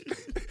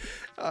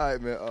All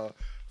right, man.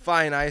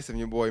 Fine Ice and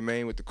your boy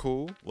Maine with the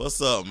cool. What's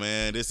up,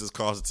 man? This is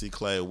Carlton T.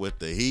 Clay with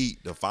the heat,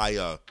 the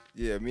fire.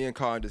 Yeah, me and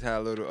Carlton just had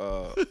a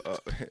little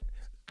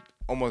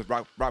almost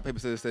rock paper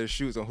scissors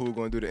shoes on who was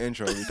going to do the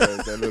intro because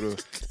that little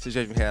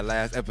situation we had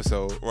last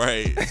episode.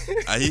 Right.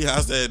 I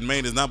said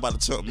Maine is not about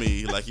to chump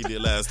me like he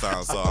did last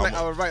time. So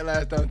I was right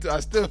last time too. I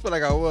still feel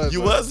like I was.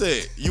 You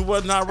wasn't. You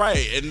was not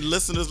right. And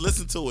listeners,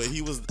 listen to it.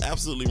 He was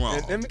absolutely wrong.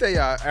 And let me tell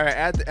y'all. All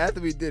right, after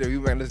we did it, we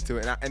went and listened to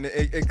it, and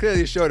it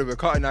clearly showed it. But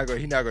Carlton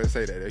he's not going to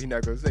say that. He's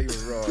not going to say he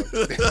was wrong.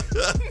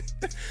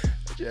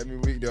 Yeah, I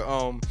mean,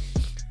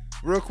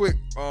 real quick,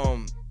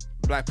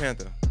 Black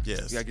Panther.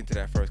 Yes. We gotta get into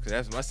that first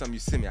because that's something you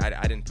sent me.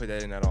 I didn't put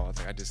that in at all. It's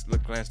like I just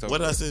glanced over. What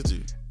did I send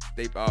you?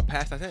 They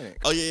passed Titanic.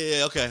 Oh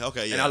yeah,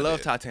 okay, yeah. And I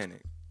love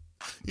Titanic.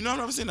 You know, I've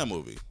never seen that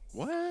movie.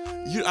 What?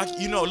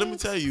 Let me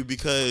tell you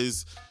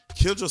because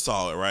Kendra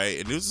saw it, right?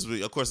 And this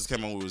is, of course, this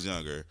came out when we was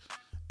younger,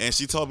 and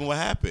she told me what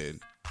happened.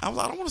 I was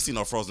like, I don't want to see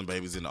no frozen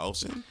babies in the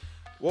ocean.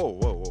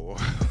 Whoa.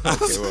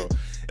 Okay, whoa.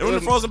 There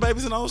were frozen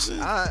babies in the ocean.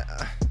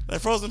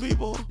 Like frozen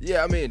people.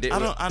 Yeah, I mean,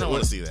 I don't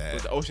want to see that.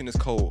 The ocean is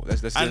cold.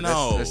 I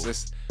know.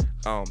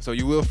 So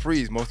you will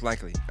freeze most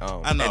likely.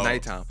 I know. At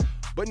nighttime.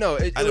 But no,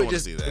 I didn't want to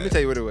see that. Let me tell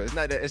you what it was.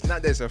 It's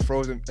not that it's a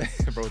frozen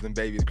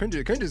baby.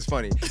 Kendra is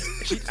funny.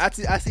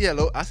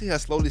 I see her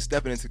slowly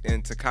stepping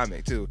into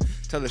comic too.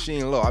 Tell her she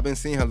ain't low. I've been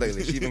seeing her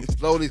lately. She's been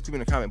slowly creeping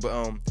the comic.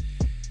 But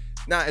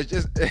it's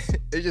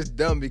just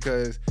dumb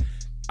because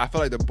I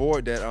feel like the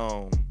board that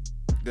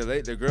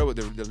the girl with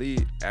the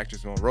lead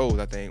actress on Rose,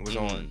 I think, was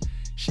on.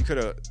 She could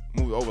have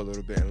moved over a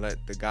little bit and let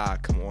the guy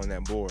come on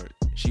that board.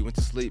 She went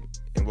to sleep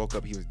and woke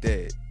up. He was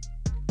dead,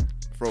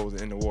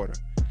 frozen in the water,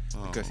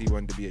 because he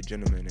wanted to be a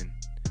gentleman. And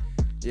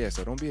yeah,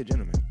 so don't be a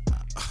gentleman.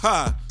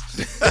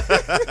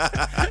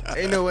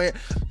 Ain't no way.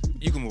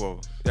 You can move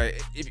over. Like,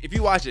 if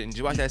you watch it and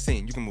you watch that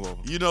scene, you can move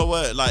over. You know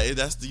what? Like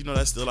that's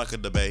still like a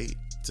debate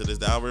to this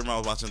day. I remember I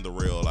was watching The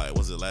Real. Like,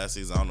 was it last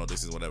season? I don't know.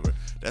 This is whatever.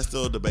 That's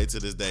still a debate to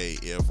this day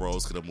if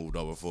Rose could have moved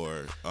over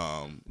for.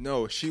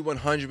 No, she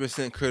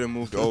 100% could have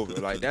moved over.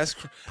 Like that's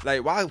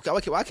like why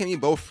can't you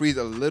both freeze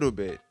a little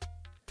bit?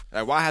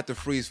 Like why have to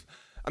freeze?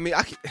 I mean,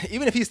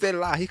 even if he stayed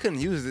alive, he couldn't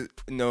use it,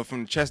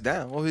 from the chest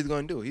down. What he's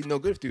gonna do? He's no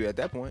good for you at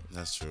that point.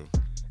 That's true.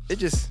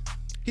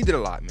 He did a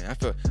lot, man.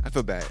 I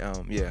feel bad.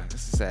 Yeah,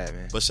 this is sad,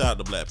 man. But shout out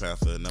to Black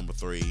Panther, number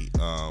 3,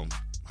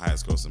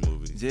 highest grossing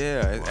movie.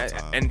 Yeah,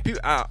 and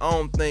people, I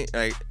don't think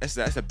like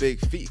that's a big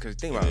feat because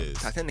think about it.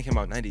 Titanic came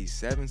out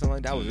 97, something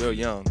like that. I was real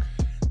young.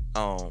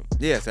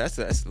 Yeah, so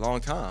that's a long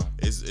time.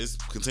 It's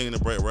continuing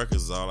to break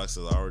records. All like I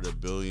said, already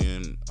 $1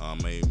 billion.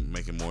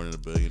 Making more than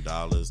 $1 billion.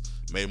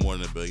 Made more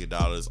than $1 billion.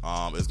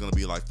 It's gonna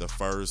be like the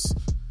first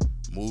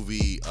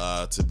movie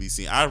to be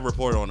seen. I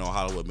reported on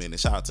Hollywood Minute.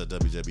 Shout out to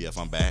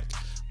WJBF. I'm back.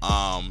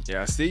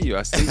 Yeah, I see you.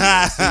 I see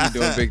you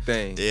doing big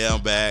things. Yeah,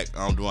 I'm back.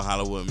 I'm doing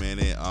Hollywood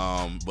Minute.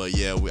 But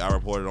yeah, I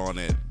reported on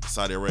it.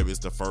 Saudi Arabia is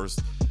the first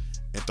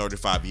in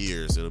 35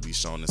 years it'll be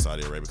shown in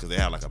Saudi Arabia because they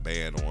have like a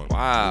ban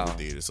on movie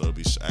theaters, so it'll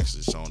be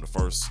actually shown the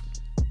first.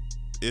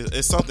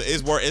 It's something.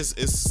 It's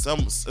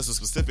a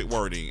specific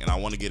wording, and I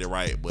want to get it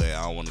right, but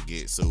I don't want to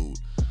get sued.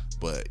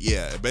 But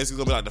yeah, it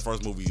basically gonna be like the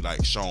first movie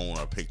like shown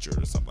or pictured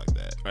or something like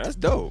that. That's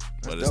dope.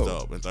 It's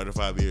dope. In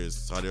 35 years,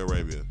 Saudi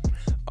Arabia.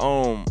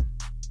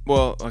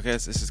 Well, I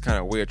guess this is kind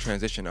of a weird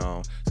transition.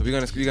 So we're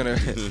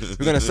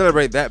gonna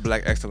celebrate that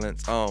Black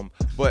excellence.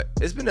 But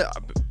it's been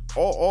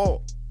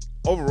all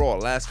overall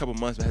last couple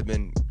months has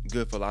been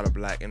good for a lot of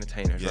Black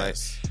entertainers,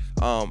 yes.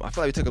 Right? I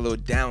feel like we took a little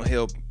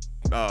downhill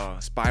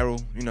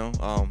spiral.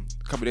 A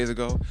couple days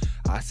ago,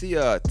 I see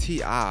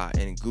T.I.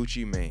 and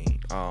Gucci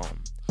Mane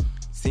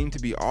seem to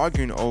be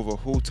arguing over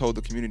who told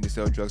the community to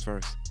sell drugs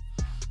first.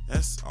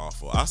 That's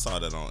awful. I saw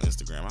that on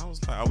Instagram. I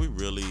was like,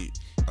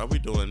 are we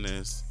doing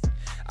this?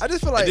 I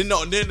just feel like then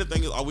the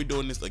thing is, are we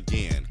doing this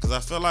again? Because I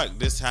feel like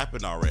this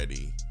happened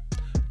already.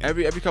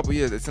 Every couple of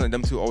years, it's like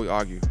them two always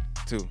argue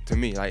too. To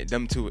me, like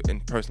them two,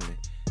 and personally,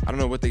 I don't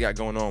know what they got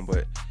going on,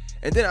 but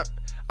and then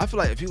I feel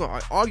like if you're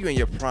gonna argue in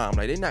your prime,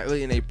 like they're not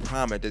really in their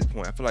prime at this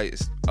point. I feel like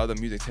it's other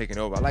music taking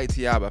over. I like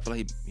T.I., but I feel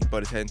like he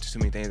butt his head into too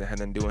many things that had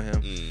nothing to do with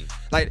him.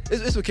 Like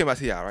this is what kills my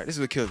T.I., right? This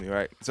is what kills me,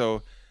 right?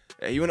 So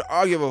you want to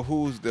argue about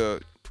who's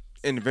the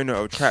inventor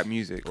of trap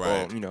music,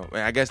 right? Or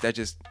and I guess that's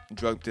just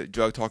drug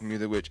talking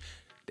music, which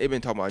they've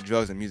been talking about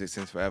drugs and music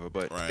since forever,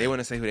 but they want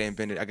to say who they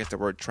invented. I guess the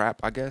word trap.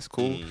 I guess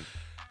cool.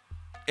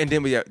 And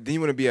then you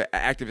want to be an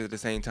activist at the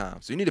same time.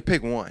 So you need to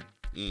pick one.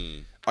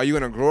 Are you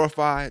going to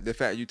glorify the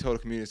fact you told the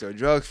community to sell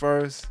drugs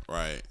first?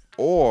 Right.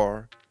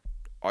 Or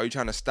are you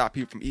trying to stop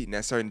people from eating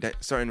at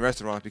certain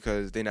restaurants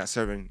because they're not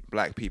serving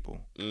Black people?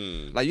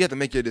 Like you have to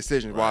make your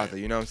decisions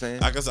wisely. You know what I'm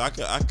saying? I guess I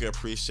could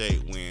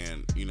appreciate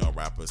when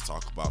rappers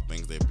talk about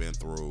things they've been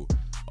through,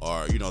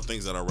 or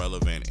things that are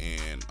relevant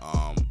and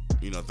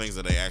things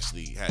that they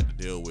actually had to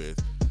deal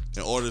with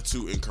in order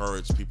to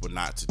encourage people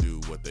not to do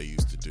what they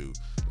used to do.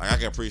 Like I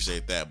can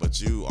appreciate that, but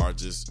you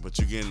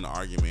get in an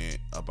argument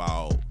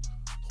about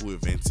who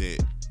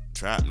invented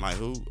trap. Like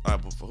who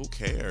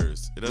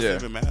cares? It doesn't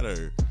even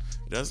matter.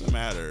 It doesn't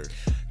matter.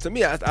 To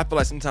me, I feel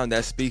like sometimes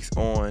that speaks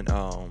on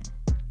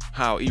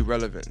how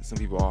irrelevant some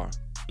people are.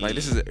 Like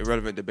this is an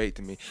irrelevant debate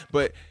to me,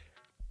 but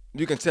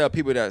you can tell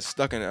people that are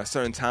stuck in a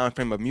certain time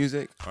frame of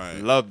music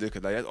loved it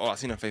because like, I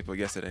seen on Facebook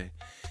yesterday,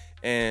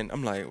 and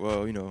I'm like,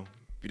 well, you know,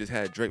 you just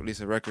had Drake release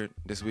a record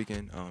this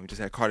weekend. You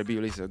just had Cardi B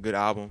release a good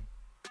album.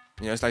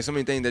 You know, it's like so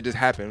many things that just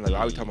happened. Like, why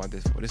are we talking about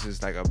this for? This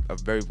is like a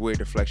very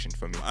weird reflection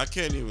for me. I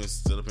can't even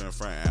sit up in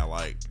front and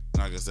like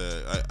I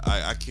said,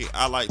 I can't.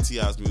 I like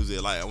T.I.'s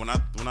music. Like when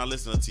I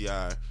listen to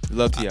T.I.,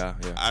 love T.I.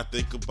 I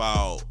think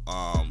about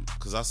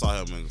because I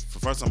saw him. The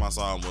first time I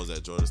saw him was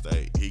at Georgia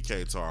State. He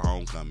came to our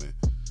homecoming,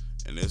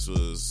 and this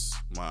was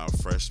my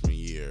freshman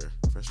year.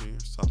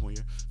 Sophomore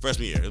year?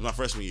 Freshman year. It was my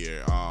freshman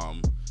year.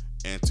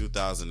 In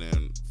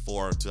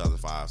 2004,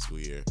 2005 school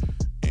year,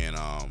 and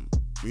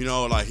you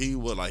know, like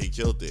he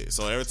killed it.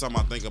 So every time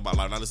I think about,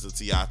 like when I listen to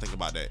T.I., I think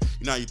about that.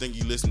 You know how you think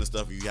you listen to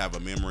stuff, you have a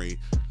memory.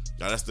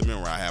 Now, that's the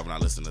memory I have when I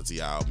listen to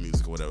T.I.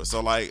 music or whatever. So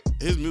like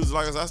his music,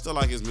 like I said, I still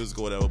like his music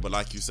or whatever. But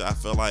like you said, I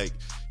feel like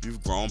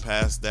you've grown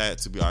past that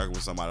to be arguing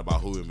with somebody about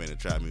who invented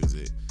trap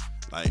music.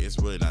 Like it's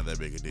really not that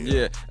big a deal.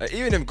 Yeah,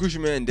 even if Gucci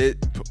Mane did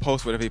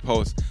post whatever he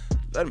posts,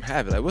 let him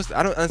have it. Like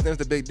I don't understand what's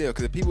the big deal.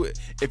 Because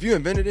if you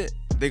invented it,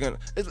 they're gonna.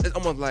 It's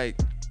almost like.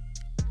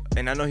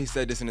 And I know he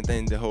said this in the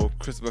thing, the whole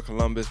Christopher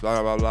Columbus, blah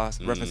blah blah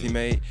blah reference he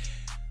made,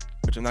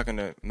 which I'm not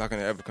gonna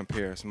ever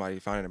compare somebody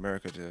finding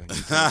America to. You know,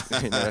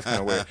 that's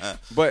kind of weird.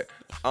 But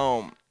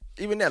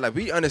even that, like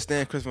we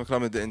understand Christopher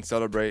Columbus didn't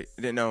celebrate,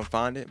 didn't know him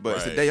find it, but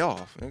it's a day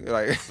off.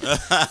 Like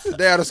it's a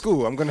day out of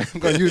school. I'm gonna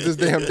use this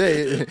damn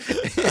day.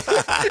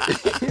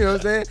 You know what I'm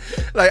saying?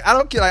 Like I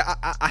don't care. Like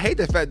I hate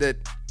the fact that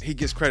he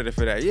gets credited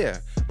for that. Yeah.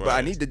 But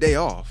I need the day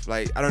off.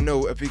 Like, I don't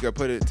know if he could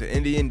put it to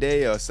Indian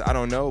Day or I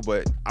don't know,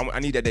 but I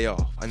need that day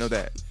off. I know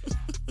that.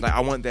 Like,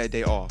 I want that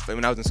day off. Like,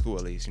 when I was in school,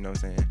 at least. You know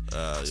what I'm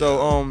saying?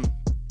 So,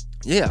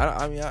 yeah.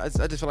 I mean, I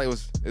just feel like it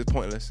was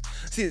pointless.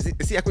 See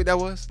how quick that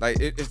was?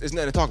 Like, it's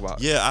nothing to talk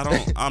about. Yeah,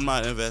 I'm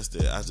not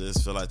invested. I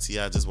just feel like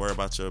T.I. just worry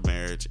about your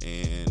marriage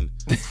and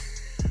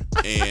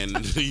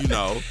you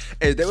know,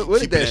 hey,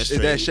 what is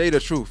that shade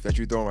of truth that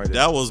you throwing right there?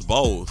 That was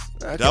both.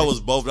 Okay. That was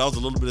both. That was a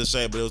little bit of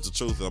shade, but it was the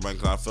truth. I mean,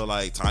 cause I feel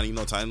like Tiny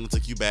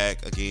took you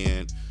back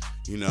again,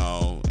 you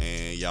know,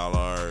 and y'all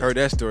are heard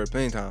that story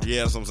plenty of times.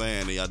 Yeah, that's what I'm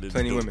saying. And y'all did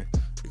plenty women.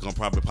 You're gonna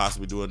probably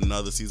possibly do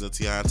another season of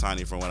T.I. and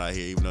Tiny, from what I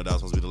hear, even though that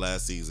was supposed to be the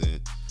last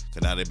season.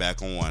 Cause now they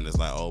back on. It's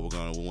like, oh,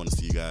 we want to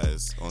see you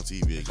guys on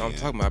TV again. That's what I'm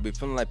talking about. I be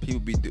feeling like people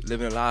be living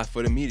their lives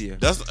for the media.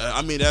 That's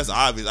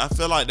obvious. I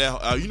feel like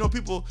that. You know,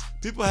 people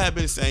have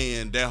been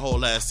saying that whole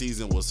last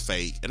season was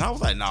fake, and I was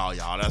like, nah,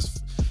 y'all,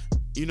 that's.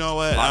 You know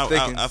what?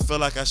 I feel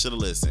like I should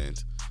have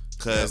listened,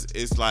 cause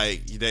it's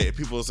like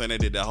people are saying they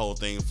did that whole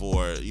thing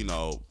for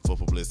for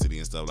publicity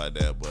and stuff like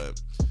that,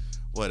 but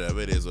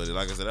whatever, it is what it is.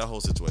 Like I said, that whole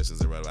situation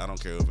is irrelevant. I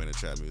don't care who invented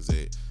trap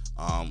music.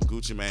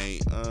 Gucci Mane,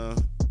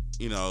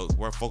 you know,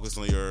 we're focused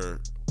on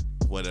your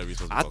whatever you're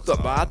supposed to focus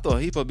on. But I thought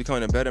he supposed to be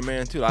becoming a better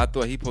man too. I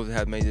thought he supposed to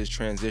have made this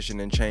transition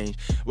and change.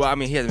 Well, I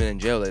mean, he hasn't been in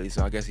jail lately,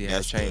 so I guess he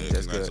has changed.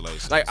 That's good.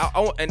 Like,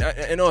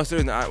 in all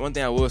seriousness, one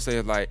thing I will say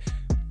is like,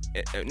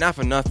 not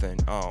for nothing.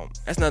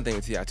 That's another thing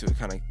with T.I. too. It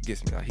kind of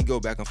gets me. Like, he go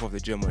back and forth to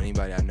the gym with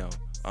anybody I know.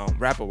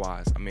 Rapper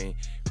wise, I mean,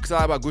 because I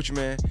like about Gucci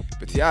Mane,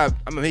 but T.I.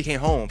 I mean, he came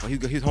home. He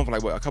was home for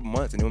like a couple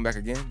months and then went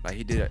back again. Like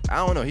he did.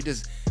 I don't know. He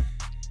just.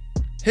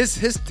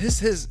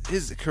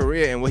 His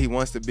career and what he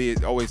wants to be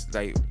is always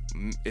like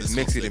is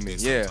mixy to me.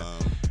 Yeah.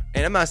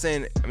 And I'm not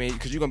saying, I mean,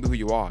 because you're gonna be who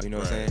you are, you know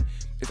what I'm saying?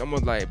 It's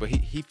almost like, but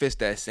he fits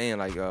that saying,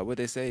 like what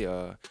they say,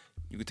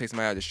 you can take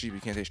somebody out of the street, but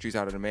you can't take streets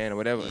out of the man or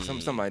whatever,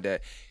 something like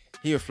that.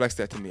 He reflects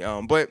that to me.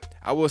 But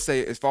I will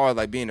say, as far as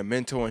like being a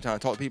mentor and trying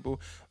to talk to people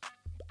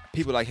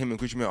like him and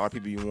Gucci Mane are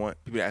people you want,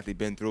 people that actually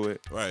been through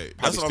it, right?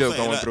 That's what still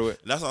going through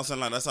it. That's what I'm saying.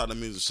 Like that's how the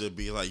music should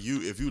be. Like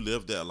if you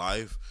live that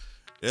life.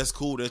 That's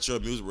cool that your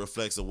music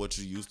reflects of what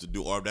you used to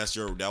do, or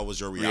that was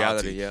your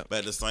reality. Yeah. But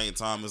at the same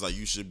time, it's like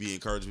you should be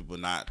encouraging people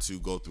not to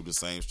go through the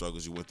same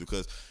struggles you went through.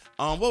 Because,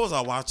 what was I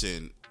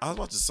watching? I was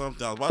watching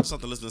something,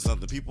 listening to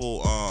something.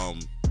 People,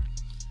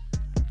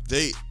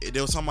 they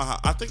were talking about how,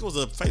 I think it was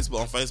on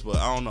Facebook.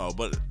 I don't know,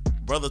 but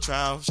Brother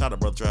Trav, shout out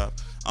Brother Trav.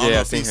 I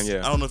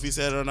don't know if he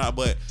said it or not,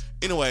 but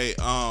anyway,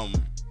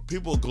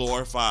 people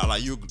glorify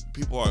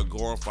people are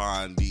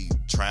glorifying the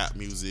trap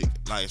music,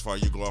 like as far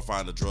as you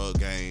glorifying the drug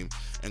game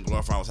and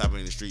glorifying what's happening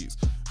in the streets,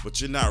 but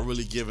you're not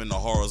really giving the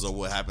horrors of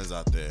what happens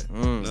out there.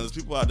 Now, there's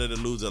people out there that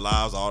lose their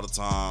lives all the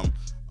time.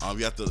 A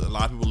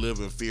lot of people live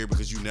in fear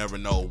because you never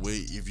know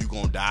if you're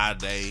gonna die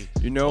today,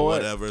 or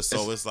whatever.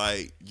 So it's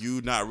like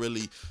you not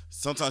really.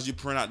 Sometimes you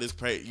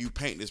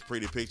paint this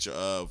pretty picture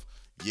of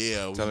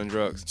selling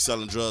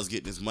drugs,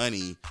 getting this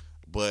money,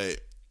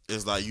 but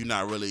it's like you're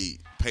not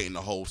really painting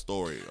the whole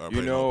story or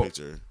painting the whole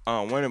picture.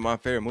 One of my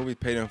favorite movies,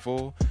 Paid in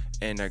Full,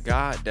 and the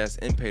guy that's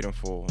in Paid in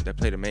Full that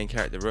played the main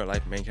character, the real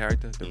life main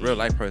character, the real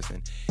life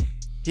person,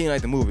 he didn't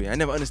like the movie. I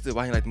never understood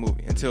why he liked the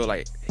movie until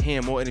like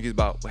hearing more interviews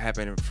about what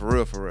happened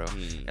for real.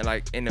 And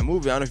like in the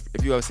movie, I don't know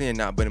if you ever seen it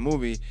now, but in the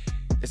movie,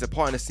 it's a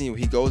part in the scene where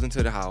he goes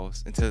into the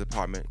house, into his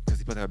apartment, because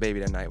he's supposed to have a baby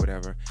that night,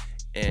 whatever.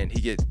 and he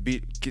gets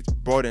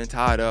brought in,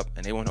 tied up,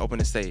 and they want to open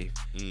the safe.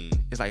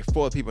 It's like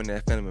 4 people in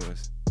there, family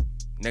members.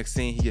 Next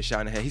scene, he gets shot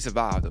in the head. He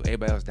survived though.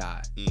 Everybody else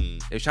died. They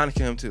were trying to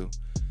kill him too.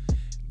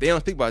 They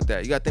don't think about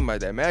that. You gotta think about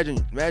that.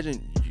 Imagine,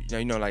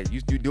 like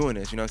you doing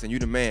this. You know what I'm saying? You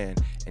the man,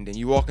 and then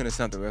you walk into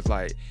something where it's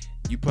like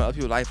you put other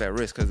people's life at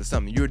risk because of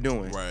something you're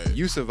doing. Right.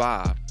 You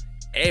survive.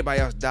 Everybody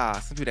else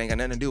dies. Some people ain't got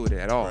nothing to do with it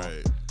at all.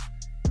 Right.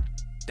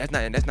 That's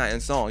not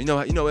in song. You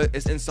know,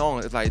 it's in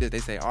song. It's like this. They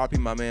say "R.P.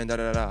 my man," da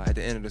da da at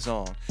the end of the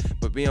song.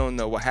 But we don't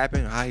know what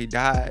happened, how he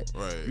died.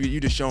 Right. You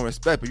just showing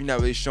respect, but you're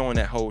not really showing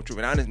that whole truth.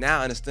 And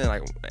now I understand,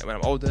 like when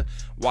I'm older,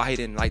 why he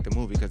didn't like the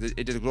movie, because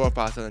it just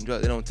glorifies selling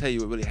drugs. They don't tell you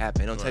what really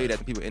happened. They don't tell you that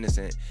the people are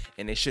innocent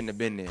and they shouldn't have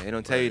been there. They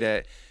don't tell you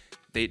that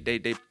they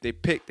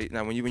pick.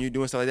 Now when you're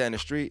doing stuff like that in the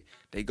street,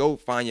 they go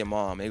find your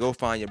mom, they go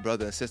find your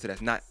brother and sister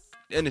that's not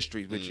in the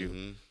street with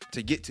you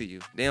to get to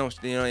you. They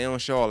don't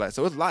show all that.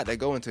 So it's a lot that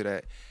go into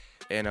that.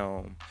 And I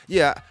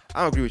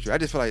don't agree with you. I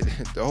just feel like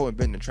the whole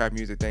inventing the trap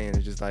music thing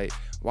is just like,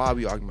 why are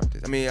we arguing about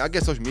this? I mean, I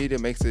guess social media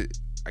makes it,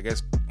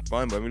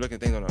 fun, but when we look at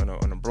things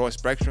on a broad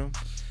spectrum,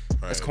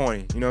 that's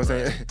corny. You know what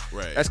I'm saying?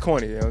 Right. That's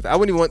corny. You know? I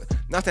wouldn't even want,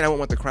 not saying I wouldn't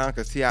want the Crown,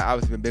 because T.I.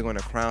 obviously been big on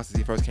the Crown since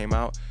he first came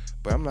out,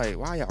 but I'm like,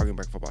 why are y'all arguing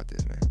back and forth about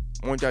this, man?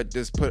 Why don't y'all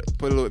just put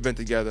a little event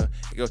together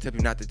and go tell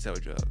people not to sell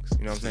drugs?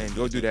 You know what I'm saying?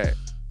 Go do that.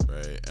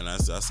 Right. And I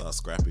saw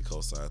Scrappy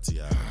co-sign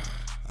T.I.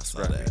 I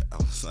saw that. I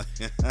was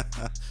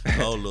like,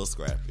 oh, little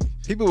Scrappy.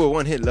 People with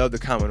one hit love to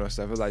comment on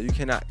stuff. It's like, you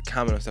cannot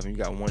comment on stuff when you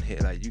got one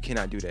hit. Like, you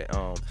cannot do that.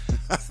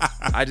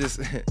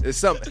 It's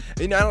something.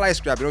 I don't like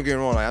Scrappy. Don't get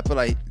me wrong. Like, I feel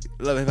like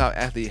Love and Hip Hop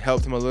actually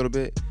helped him a little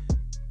bit.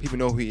 People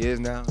know who he is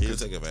now. He didn't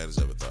take advantage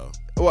of it though.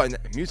 Well,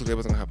 musically, it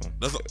wasn't gonna help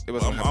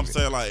him. I'm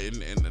saying, like,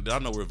 and I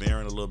know we're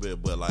veering a little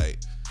bit, but like,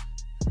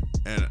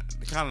 and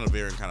kind of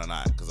veering, kind of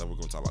not, because we're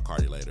gonna talk about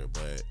Cardi later.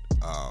 But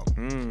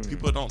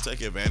people don't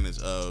take advantage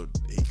of.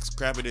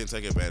 Scrappy didn't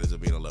take advantage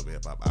of being a Love and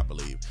Hip Hop, I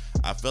believe.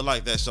 I feel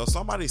like that show.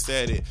 Somebody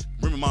said it.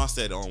 Remy Ma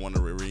said it on one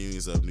of the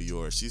reunions of New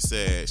York. She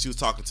said she was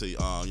talking to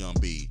Young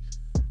B,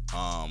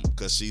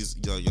 because she's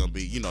Young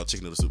B,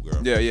 Chicken Little Soup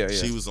girl. Yeah.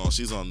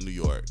 She's on New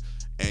York,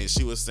 and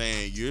she was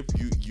saying you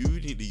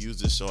need to use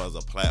this show as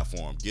a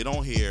platform. Get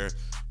on here,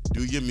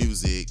 do your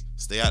music,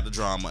 stay out the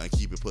drama, and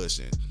keep it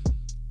pushing.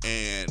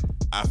 And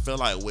I feel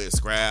like with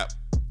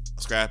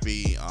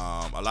Scrappy,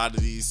 a lot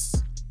of these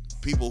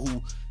people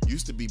who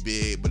used to be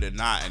big but they're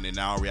not, and they're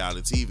now on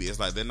reality TV,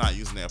 it's like they're not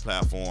using their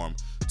platform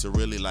to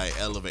really like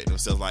elevate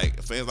themselves. Like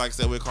fans, like I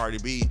said with Cardi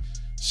B,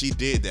 she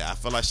did that. I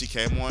feel like she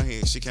came on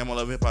here, she came on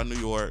Love Hip Hop New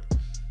York.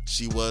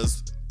 She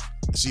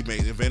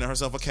invented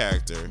herself a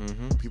character,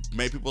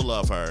 made people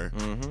love her.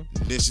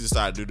 Then she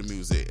decided to do the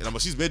music, and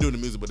she's been doing the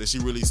music, but then she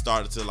really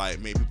started to like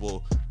make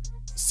people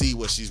see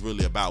what she's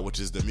really about, which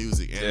is the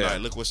music. And like,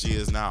 look what she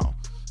is now.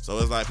 So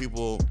it's like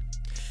people,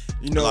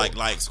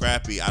 like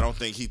Scrappy, I don't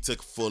think he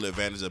took full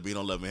advantage of being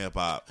on Love and Hip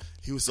Hop.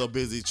 He was so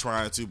busy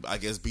trying to, I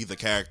guess, be the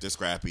character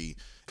Scrappy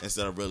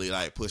instead of really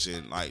like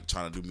pushing, like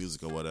trying to do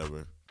music or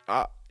whatever.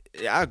 I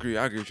agree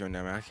with you on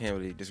that, man. I can't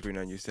really disagree on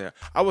what you said.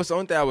 The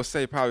only thing I would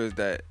say probably is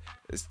that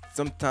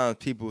sometimes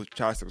people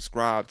try to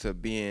subscribe to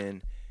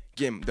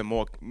getting the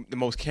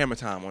most camera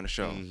time on the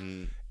show.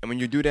 And when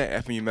you do that,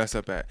 that's when you mess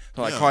up at.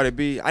 So like Cardi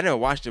B, I never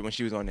watched it when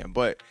she was on there,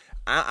 but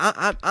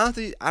I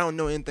honestly, I don't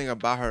know anything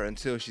about her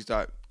until she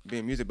started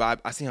being music. But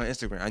I seen her on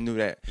Instagram. I knew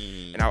that,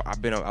 and I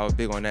was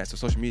big on that. So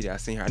social media, I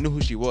seen her. I knew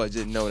who she was,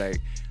 didn't know like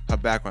her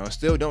background.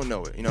 Still don't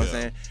know it. You know what I'm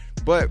saying?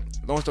 But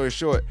long story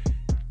short,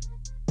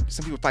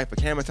 some people fight for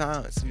camera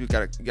time. Some people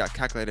got a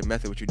calculated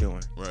method what you're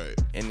doing. Right.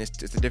 And it's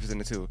the difference in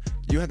the two.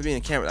 You have to be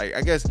in the camera. Like,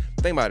 I guess,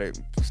 think about it.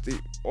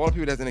 All the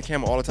people that's in the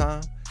camera all the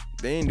time,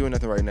 they ain't doing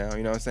nothing right now.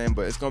 You know what I'm saying?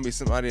 But it's going to be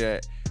somebody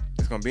that's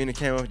going to be in the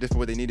camera just for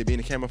what they need to be in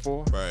the camera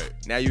for. Right.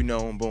 Now you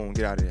know, boom,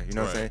 get out of there. You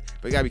know what I'm saying?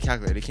 But it got to be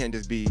calculated. It can't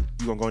just be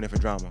you going to go in there for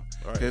drama.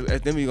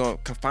 Right. Then we're going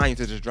to confine you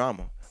to just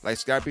drama. Like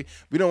Scrappy,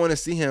 we don't want to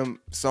see him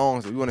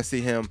songs. We want to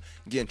see him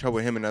get in trouble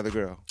with him and another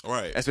girl.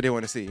 Right. That's what they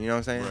want to see. You know what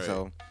I'm saying? Right.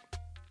 So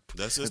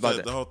that's just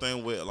the whole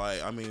thing with,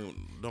 like, I mean,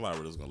 nobody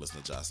really was going to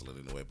listen to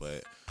Jocelyn anyway,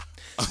 but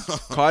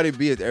Cardi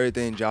B is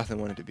everything Jocelyn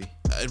wanted to be.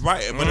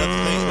 Right, but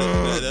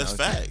that's the thing. That's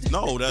fact.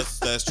 No,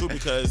 that's true,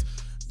 because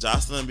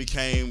Jocelyn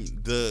became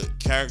the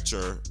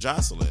character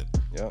Jocelyn.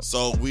 Yep.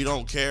 So we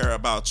don't care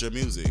about your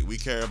music. We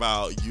care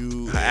about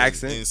you, her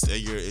accent,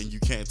 and you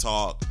can't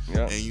talk,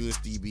 and you and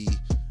Stevie.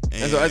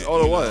 And, that's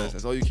all it was.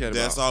 That's all you cared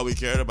about. That's all we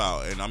cared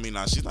about. And I mean,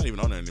 she's not even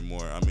on there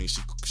anymore. I mean,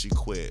 she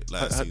quit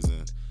last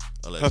season.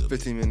 Allegedly. Her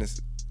 15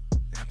 minutes,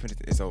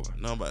 it's over.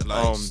 No, but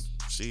like I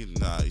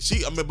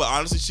mean, but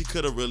honestly, she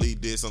could have really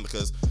did something,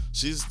 because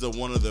she's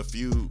one of the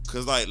few.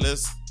 Because like,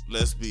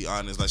 let's be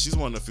honest, like, she's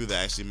one of the few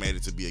that actually made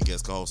it to be a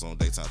guest co-host on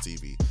daytime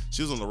TV.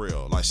 She was on The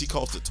Real. Like, she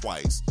hosted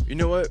twice. You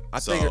know what? I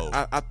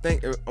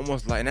think it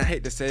almost like, and I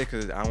hate to say it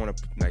because I don't want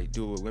to like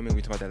do it with women.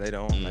 We talk about that later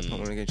on, like put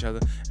women against each other,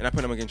 and I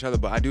put them against each other.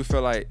 But I do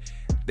feel like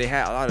they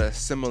had a lot of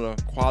similar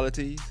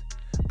qualities.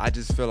 I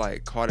just feel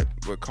like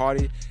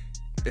Cardi,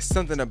 it's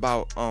something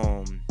about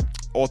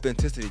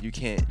authenticity. You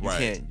can't.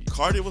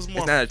 Cardi was more.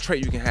 It's not a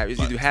trait you can have. It's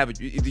either you have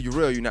it. Either you're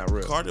real, or you're not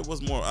real. Cardi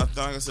was more. I think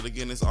I said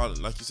again. It's all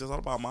like you said. It's all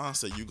about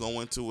mindset. You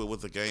go into it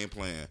with a game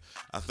plan.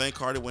 I think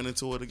Cardi went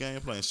into it with a game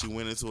plan. She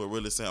went into it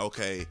really saying,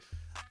 okay,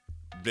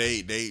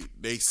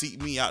 they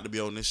seek me out to be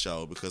on this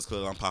show because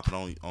clearly I'm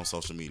popping on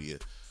social media.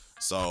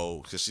 So,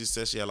 because she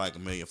said she had like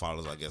 1 million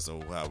followers, I guess,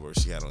 or however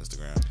she had on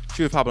Instagram.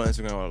 She was popular on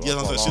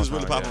Instagram. She was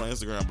really popular on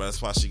Instagram, but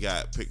that's why she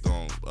got picked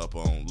up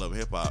on Love and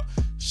Hip Hop.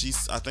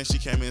 I think she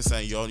came in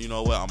saying, yo, you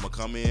know what? I'm going to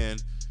come in,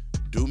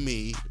 do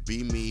me,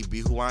 be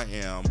who I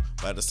am.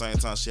 But at the same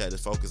time, she had to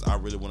focus. I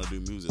really want to do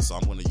music, so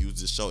I'm going to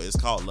use this show. It's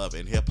called Love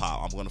and Hip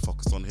Hop. I'm going to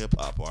focus on the hip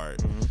hop part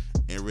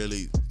and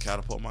really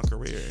catapult my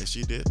career. And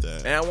she did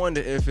that. And I wonder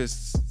if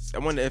it's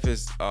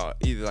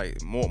either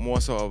like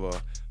more so of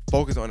a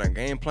focus on a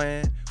game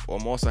plan, or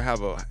more so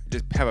have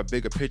a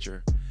bigger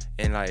picture,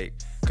 and like,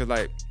 cause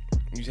like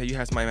you say you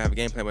have somebody have a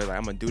game plan where like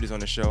I'm gonna do this on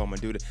the show, I'm gonna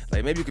do this.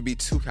 Like maybe you could be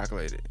too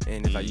calculated,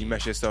 and it's like you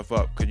mess yourself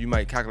up because you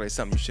might calculate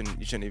something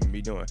you shouldn't even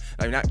be doing.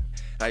 Like not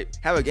like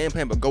have a game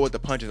plan, but go with the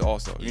punches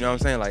also. You know what I'm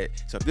saying? Like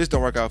so if this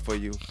don't work out for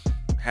you,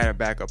 have a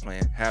backup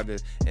plan. Have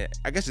this. And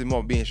I guess it's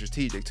more being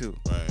strategic too.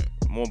 Right.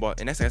 More about,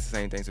 and that's the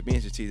same thing. So being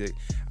strategic,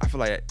 I feel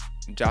like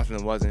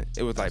Jocelyn wasn't.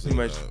 It was like pretty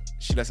much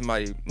she let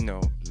somebody,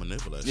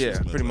 manipulate. Yeah,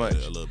 pretty much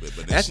a little bit.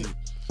 But then she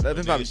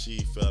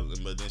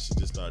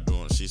just started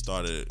doing. She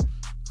started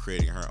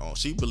creating her own.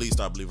 She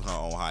started believing her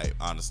own hype.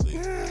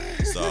 Honestly,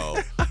 so.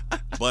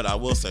 But I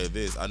will say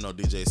this: I know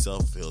DJ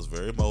Self feels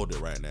very molded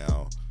right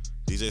now.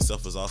 DJ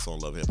Self is also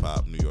on Love Hip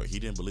Hop New York. He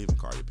didn't believe in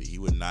Cardi B. He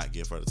would not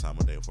give her the time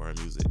of day for her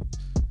music.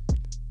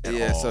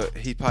 Yeah, so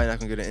he's probably not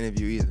gonna get an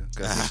interview either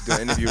because he's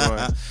doing an interview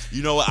run.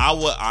 You know what? I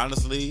would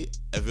honestly,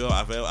 if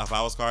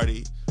I was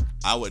Cardi,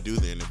 I would do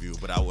the interview,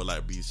 but I would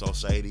like be so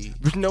shady.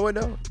 But you know what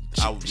though?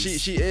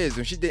 She is.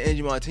 When she did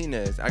Angie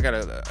Martinez, I got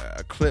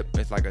a clip.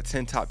 It's like a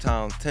 10 top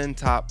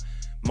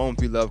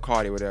moments we love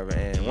Cardi, whatever.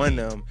 And one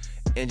of them,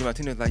 Angie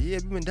Martinez was like, yeah,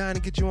 we've been dying to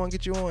get you on.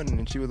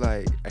 And she was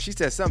like, she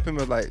said something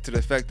like to the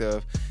effect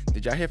of,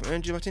 did y'all hear from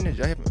Angie Martinez?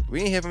 We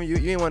ain't hear from you.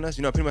 You ain't want us.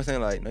 Pretty much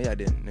saying like, no, y'all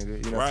didn't,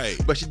 nigga. Right.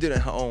 But she did it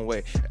in her own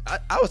way.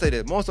 I would say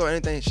that more so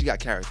anything, she got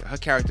character. Her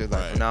character is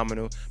like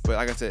phenomenal. But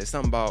like I said, it's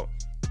something about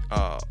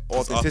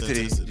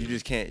authenticity. You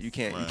just can't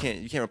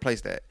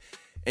replace that.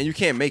 And you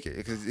can't make it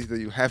because either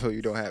you have it or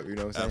you don't have it. You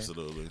know what I'm saying?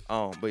 Absolutely.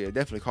 But yeah,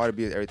 definitely Cardi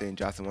B is everything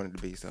Jocelyn wanted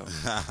to be. So,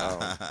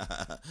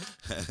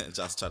 Jocelyn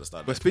tried to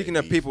start. But speaking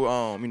of people,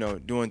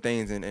 doing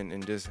things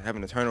and just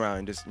having a turnaround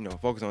and just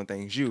focus on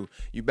things. You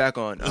back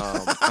on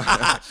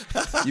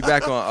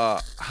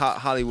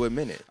Hollywood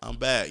Minute. I'm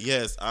back.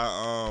 Yes.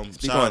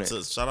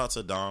 Shout out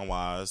to Don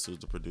Wise, who's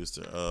the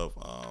producer of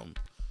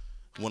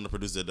one of the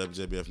producers at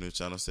WJBF News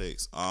Channel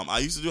 6. I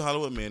used to do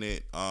Hollywood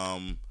Minute.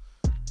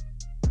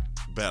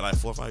 Back like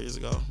 4 or 5 years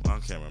ago, I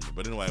can't remember.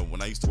 But anyway,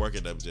 when I used to work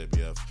at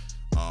WJBF,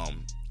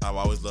 I've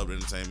always loved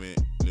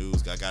entertainment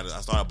news. I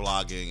started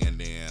blogging, and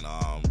then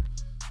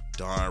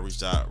Dawn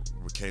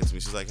came to me.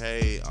 She's like,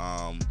 "Hey,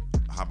 how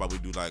about we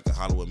do like a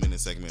Hollywood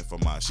Minute segment for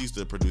my?" She used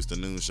to produce the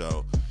news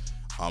show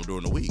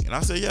during the week, and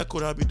I said, "Yeah,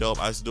 cool, that'd be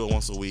dope." I used to do it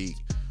once a week.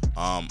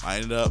 I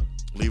ended up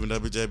leaving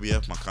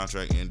WJBF. My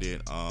contract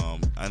ended. I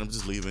ended up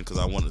just leaving because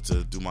I wanted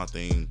to do my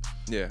thing.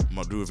 Yeah,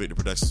 do Victor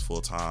Productions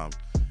full time,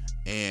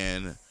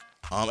 and.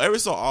 Every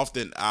so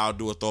often, I'll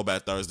do a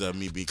throwback Thursday of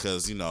me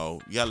because, you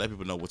gotta let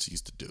people know what you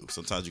used to do.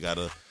 Sometimes you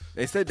gotta...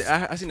 They said,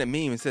 I seen a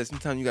meme that said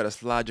sometimes you gotta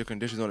slide your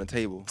conditions on the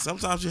table.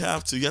 Sometimes you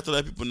have to. You have to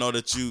let people know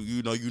that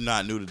you're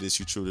not new to this,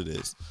 you're true to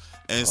this.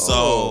 And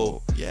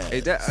so, yeah.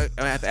 Hey,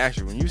 I have to ask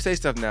you, when you say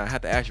stuff now, I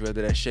have to ask you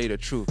whether that's shade or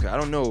true. Cause I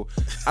don't know.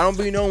 I don't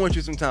be knowing what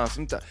you sometimes.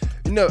 A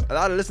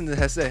lot of listeners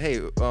have said, hey,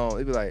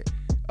 they be like,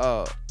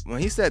 when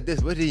he said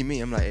this, what did he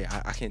mean? I'm like, hey,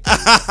 I can't tell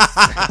you.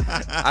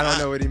 I don't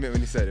know what he meant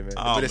when he said it, man.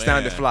 But it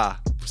sounded fly.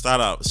 Shout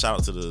out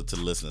to the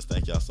listeners.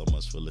 Thank y'all so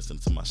much for listening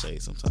to my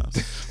shade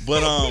sometimes.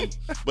 But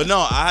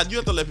no, you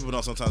have to let people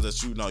know sometimes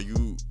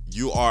that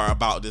you are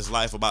about this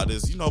life, about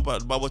this,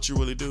 about what you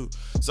really do.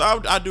 So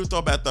I do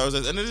Throwback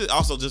Thursdays, and it is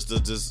also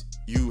just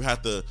you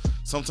have to,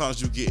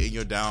 sometimes you get in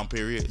your down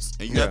periods,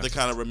 and you have to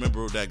kind of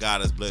remember that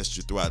God has blessed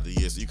you throughout the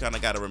years. So you kind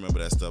of got to remember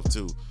that stuff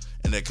too,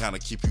 and that kind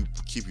of keep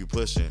you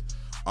pushing.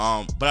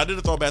 But I did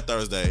a Throwback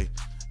Thursday,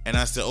 and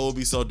I said, it would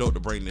be so dope to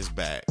bring this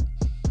back.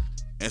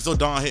 And so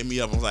Dawn hit me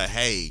up and was like,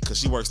 hey, because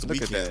she works the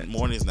weekend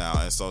mornings now.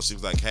 And so she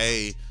was like,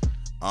 hey,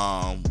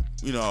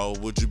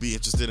 would you be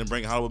interested in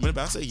bringing Hollywood Minute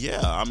back? I said, yeah,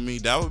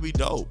 that would be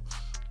dope.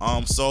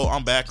 So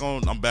I'm back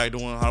doing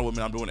Hollywood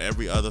Minute. I'm doing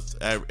every other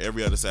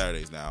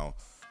Saturdays now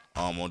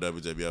on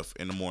WJBF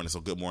in the morning. So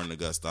Good Morning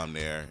Augusta, I'm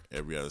there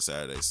every other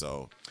Saturday.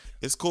 So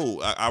it's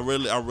cool. I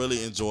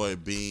really enjoy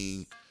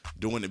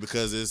doing it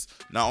because it's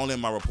not only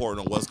am I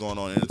reporting on what's going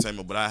on in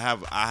entertainment, but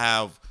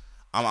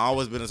I'm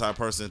always been the type of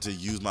person to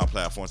use my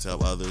platform to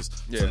help others.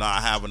 Yeah. So now I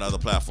have another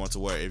platform to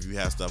where if you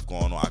have stuff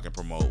going on, I can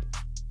promote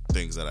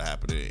things that are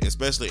happening,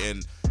 especially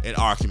in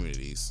our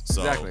communities.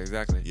 So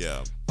exactly.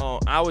 Yeah.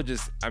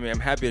 I'm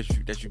happy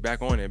that you're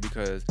back on it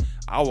because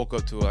I woke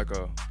up to like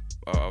a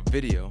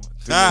video,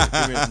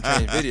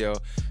 video,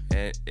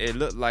 and it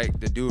looked like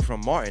the dude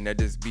from Martin that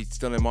just be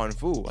stealing Martin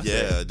food.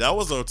 That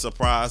was a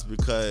surprise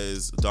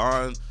because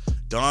Dawn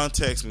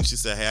texted me. She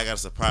said, "Hey, I got a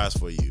surprise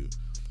for you,"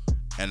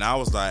 and I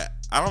was like,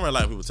 I don't really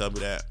like people tell me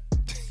that.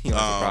 You don't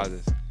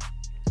surprises.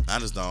 I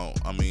just don't.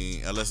 I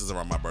mean, unless it's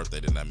around my birthday,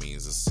 then that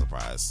means it's a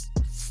surprise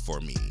for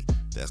me.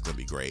 That's gonna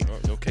be great.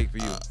 No cake for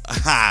you.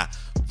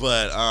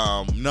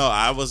 But no,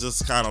 I was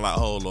just kind of like,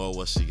 oh Lord,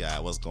 what she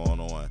got? What's going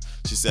on?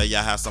 She said,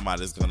 yeah, I have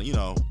somebody that's gonna,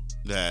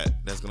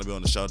 that's gonna be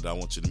on the show that I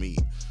want you to meet.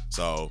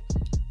 So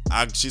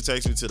she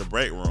takes me to the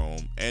break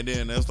room, and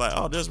then it was like,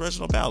 oh, there's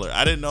Reginald Ballard.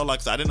 I didn't know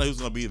he was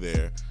gonna be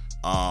there.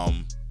 I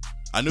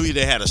knew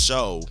they had a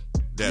show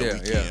that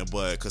weekend,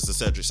 but because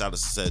shout out to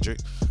Cedric,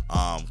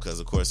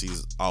 because of course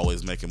he's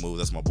always making moves.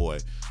 That's my boy.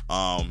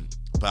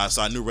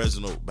 So I knew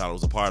Reginald Ballard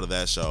was a part of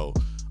that show.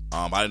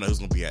 I didn't know he was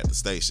gonna be at the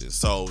station,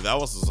 so that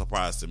was a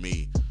surprise to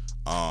me.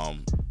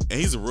 And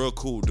he's a real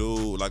cool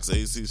dude. Like I said,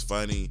 he's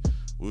funny.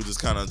 We were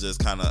just kind of.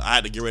 I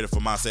had to get ready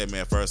for my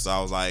segment first, so I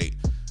was like,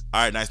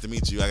 "All right, nice to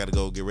meet you. I got to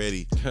go get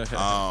ready."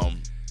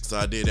 So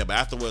I did that, but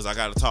afterwards, I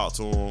got to talk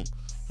to him.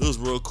 He was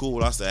real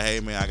cool. I said, "Hey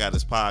man, I got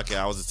this podcast."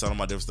 I was just telling him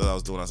my different stuff I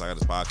was doing. I said, "I got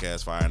this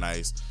podcast, Fire and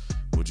Ice.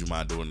 Would you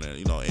mind doing an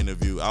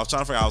interview?" I was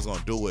trying to figure out how I was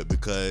gonna do it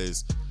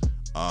because.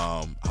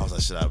 I was like,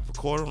 should I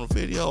record on the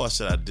video or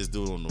should I just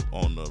do it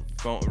on the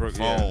phone, regular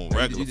phone?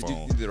 You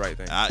did the right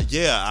thing. I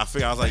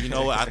figured, I was like, you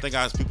know what? I think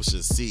people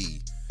should see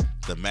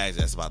the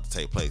magic that's about to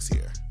take place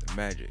here. The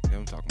magic. That's what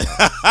I'm talking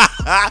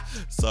about.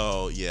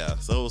 So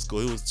it was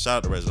cool. Shout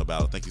out to Reginald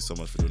Ballard. Thank you so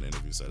much for doing the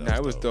interview. So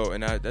it was dope.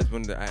 And that's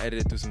when I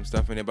edited through some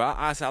stuff in it. But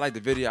I like the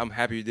video. I'm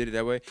happy you did it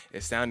that way.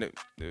 It sounded,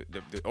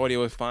 the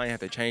audio was fine. You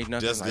have to change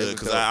nothing. That's good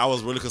because I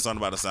was really concerned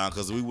about the sound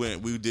because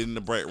we did in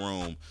the break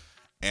room.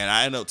 And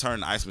I ended up turning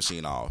the ice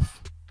machine off.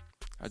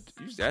 I do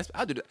that.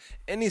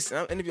 Any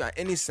sound I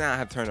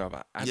have to turn off.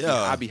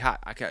 I'll be hot.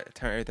 I can't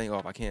turn everything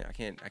off. I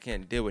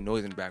can't deal with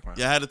noise in the background.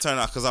 Yeah, I had to turn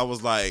it off because I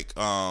was like,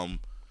 because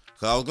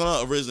I was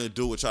gonna originally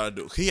try to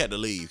do. He had to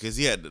leave because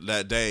he had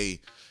that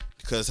day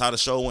because how the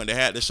show went. They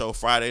had the show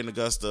Friday in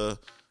Augusta.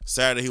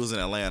 Saturday he was in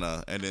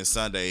Atlanta, and then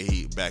Sunday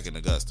he back in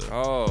Augusta.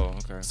 Oh,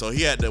 okay. So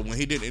he had to when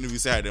he did the interview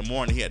Saturday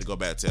morning, he had to go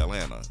back to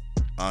Atlanta.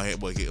 Well,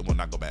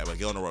 not go back, but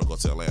get on the road, go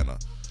to Atlanta.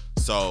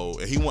 So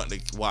he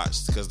wanted to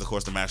watch because, of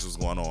course, the match was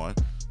going on.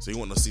 So he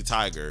wanted to see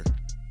Tiger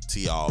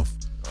tee off.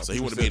 So he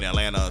wanted to be in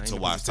Atlanta to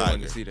watch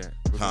Tiger. To see that.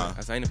 Huh?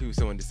 I know people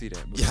still wanted to see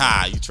that.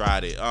 Yeah, you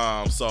tried it.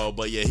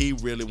 He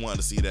really wanted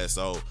to see that.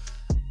 So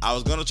I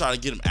was gonna try to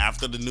get him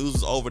after the news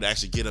was over to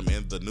actually get him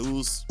in the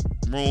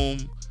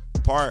newsroom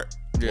part.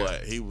 Yeah.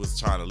 But he was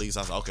trying to leave.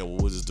 So I said, okay, well,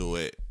 we'll just do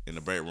it in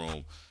the break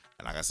room.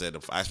 And like I said,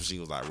 the ice machine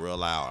was like real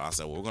loud. And I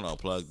said, well, we're gonna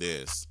unplug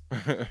this,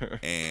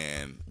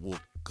 and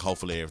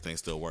hopefully everything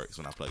still works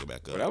when I plug it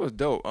back up. Well, that was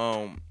dope.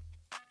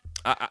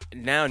 I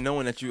now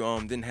knowing that you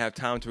didn't have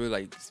time to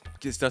really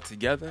get stuff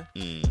together,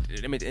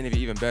 it made the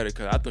interview even better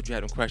because I thought you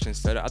had them questions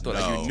set up. I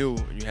thought you knew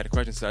you had the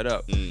questions set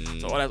up.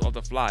 So all that's off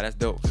the fly. That's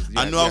dope.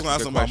 I knew I was gonna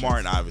ask him about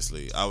Martin.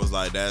 Obviously, I was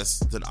like,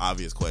 that's an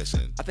obvious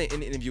question. I think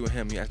any interview with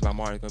him, you ask about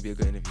Martin, it's gonna be a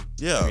good interview.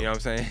 Yeah, you know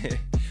what I'm saying.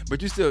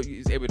 But you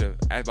was able to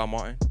ask about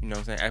Martin. You know what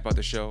I'm saying? Ask about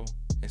the show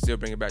and still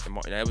bring it back to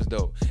Martin. That was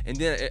dope. And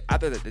then I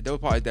thought the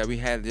dope part is that we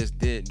just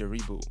did the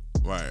reboot.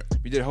 Right.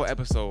 We did a whole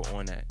episode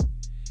on that.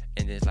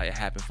 And then it's like it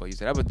happened for you.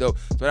 So that was dope.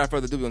 So without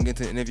further ado, we're gonna get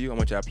into the interview. I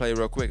want y'all to play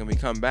real quick. And we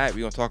come back,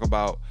 we're gonna talk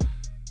about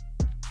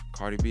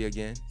Cardi B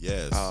again.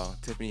 Yes.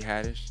 Tiffany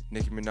Haddish,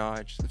 Nicki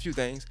Minaj, a few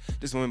things.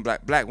 Just women,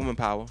 black woman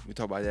power. We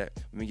talk about that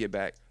when we get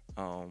back.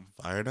 Fire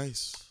and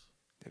Ice.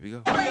 There we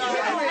go. I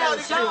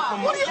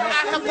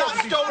have not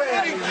stolen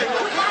anything.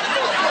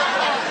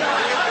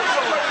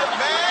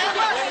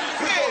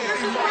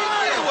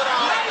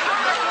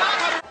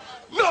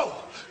 No.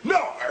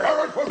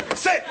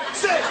 Sit.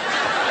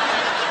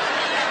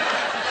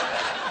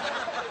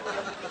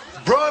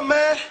 Bruh,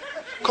 man.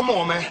 Come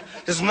on, man.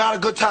 This is not a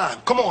good time.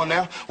 Come on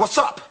now. What's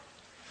up?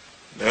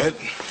 That,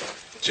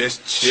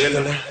 just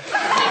chilling.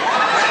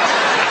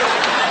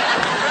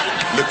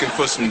 Looking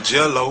for some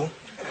Jello.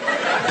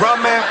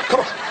 Bruh, man,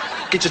 come on.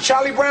 Get your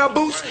Charlie Brown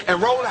boots and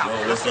roll out.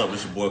 Yo, what's up?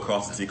 It's your boy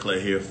Carlson T.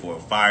 Clay here for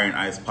Fire and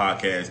Ice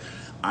Podcast.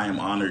 I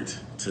am honored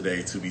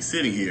today to be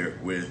sitting here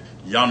with,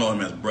 y'all know him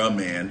as Bruh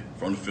Man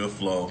from the Fifth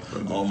Flow.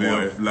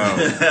 Mr.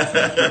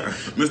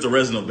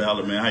 Reginald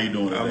Ballard, man. How you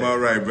doing today? I'm all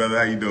right, brother.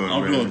 How you doing,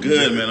 I'm doing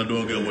good, man. I'm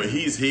doing good. Well,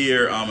 he's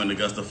here in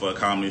Augusta for a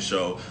comedy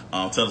show.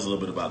 Tell us a little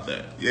bit about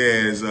that. Yeah,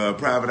 it's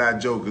Private Eye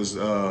Jokers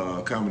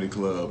comedy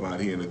club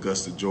out here in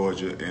Augusta,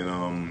 Georgia.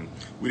 And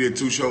we did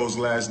 2 shows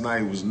last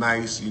night. It was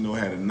nice.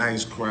 Had a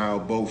nice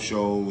crowd, both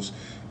shows.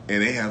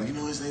 And they have,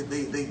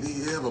 they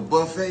have a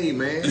buffet,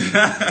 man.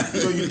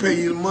 You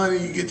pay your money,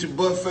 you get your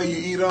buffet, you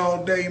eat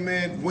all day,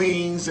 man.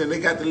 Wings, and they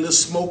got the little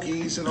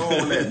smokies and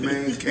all that,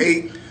 man.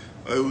 Cake.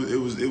 I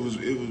was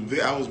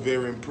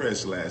very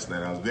impressed last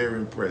night. I was very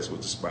impressed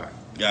with the spot.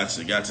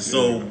 Gotcha.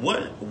 So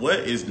what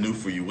is new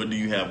for you? What do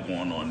you have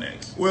going on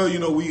next? Well,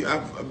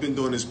 I've been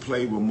doing this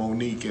play with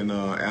Monique and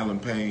Alan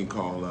Payne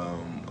called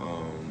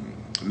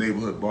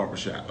Neighborhood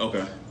Barbershop.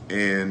 Okay.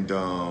 And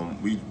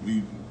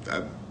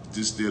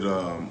just did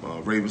a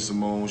Raven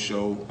Simone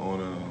show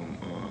on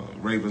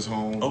Raven's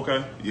Home.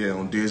 Okay. Yeah,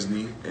 on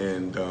Disney,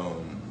 and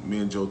me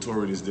and Joe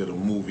Torre just did a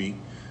movie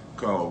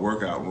called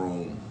Workout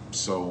Room.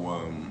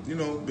 So,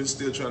 been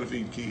still trying to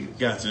feed the kids.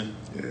 Gotcha.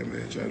 Yeah,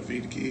 man, trying to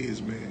feed the kids,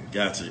 man.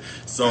 Gotcha.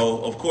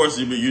 So, of course,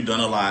 you've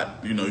done a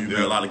lot. You've made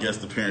a lot of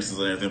guest appearances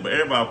and everything. But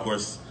everybody, of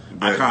course,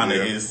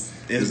 iconic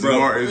is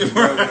bro. It's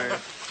bro, man.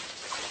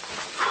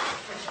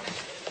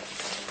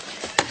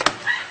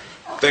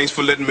 Thanks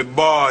for letting me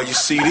borrow your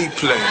CD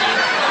player.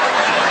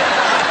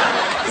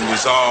 It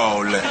was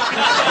all that.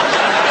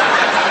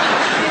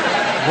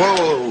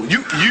 Whoa,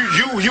 you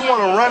want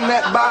to run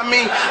that by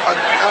me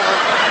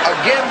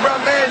again, bro,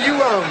 man?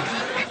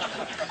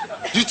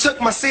 You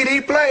took my CD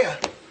player.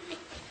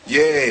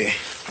 Yeah,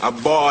 I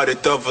borrowed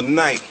it the other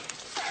night.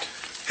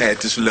 Had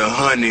this little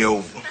honey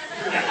over.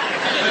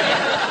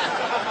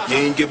 You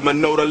ain't get my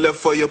note I left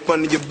for you up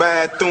under your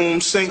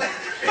bathroom sink?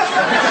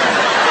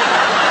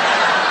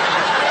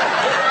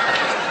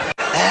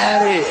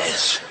 That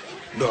is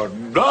the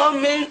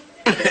dumbest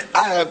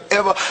I have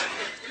ever.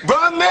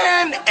 Bro,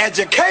 man,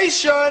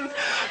 education.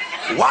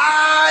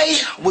 Why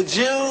would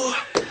you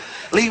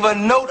leave a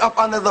note up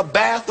under the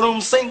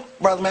bathroom sink,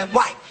 brother, man?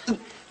 Why?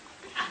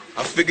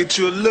 I figured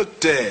you'd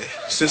looked at it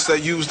since I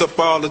used up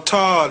all the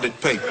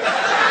toilet paper.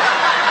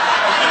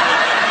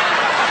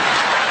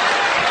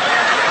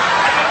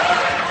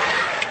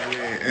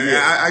 And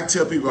I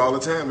tell people all the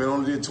time, man, I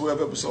only did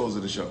 12 episodes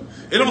of the show.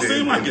 It don't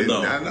seem like it,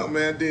 though. I know,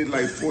 man. I did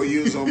like 4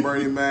 years on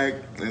Bernie Mac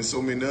and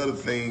so many other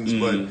things,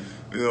 but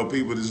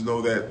people just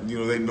know that,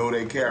 they know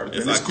their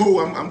character. It's cool.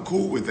 I'm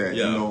cool with that.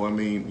 Yeah.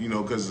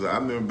 Because I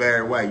remember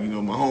Barry White,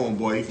 my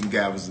homeboy, he from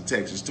Galveston,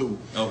 Texas, too.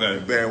 Okay.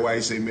 And Barry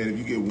White say, man, if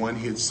you get one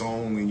hit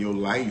song in your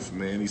life,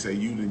 man, he say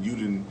you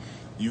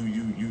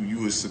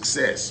a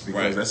success,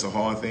 because that's a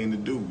hard thing to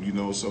do,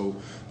 So,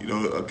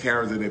 a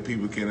character that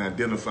people can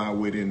identify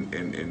with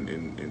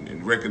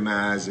and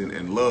recognize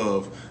and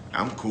love,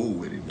 I'm cool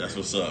with it. That's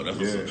what's up. That's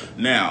what's up.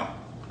 Now,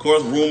 of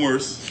course,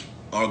 rumors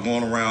are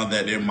going around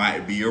that there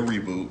might be a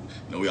reboot.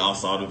 We all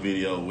saw the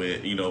video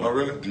with, Oh,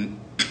 really?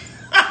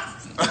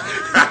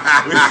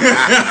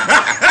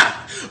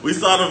 We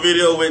saw the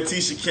video with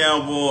Tisha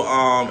Campbell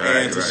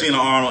and Tashina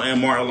Arnold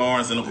and Martin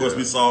Lawrence, and of course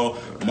we saw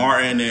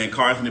Martin and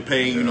Carl Anthony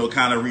Payne,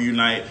 kind of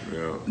reunite.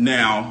 Yeah.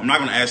 Now, I'm not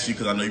going to ask you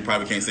because I know you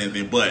probably can't say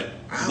anything, but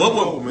what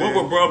would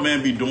Bruh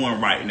Man be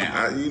doing right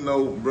now?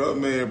 Bruh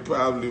Man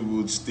probably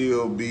would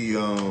still be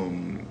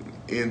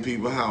in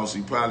people's house.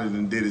 He probably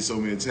done did it so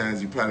many times,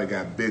 he probably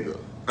got bigger.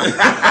 You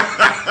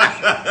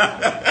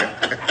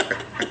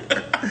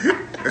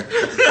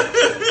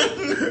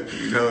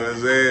know what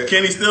I'm saying?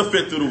 Can he still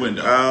fit through the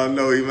window? I don't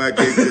know. He might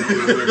can't fit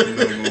through the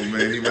window no more,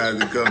 man. He might have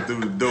to come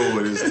through the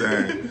door this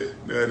time.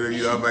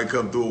 I might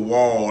come through a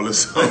wall or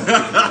something.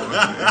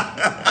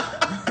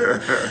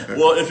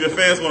 Well, if your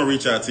fans want to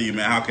reach out to you,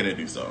 man, how can they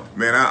do so?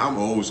 Man, I'm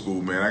old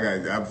school, man.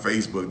 I'm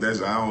Facebook.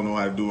 I don't know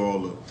how to do all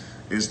the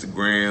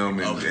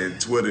Instagram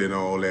and Twitter and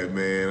all that,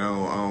 man. I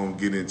don't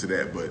get into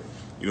that, but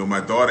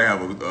my daughter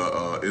have a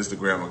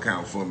Instagram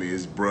account for me.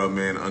 It's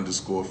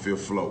bruhman_fifth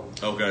flow.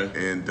 Okay.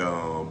 And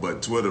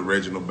but Twitter,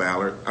 Reginald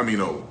Ballard.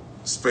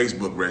 It's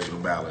Facebook,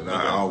 Reginald Ballard. Okay.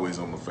 I always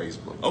on the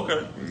Facebook.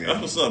 Okay. Yeah.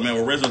 That's what's up, man.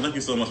 Well, Reginald, thank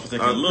you so much for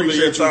taking a little bit of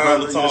your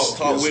time to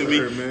talk with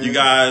me. Man. You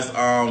guys,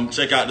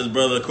 check out this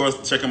brother. Of course,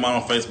 check him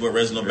out on Facebook,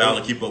 Reginald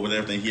Ballard. Keep up with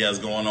everything he has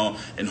going on.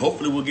 And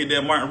hopefully we'll get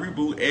that Martin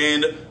reboot.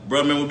 And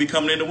Bruh Man will be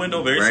coming in the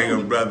window very soon. Bring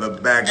him, brother,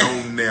 back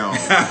on now.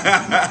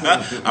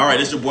 All right,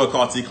 this your boy,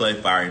 Carl T. Clay,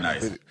 Fiery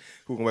Nice.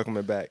 Who can welcome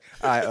me back?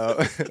 All right,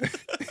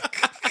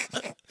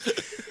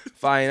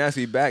 Fine Nice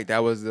be back.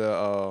 That was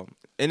the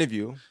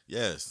interview.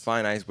 Yes.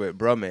 Fine Nice with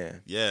Bruh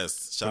Man.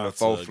 Yes. Shout out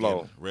to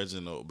again,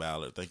 Reginald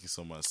Ballard. Thank you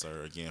so much,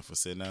 sir, again, for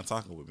sitting down and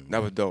talking with me. Man.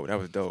 That was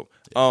dope.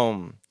 Yeah.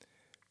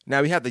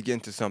 Now we have to get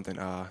into something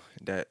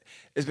that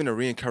it's been a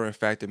recurring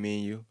factor, me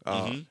and you.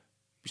 You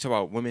talk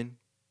about women.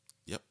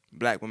 Yep.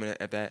 Black women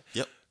at that.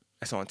 Yep.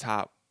 That's on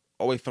top.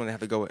 Always feeling they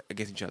have to go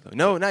against each other.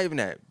 No, not even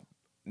that.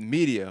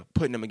 Media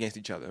putting them against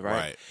each other,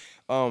 right?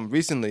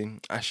 Recently,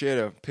 I shared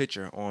a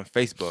picture on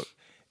Facebook,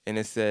 and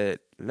it said,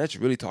 "Let's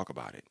really talk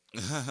about it."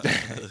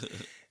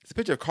 It's a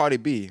picture of Cardi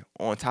B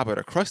on top of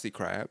the Krusty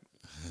Krab,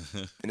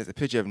 and it's a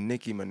picture of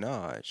Nicki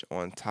Minaj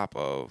on top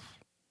of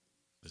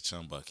the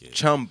Chum Bucket.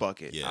 Chum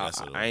Bucket. Yeah, that's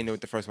what I didn't know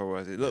what the first word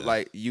was. It looked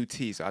like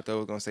UT, so I thought it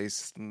was gonna say,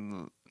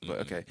 but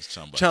okay, it's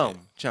Chum,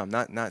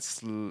 not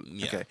sl.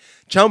 Yeah. Okay,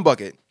 Chum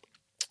Bucket.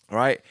 All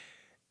right.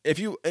 If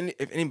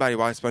anybody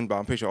watches SpongeBob,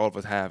 I'm pretty sure all of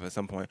us have at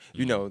some point.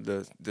 You know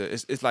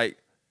it's like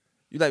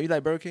you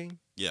like Burger King.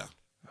 Yeah.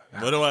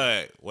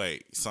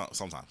 Wait.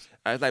 Sometimes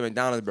I like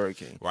McDonald's, Burger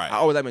King. Right. I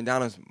always liked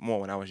McDonald's more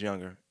when I was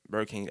younger.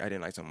 Burger King I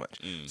didn't like so much.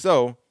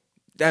 So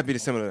that'd be the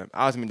similar.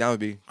 I was McDonald's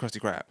would be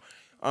Krusty Krab.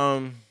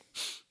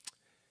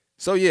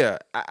 So yeah,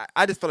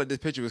 I just felt like this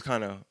picture was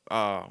kind of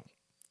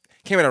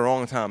came at the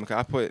wrong time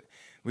because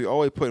we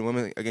always put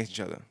women against each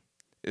other.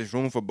 it's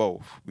room for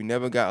both. We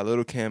never got a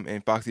Lil' Kim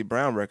and Foxy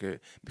Brown record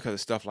because of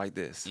stuff like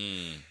this.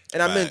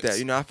 And I meant that.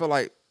 I feel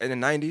like in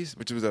the 90s,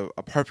 which was a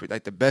perfect,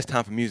 like the best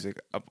time for music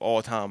of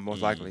all time,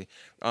 most likely.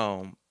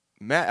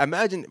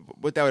 Imagine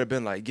what that would have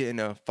been like, getting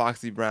a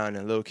Foxy Brown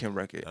and Lil' Kim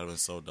record. That would have been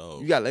so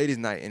dope. You got Ladies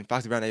Night and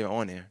Foxy Brown not even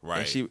on there.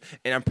 Right.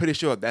 And I'm pretty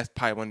sure that's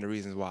probably one of the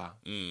reasons why.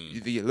 You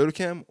either get Lil'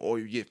 Kim or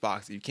you get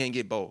Foxy. You can't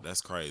get both.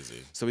 That's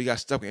crazy. So we got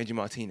stuck with Angie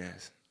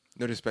Martinez.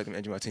 No disrespect to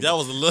Angie Martinez. That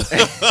was a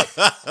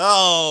little.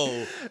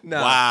 Oh,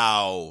 nah.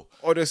 Wow.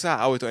 On the side,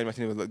 I always thought Angie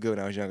Martinez would look good when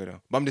I was younger,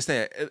 though. But I'm just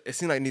saying, it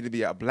seemed like it needed to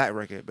be a black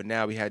record, but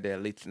now we had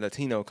that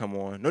Latino come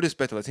on. No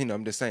disrespect to Latino,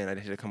 I'm just saying like,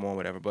 they should have come on,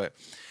 whatever. But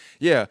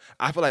yeah,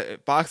 I feel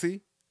like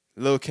Foxy,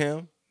 Lil'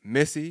 Kim,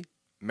 Missy,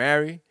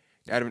 Mary,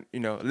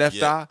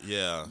 Left Eye,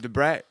 the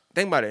Brat.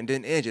 Think about it, and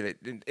then Angela.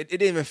 It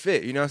didn't even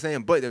fit, you know what I'm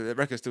saying? But the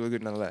record's still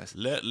good nonetheless.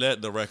 Let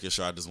the record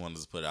show. I just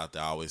wanted to put it out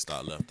there. I always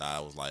thought Left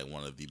Eye was like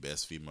one of the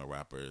best female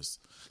rappers.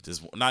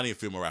 Just not even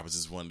female rappers,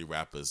 just one of the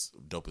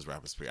dopest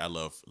rappers. I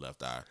love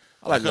Left Eye.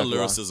 I like her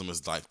lyricism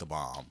is like the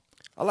bomb.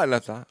 I like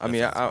Left Eye.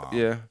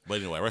 Yeah. But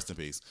anyway, rest in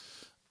peace.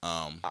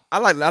 I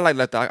like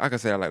Left Eye. I can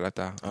say I like Left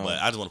Eye. But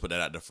I just want to put that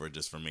out there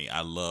for me.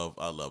 I love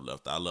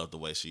Left Eye. I love the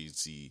way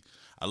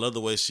I love the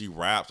way she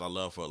raps. I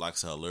love her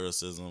her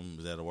lyricism.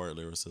 Is that a word?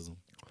 Lyricism?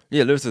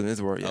 Yeah, lyricism is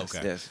a word. Yes,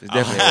 okay. Yes, it's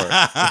definitely a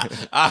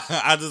word.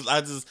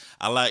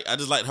 I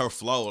just like her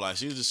flow. Like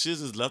she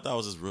just Left Eye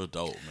was just real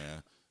dope,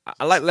 man.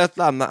 I like Left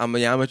Eye.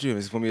 I'm with you.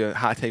 It's gonna be a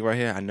hot take right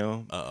here. I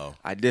know.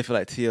 I did feel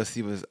like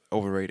TLC was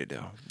overrated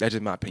though. That's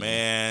just my opinion.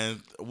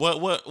 Man,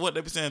 what they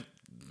be saying?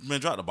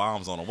 Man, drop the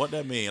bombs on them. What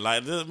that mean?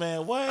 Like this,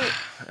 man. What?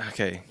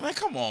 Okay. Man,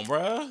 come on,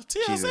 bro.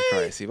 TLC. Jesus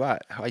Christ. See why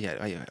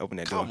you open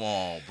that door? Come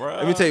on, bro.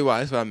 Let me tell you why.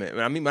 That's what I meant.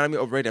 When I mean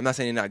overrated, I'm not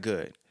saying they're not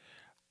good.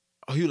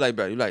 Oh, you like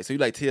better? So you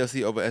like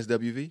TLC over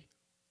SWV?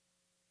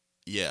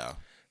 Yeah.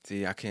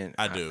 See, I can't.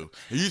 I do.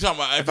 Are you talking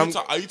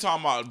about? Are you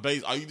talking about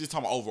base? Are you just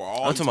talking about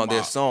overall? I'm talking about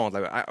their songs.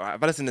 Like if I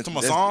listen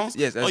to songs,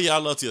 yes. Oh yeah, I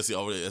love TLC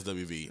over the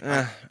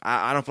SWV.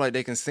 I don't feel like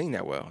they can sing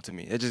that well to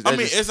me.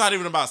 It's not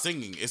even about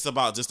singing. It's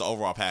about just the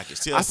overall package.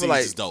 TLC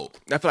is just dope.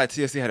 I feel like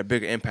TLC had a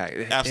bigger impact.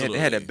 Absolutely,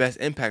 it had the best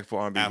impact for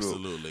R&B.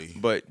 Absolutely,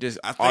 group. But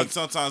I think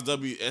sometimes for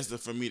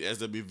me, the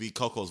SWV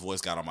Coco's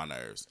voice got on my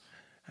nerves.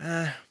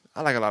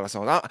 I like a lot of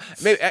songs. I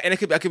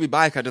could be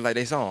biased. I just like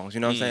their songs. You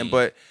know what I'm saying?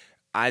 But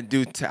I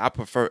do. I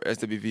prefer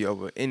SWV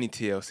over any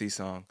TLC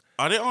song.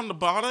 Are they on the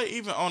bottom? Are they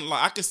even on?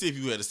 Like I could see if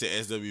you had to say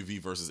SWV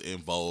versus In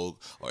Vogue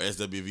or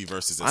SWV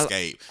versus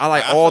Escape. I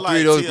like all three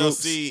of those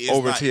groups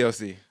over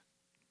TLC.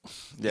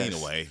 Yes.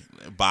 Anyway,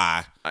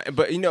 bye.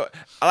 But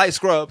I like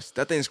Scrubs.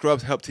 That thing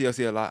Scrubs helped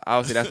TLC a lot. I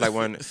would say that's like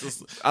one.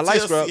 I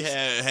like TLC Scrubs.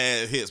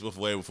 Had hits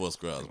way before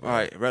Scrubs. Bro. All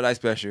right, Red Light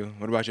Special.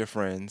 What about your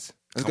friends?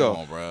 Let's Come go.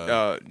 On,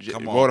 bro.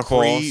 Come on,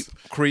 Waterfalls.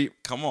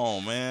 Creep. Come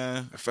on,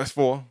 man. That's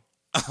 4.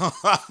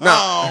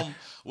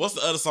 What's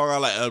the other song I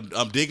like?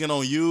 I'm Digging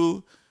on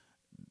You.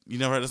 You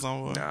never heard that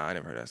song before? Nah, I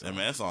never heard that song. Yeah,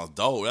 man, that song's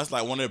dope. That's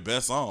like one of their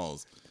best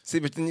songs. See,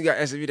 but then you got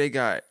SWV. They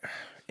got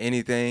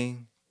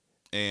Anything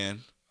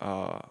and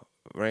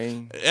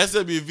Rain.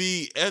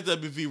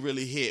 SWV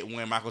really hit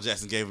when Michael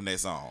Jackson gave him that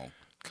song.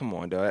 Come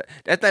on, dog.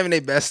 That's not even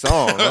their best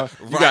song.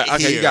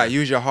 You got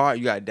Use Your Heart.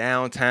 You got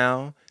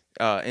Downtown.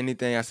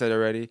 Anything I said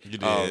already. You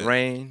did.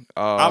 Rain.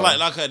 I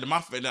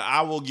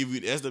I will give you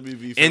the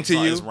SWV. Into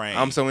You. Rain.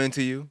 I'm So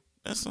Into You.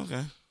 That's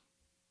okay.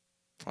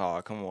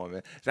 Oh, come on,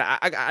 man.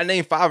 I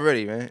named 5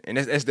 already, man. And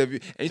that's SW.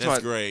 And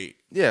that's great.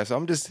 Yeah, so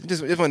I'm just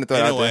wanting to throw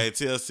it out there. Anyway,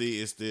 TLC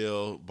is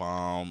still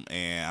bomb,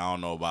 and I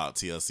don't know about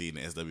TLC and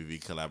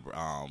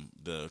SWV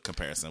the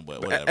comparison,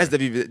 but whatever.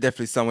 SWV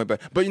definitely somewhere, but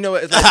you know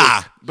what? It's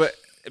like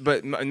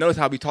But notice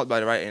how we talked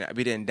about it, right? And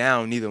we didn't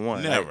down neither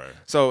one. Never. Right?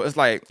 So it's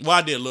like. Well,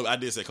 I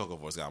did say Coco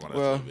Voice got my a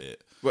little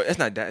bit. Well, it's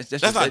not that.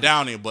 That's not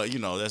downing, but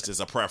that's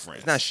just a preference.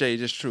 It's not shade,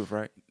 just truth,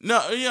 right?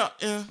 No, yeah.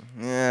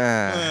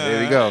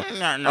 There we go.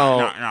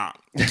 No.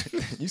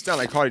 You sound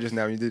like Cardi just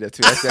now when you did that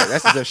too. That's the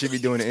stuff she be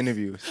doing in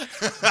interviews.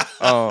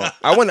 I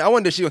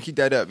wonder if she gonna keep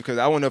that up because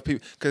I wonder if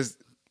people. Because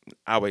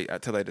I'll wait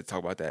until later to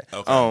talk about that.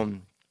 Okay.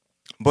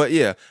 But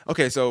yeah,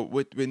 okay. So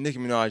with Nicki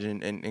Minaj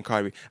and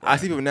Cardi B, I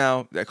see people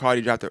now that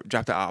Cardi dropped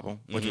the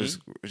album, which is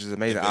an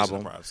amazing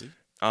album.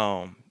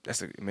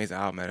 That's an amazing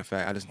album. Matter of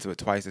fact, I listened to it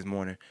twice this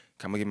morning.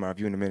 I'm gonna give my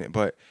review in a minute,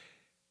 but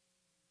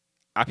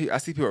I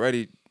see people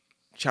already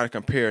trying to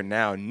compare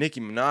now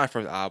Nicki Minaj's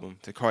first album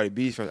to Cardi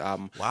B's first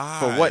album. Why?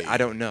 For what? I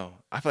don't know.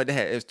 I feel like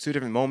it was 2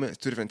 different moments,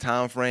 2 different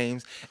time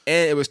frames,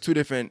 and it was 2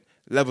 different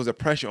levels of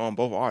pressure on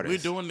both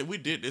artists. We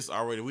did this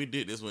already. We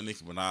did this when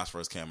Nicki Minaj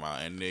first came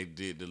out, and they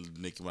did the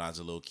Nicki Minaj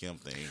and Lil' Kim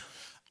thing.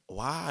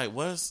 Why?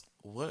 What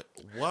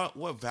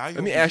value?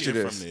 Let me ask you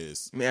this. From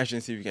this? Let me ask you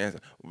and see if you can answer.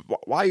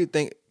 Why you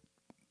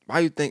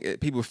think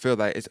people feel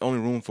like it's only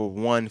room for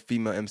one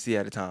female MC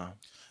at a time?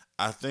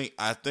 I think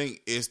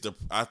it's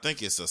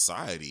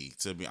society,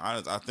 to be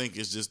honest. I think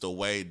it's just the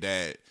way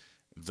that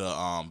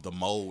the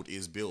mold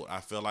is built.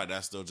 I feel like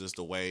that's still just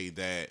the way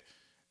that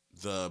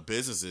the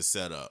business is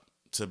set up.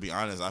 To be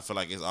honest, I feel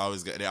like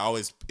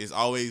it's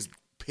always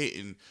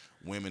pitting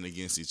women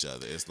against each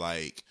other. It's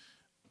like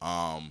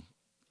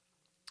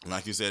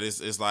Like you said,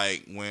 it's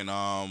like when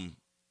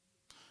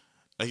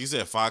like you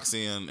said,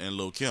 Foxy and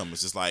Lil Kim.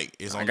 It's just like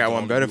it's. I got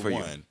one better for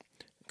you,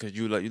 because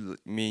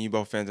me and you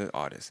both fans of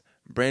artists,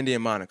 Brandy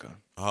and Monica.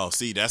 Oh,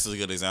 see, that's a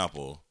good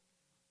example.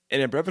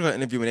 In a Breakfast Club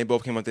interview, when they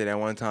both came up there at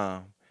one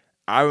time,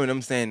 I remember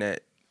them saying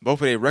that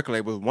both of their record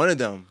labels wanted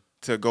them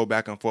to go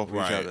back and forth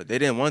with each other. They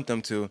didn't want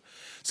them to.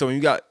 So when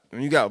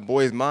you got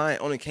Boy's Mind,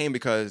 only came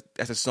because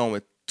that's a song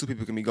where two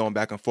people can be going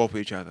back and forth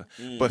with each other.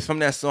 But from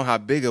that song, how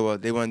big it was,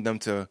 they wanted them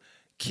to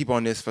keep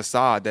on this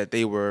facade that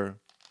they were,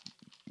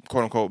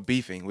 quote unquote,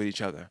 beefing with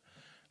each other.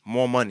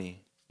 More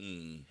money.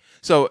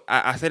 So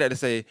I say that to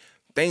say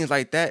things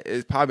like that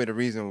is probably the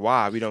reason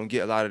why we don't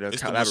get a lot of the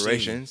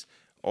collaborations.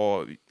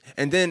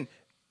 And then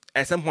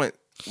at some point,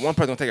 one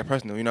person will take it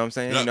personal. You know what I'm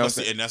saying? No, you know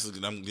see, and that's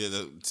I'm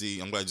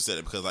glad you said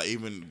it, because like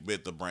even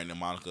with the Brandy and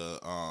Monica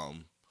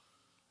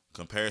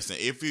comparison,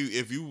 if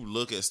you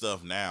look at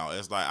stuff now,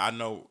 it's like, I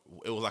know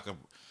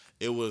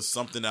it was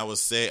something that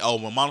was said. Oh,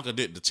 when Monica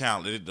did the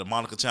challenge, they did the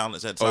Monica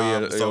challenge at the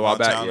time,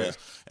 challenge,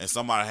 and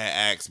somebody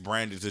had asked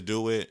Brandy to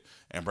do it,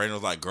 and Brandy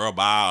was like, "Girl,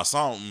 bye" or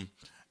something,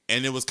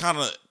 and it was kind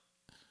of,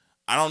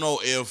 I don't know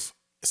if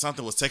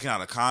something was taken out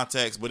of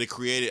context, but it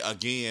created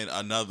again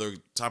another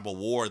type of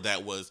war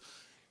that was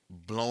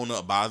blown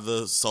up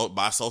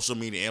by social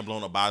media and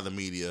blown up by the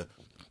media,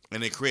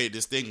 and it created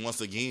this thing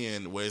once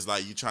again where it's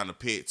like you're trying to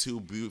pit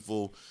two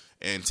beautiful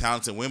and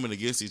talented women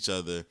against each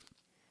other,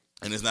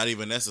 and it's not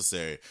even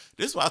necessary.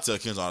 This is what I tell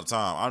Kendra all the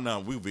time. I know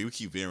we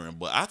keep hearing,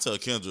 but I tell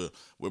Kendra,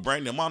 with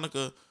Brandy and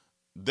Monica,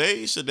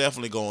 they should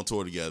definitely go on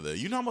tour together.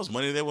 You know how much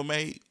money they would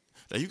make?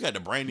 Like, you got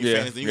the Brandy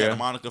fans, then you got the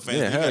Monica fans.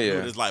 You got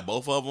people that's like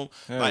both of them.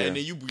 And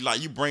then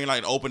you bring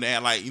like open air,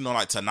 like, you know,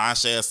 like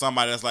Tinashe or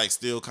somebody that's like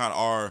still kind of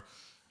are.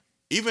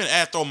 Even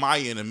add throw Maya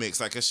in the mix,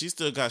 like, cause she's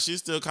still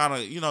kind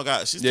of, you know,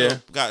 still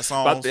got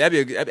songs. But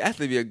that'd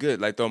actually be a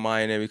good, like, throw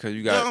Maya in there, because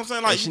you got. You know what I'm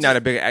saying? Like, she's not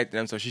a big actor,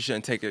 them, so she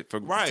shouldn't take it for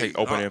take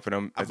opening for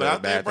them. But I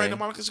think Brandy and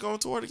Monica should go on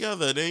tour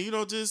together. Then, you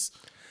know, just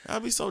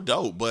that'd be so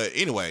dope. But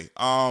anyway,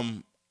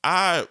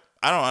 I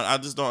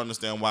just don't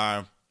understand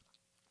why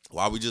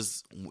we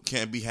just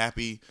can't be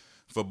happy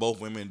for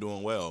both women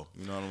doing well.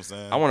 You know what I'm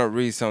saying? I want to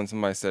read something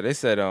somebody said. They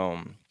said,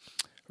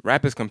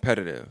 rap is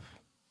competitive.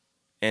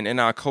 And in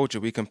our culture,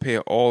 we compare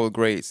all the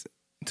greats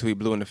until we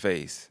blue in the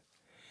face.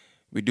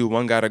 We do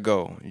One Gotta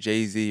Go,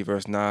 Jay-Z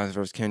versus Nas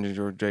versus Kendrick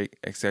or Drake,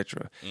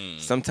 etc.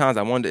 Sometimes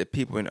I wonder if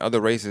people in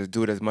other races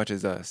do it as much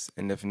as us.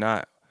 And if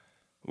not,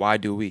 why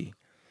do we?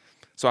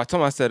 So I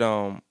told him, I said,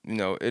 you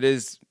know, it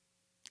is,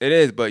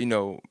 but, you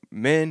know,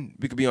 men,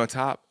 we could be on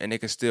top and they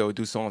can still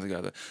do songs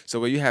together. So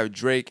where you have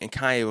Drake and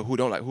Kanye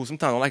who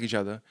sometimes don't like each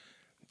other,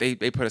 they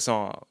put a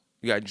song out.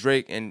 You got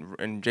Drake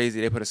and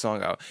Jay-Z, they put a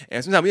song out.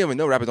 And sometimes we even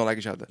know rappers don't like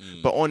each other.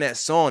 But on that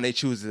song, they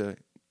choose to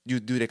do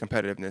their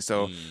competitiveness.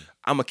 So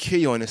I'm going to kill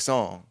you on this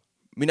song.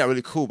 We're not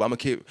really cool, but I'm going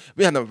to kill you.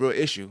 We have no real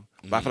issue.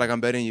 But I feel like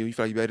I'm better than you. You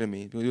feel like you're better than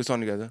me. We're going to do a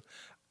song together.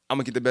 I'm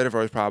going to get the better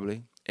verse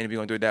probably, and we're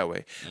going to do it that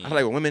way. I feel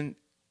like with women,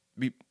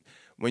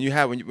 when you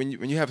have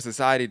a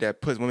society that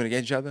puts women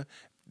against each other,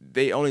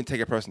 they only take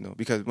it personal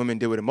because women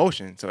deal with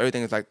emotion. So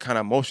everything is like kind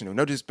of emotional.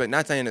 But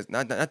not saying it's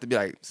not to be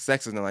like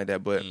sexist or nothing like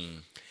that, but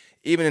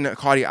even in the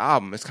Cardi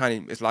album, it's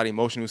a lot of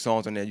emotional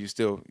songs on there. You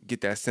still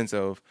get that sense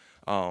of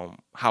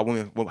how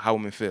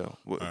women feel,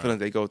 what feelings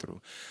they go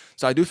through.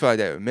 So I do feel like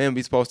that men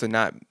be supposed to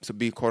not to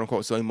be quote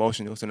unquote so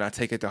emotional, so not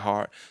take it to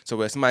heart. So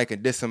where somebody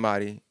can diss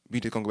somebody, we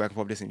just gonna go back and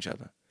forth dissing each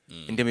other,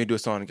 and then we do a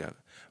song together.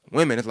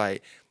 Women, it's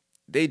like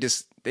they don't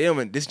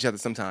even diss each other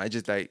sometimes. It's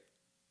just like,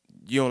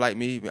 you don't like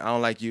me, I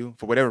don't like you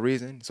for whatever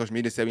reason. Social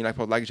media said we not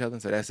supposed to like each other,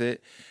 so that's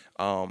it.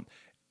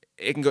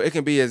 It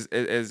can be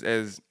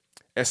as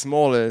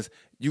small as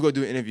you go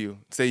do an interview,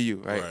 say you,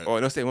 right? Or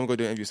don't say, I want to go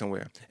do an interview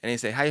somewhere. And they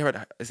say, how you heard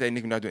it? They say,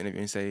 Nicki Minaj do an interview.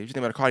 And say, what you think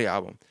about the Cardi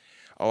album?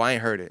 Oh, I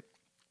ain't heard it.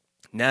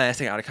 Now that's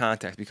taken out of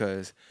context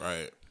because,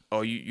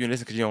 you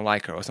listen because you don't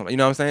like her or something. You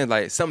know what I'm saying?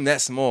 Like, something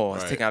that small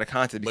is taken out of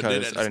context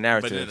because of the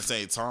narrative. But at the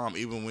same time,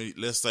 even when,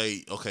 let's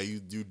say, okay, you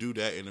do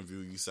that interview,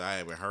 you say, I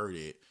haven't heard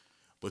it.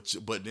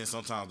 But then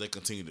sometimes they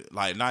continue to,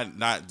 like,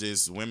 not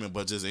just women,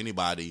 but just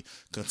anybody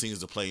continues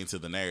to play into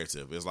the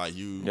narrative. It's like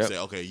you say,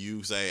 okay,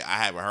 you say, I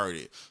haven't heard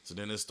it. So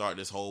then it start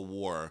this whole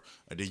war.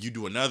 And then you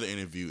do another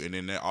interview. And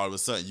then all of a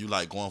sudden you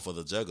like going for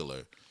the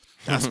jugular.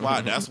 That's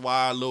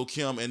why Lil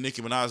Kim and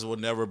Nicki Minaj will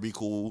never be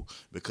cool,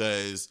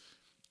 because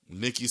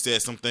Nicki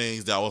said some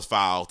things that was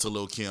foul to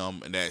Lil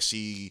Kim, and that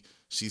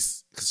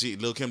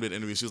Lil Kim did an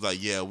interview. She was like,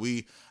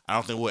 I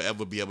don't think we'll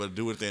ever be able to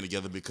do anything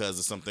together because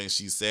of some things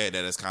she said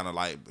that is kind of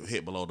like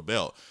hit below the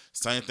belt.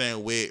 Same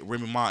thing with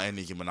Remy Ma and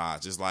Nicki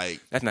Minaj. It's like,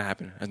 that's not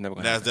happening. That's never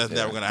going to happen. That's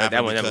never going to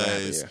happen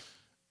because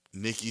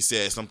Nicki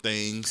said some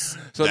things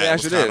that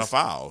was kind of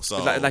foul.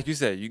 So like you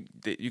said, you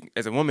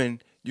as a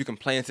woman, you can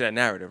play into that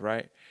narrative,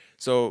 right?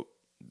 So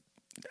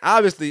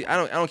obviously, I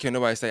don't care what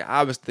nobody say.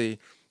 Obviously,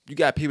 you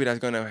got people that's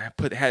gonna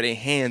have their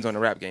hands on the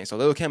rap game. So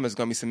Lil Kim is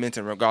gonna be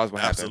cemented regardless of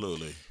what happens.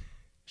 Absolutely.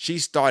 She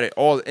started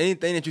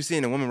anything that you see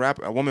in a woman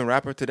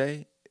rapper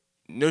today.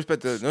 No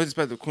respect to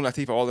Queen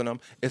Latifah, all of them.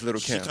 It's Lil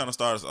Kim. She kind of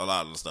started a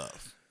lot of the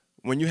stuff.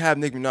 When you have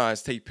Nicki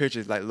Minaj take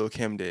pictures like Lil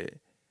Kim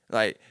did,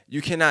 Like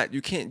you can't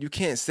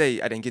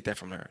say I didn't get that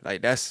from her.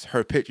 Like that's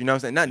her pitch. You know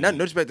what I'm saying? Not no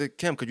disrespect to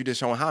Kim because you just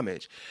showing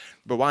homage,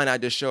 but why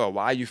not just show her?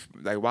 Why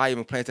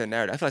even play into that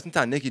narrative? I feel like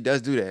sometimes Nicki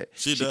does do that.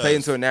 She plays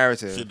into a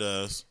narrative. She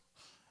does,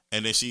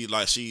 and then she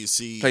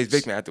plays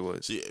victim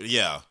afterwards.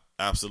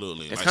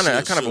 Absolutely. It's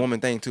kind of a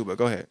woman thing too, but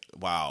go ahead.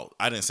 Wow,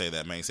 I didn't say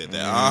that. Man said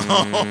that.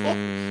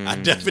 I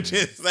definitely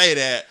didn't say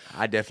that.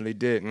 I definitely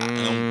did.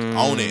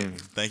 Own it.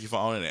 Thank you for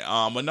owning it.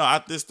 But no,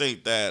 I just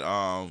think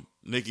that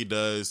Nicki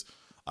does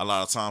a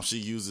lot of times. She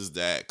uses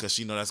that because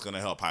she know that's going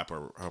to help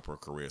her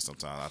career.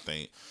 Sometimes I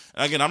think.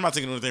 And again, I'm not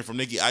taking anything from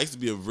Nicki. I used to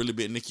be a really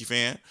big Nicki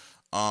fan.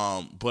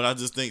 But I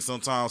just think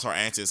sometimes her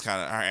antics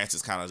kind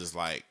of just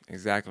like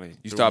exactly.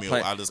 You start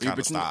playing. I just kind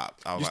of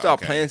stopped. You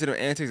start playing to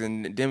the antics,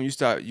 and then you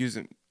start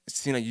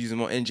seem like you're using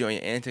more energy on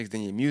your antics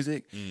than your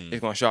music. It's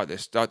gonna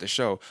start the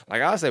show.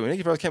 Like I said, when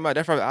Nicki first came out,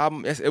 that first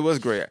album, it was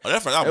great. Oh,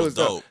 that first album was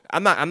dope.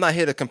 I'm not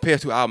here to compare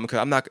two albums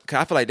because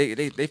I feel like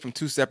they from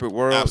two separate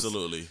worlds.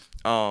 Absolutely.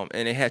 And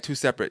they had two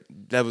separate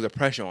levels of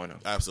pressure on them.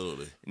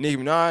 Absolutely. Nicki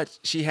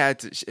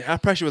Minaj, her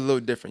pressure was a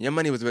little different. Young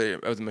Money was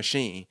a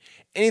machine.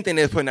 Anything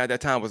they were putting out at that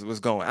time was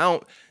going.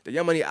 The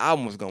Young Money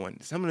album was going.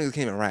 Some of them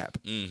came in rap.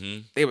 Mm-hmm.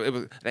 It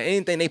was like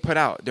anything they put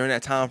out during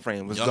that time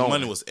frame was Young going.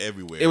 Money was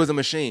everywhere. It was a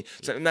machine.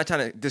 So I'm not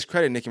trying to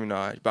discredit Nicki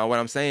Minaj, but what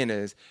I'm saying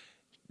is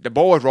the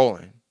ball was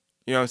rolling.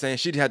 You know what I'm saying?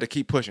 She had to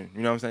keep pushing.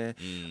 You know what I'm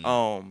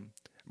saying?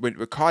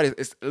 With Cardi,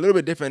 it's a little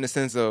bit different in the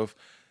sense of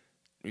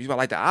you might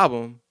like the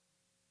album.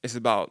 It's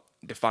about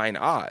defying the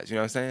odds. You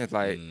know what I'm saying? It's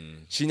like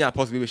she's not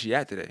supposed to be where she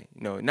at today.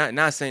 You know,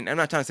 not saying I'm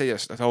not trying to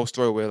say a whole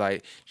story where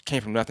like she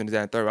came from nothing to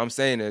that and third. What I'm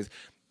saying is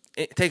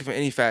take it from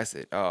any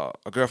facet. A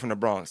girl from the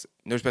Bronx,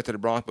 no respect to the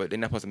Bronx, but they're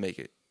not supposed to make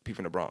it. People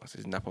from the Bronx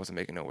is not supposed to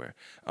make it nowhere.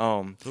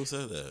 Who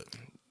said that?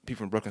 People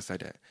from Brooklyn said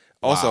that.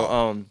 Also,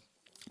 wow.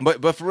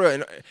 But for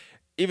real,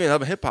 even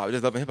Love and Hip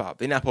Hop,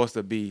 they're not supposed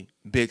to be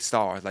big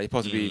stars. Like you're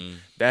supposed to be.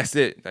 That's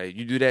it. Like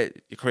you do that,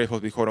 your career's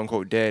supposed to be quote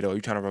unquote dead, or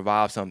you're trying to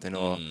revive something,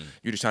 or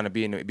you're just trying to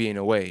be in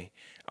a way.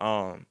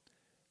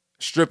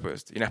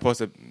 Strippers, you're not supposed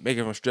to make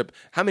it from strip.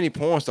 How many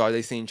porn stars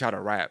they seen try to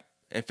rap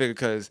and figure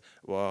because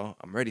I'm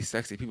already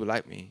sexy, people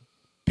like me.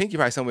 Pinky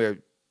probably somewhere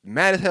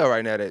mad as hell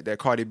right now that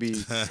Cardi B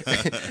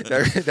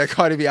that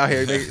Cardi B out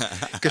here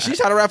because she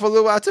tried to rap for a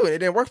little while too and it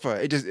didn't work for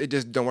her. It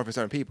just don't work for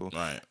certain people.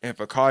 Right. And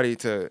for Cardi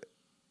to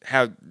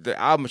have the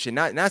album, she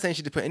not saying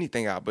she did put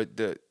anything out, but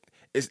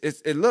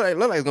it looked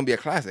like it's gonna be a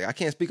classic. I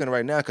can't speak on it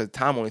right now because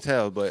time only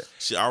tells. But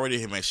she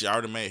already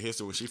made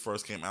history when she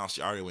first came out.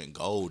 She already went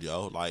gold,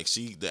 yo. Like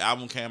the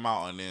album came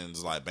out and then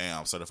it's like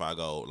bam, certified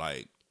gold.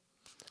 Like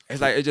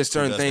it's like it's just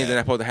certain things that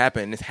are supposed to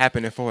happen. And it's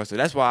happening for her. So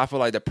that's why I feel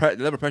like the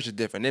level of pressure is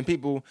different. Then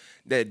people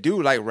that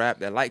do like rap,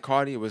 that like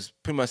Cardi, was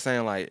pretty much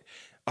saying like,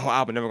 "Oh,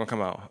 album never gonna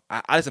come out."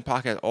 I listen to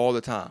podcasts all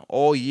the time,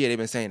 all year. They've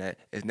been saying that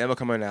it's never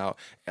coming out.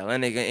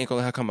 Atlantic ain't gonna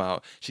let her come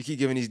out. She keep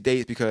giving these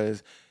dates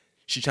because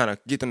she's trying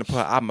to get them to put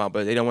her album out,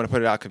 but they don't want to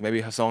put it out because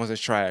maybe her songs is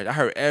trash. I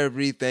heard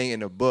everything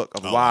in the book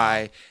of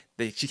why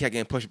she kept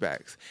getting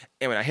pushbacks.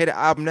 And when I hear the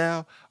album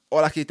now,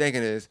 all I keep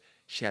thinking is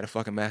she had a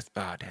fucking master.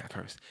 Oh, damn,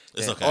 curse.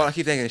 It's okay. All I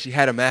keep thinking is she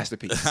had a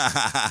masterpiece.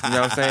 You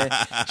know what I'm saying?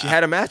 She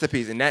had a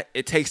masterpiece, and that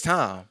it takes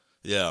time.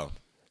 Yeah.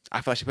 I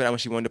felt like she put it out when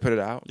she wanted to put it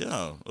out.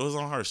 Yeah, it was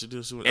on her. She did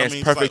what she wanted. And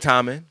it's perfect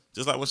timing.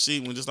 Just like when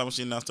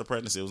she announced her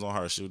pregnancy, it was on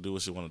her. She would do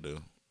what she want to do.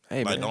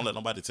 Hey, like, man. don't let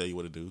nobody tell you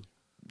what to do.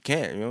 You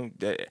can't, you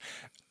know.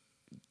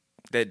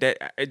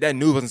 That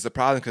news wasn't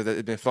surprising because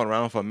it's been floating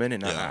around for a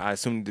minute. Yeah. I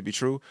assumed it to be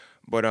true,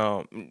 but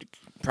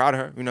proud of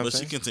her. You know, but what I'm she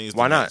saying? continues.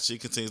 Why not? She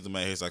continues to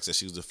make hits. Like I said,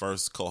 she was the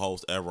first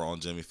co-host ever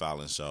on Jimmy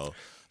Fallon's show.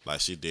 Like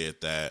she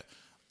did that.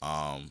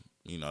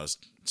 You know,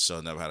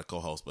 show never had a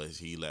co-host, but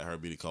he let her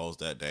be the co-host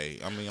that day.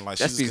 I mean, like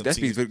that speaks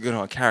good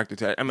on her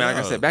character. I mean, like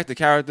I said, back to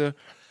character.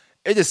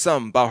 It's just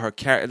something about her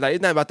character. Like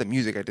it's not about the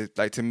music.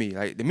 Like to me,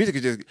 like the music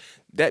is just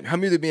that. Her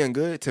music being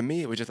good to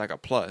me, it was just like a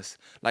plus.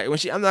 Like when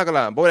I'm not gonna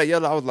lie, Boy That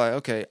Yellow, I was like,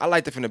 okay, I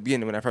liked it from the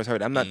beginning when I first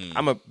heard it.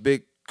 I'm a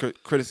big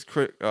critic.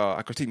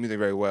 I critique music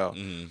very well.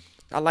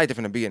 I liked it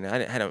from the beginning. I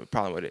didn't have a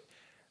problem with it.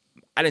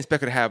 I didn't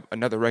expect her to have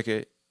another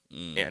record,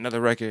 and another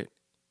record,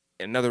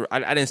 and another. I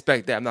didn't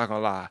expect that. I'm not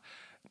gonna lie,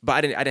 but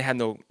I didn't have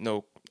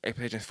no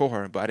expectations for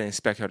her. But I didn't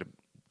expect her to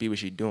be what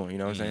she's doing. You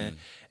know what I'm saying?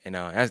 And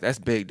that's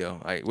big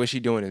though. Like what she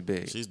doing is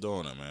big. She's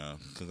doing it, man.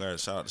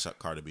 Congrats, shout out to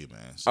Cardi B,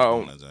 man. She's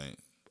doing that thing.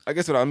 I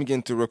guess what I'm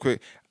getting to real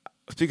quick.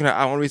 Speaking of,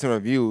 I want to read some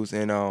reviews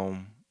and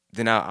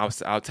then I'll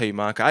tell you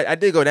mine. Cause I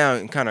did go down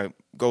and kind of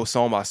go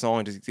song by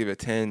song, just give it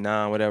 10,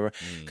 9, whatever.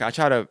 Cause I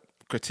try to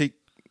critique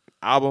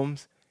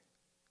albums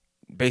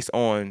based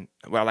on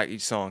what I like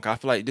each song. Cause I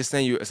feel like just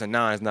saying it's a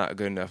 9 is not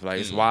good enough.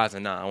 Like it's why it's a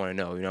 9. I want to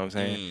know. You know what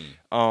I'm saying?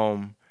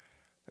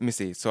 Let me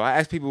see. So I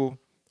asked people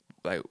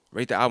like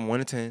rate the album 1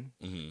 to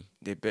 10.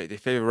 Their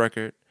favorite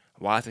record.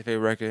 Why it's their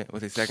favorite record?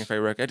 What's their second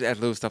favorite record? I just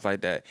asked little stuff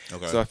like that.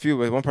 Okay. So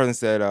one person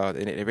said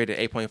they rated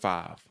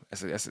 8.5.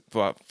 That's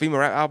for a female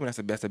rap album.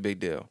 That's a big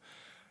deal.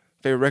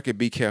 Favorite record,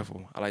 Be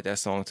Careful. I like that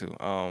song too.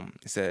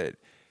 It said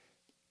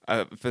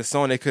for the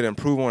song they could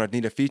improve on or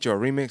need a feature or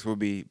remix would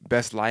be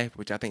Best Life,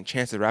 which I think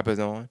Chance the Rapper's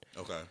on.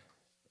 Okay.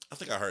 I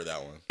think I heard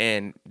that one.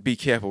 And Be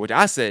Careful, which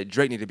I said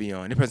Drake need to be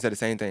on. This person said the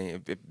same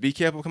thing. If Be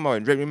Careful come out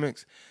and Drake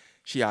remix,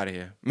 she out of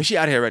here. I mean, she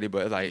out of here already,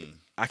 but like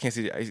I can't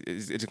see it.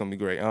 It's just gonna be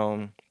great.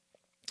 I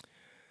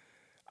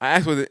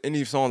asked whether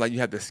any song like you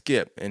have to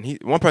skip, and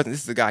one person,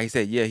 this is a guy, he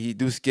said, yeah, he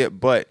do skip,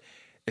 but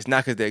it's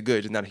not because they're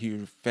good. Just not a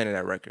huge fan of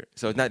that record.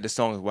 So it's not the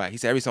song is whack. He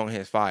said every song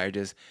here is fire.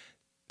 Just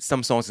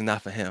some songs is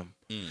not for him.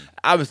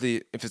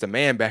 Obviously, if it's a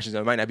man bashing,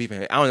 it might not be for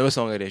him. I don't know what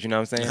song it is. You know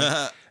what I'm saying?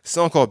 A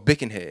song called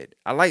Bickenhead.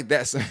 I like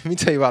that song. Let me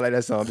tell you why I like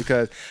that song,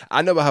 because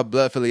I know about her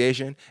blood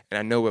affiliation, and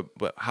I know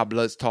how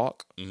bloods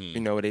talk. You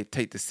know, they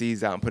take the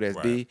C's out and put it as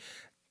B.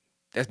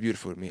 That's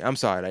beautiful to me. I'm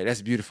sorry, like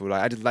that's beautiful.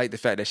 Like I just like the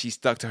fact that she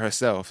stuck to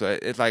herself. So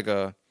it's like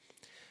still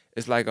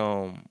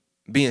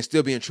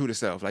being true to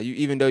self. Like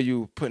even though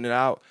you putting it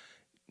out,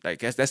 like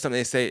that's something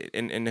they say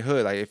in the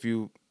hood. Like if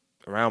you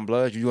around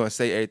bloods, you gonna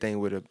say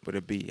everything with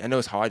a B. I know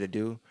it's hard to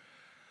do.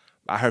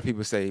 I heard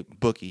people say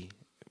bookie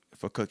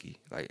for cookie.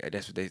 Like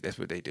that's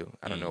what they do.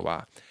 I don't know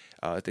why.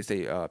 They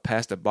say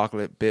pass the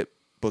chocolate bit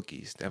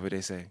bookies. That's what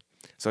they say.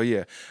 So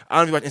yeah, I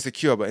don't know about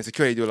Insecure, but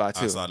Insecure they do a lot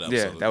too. I saw that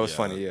episode. That was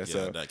funny. Yeah,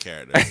 so that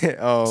character.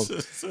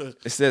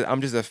 It says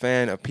I'm just a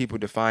fan of people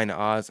defying the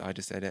odds. I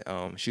just said that.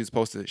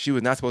 She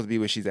was not supposed to be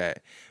where she's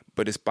at,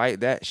 but despite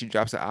that, she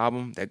drops an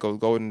album that goes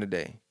golden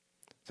today.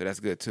 So that's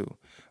good too.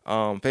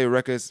 Favorite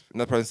records.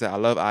 Another person said I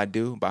love I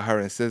Do by her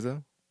and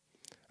SZA.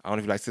 I don't know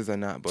if you like SZA or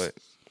not, but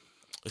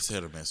it's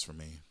hit or miss for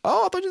me.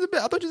 Oh, I thought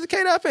you was a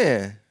K-Dot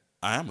fan.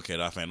 I am a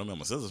K-Dot fan. I'm a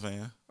SZA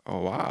fan. Oh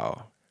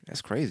wow,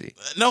 that's crazy.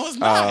 No, it's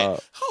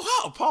not.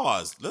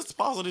 Pause. Let's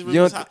pause on these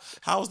reviews.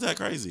 How is that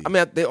crazy? I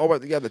mean, they all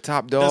work together.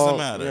 Top Dog. Doesn't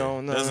matter.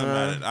 Doesn't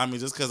matter. I mean,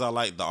 just because I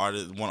like the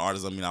artist, one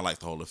artist, I mean, I like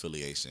the whole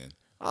affiliation.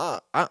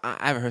 I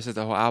haven't heard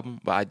the whole album,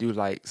 but I do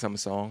like some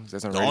songs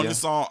that's on radio. The only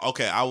song,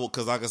 okay, I will,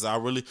 because like I said,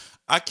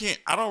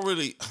 I don't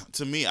really.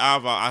 To me,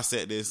 I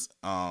said this.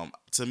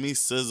 To me,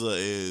 SZA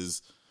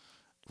is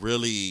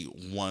really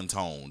one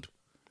toned.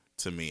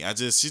 To me,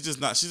 she's just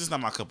not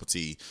my cup of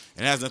tea,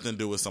 and it has nothing to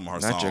do with some of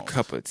her songs. Not your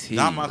cup of tea.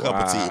 Not my cup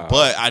of tea,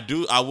 but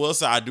I will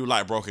say I do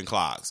like Broken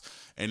Clocks.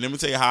 And let me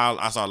tell you how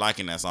I started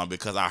liking that song,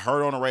 because I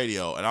heard it on the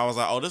radio and I was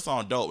like, oh, this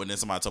song dope. And then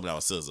somebody told me that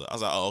was SZA. I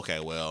was like, oh, okay,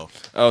 well.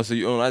 Oh, so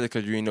you don't like it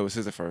because you didn't know it was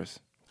SZA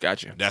first.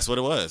 Gotcha. That's what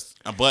it was.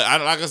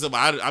 But like I said,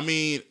 I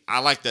mean,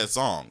 I like that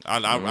song. I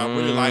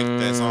really like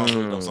that song. It's a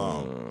really dope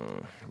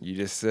song. You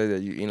just said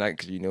that you ain't like it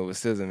because you know it was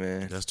SZA,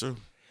 man. That's true.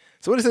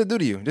 So what does it do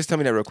to you? Just tell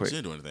me that real quick. She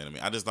didn't do anything to me.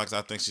 I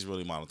think she's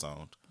really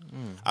monotoned.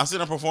 I've seen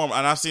her perform,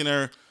 and I've seen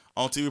her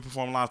on TV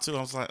perform live too.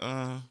 I was like,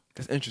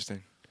 That's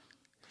interesting.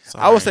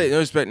 Sorry. I would say no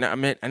respect. I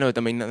mean, I know it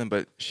don't mean nothing,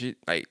 but she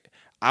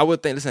I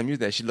would think listen to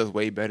music that she looks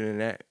way better than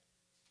that.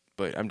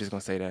 But I'm just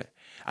gonna say that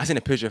I seen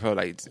a picture of her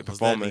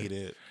performing. That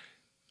needed?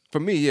 For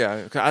me,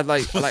 yeah, cause I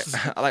like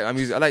my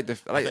music. I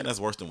think that's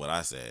worse than what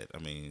I said. I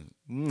mean,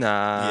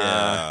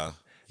 nah.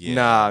 Yeah.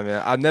 Nah,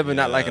 man. I've never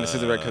not liking the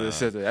SZA record because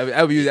of SZA.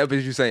 That was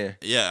what you saying.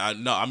 Yeah,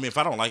 no. I mean, if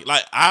I don't like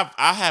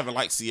I haven't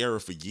liked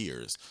Ciara for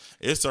years.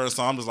 It's certain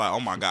songs I'm just like,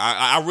 oh my god,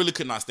 I really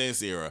could not stand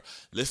Ciara.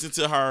 Listen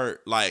to her,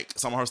 like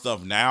some of her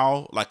stuff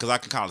now, like because I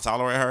can kind of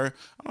tolerate her.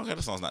 I'm okay,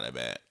 the song's not that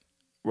bad.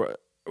 Well,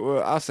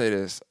 I'll say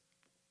this: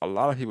 a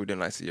lot of people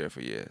didn't like Ciara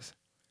for years,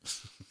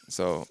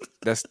 so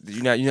that's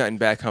you're not in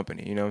bad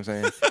company. You know what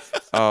I'm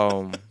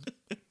saying?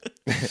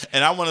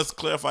 And I want to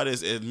clarify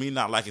this: me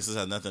not liking this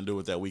has nothing to do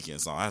with that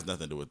Weekend song. It has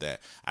nothing to do with that.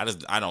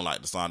 I don't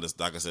like the song. Just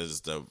like I said,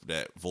 just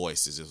that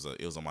voice is just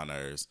it was on my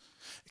nerves.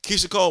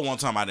 Keisha Cole, one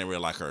time I didn't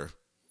really like her.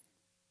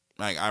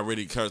 Like I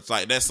really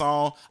like that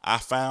song. I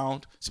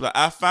found. She's like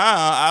I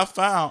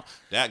found.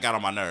 That got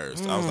on my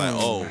nerves. I was like,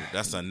 oh,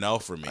 that's a no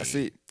for me. I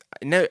see.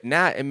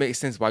 Now it makes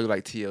sense why you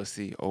like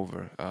TLC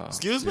over.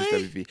 Excuse me.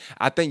 WV.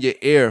 I think your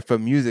ear for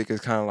music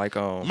is kind of like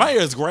my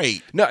ear is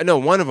great. No,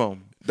 one of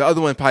them. The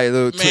other one probably a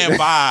little man,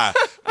 bye.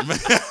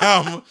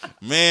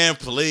 Man,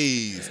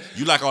 please.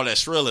 You like all that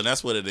shrilling,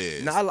 that's what it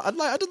is. No, I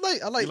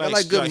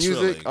like good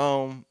music.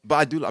 Shrilling. But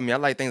I do. I mean, I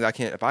like things I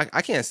can't.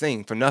 I can't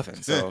sing for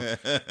nothing. So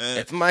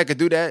if somebody could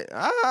do that,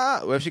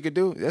 what she could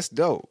do, that's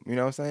dope. You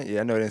know what I'm saying?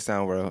 Yeah, I know it didn't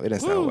sound well. It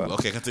didn't sound well.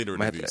 Okay, continue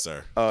the review,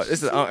 sir.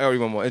 This is I'll read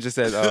one more. It just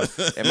says,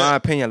 in my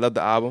opinion, I love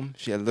the album.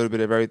 She had a little bit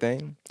of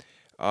everything.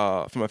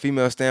 From a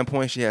female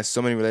standpoint, she has so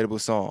many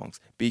relatable songs.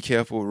 Be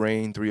Careful,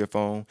 Rain, Through Your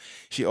Phone.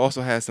 She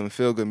also has some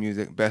feel-good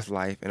music, Best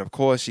Life. And, of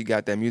course, she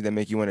got that music that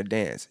make you want to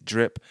dance.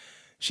 Drip,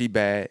 She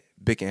Bad,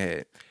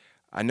 Bickenhead.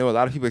 I know a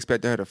lot of people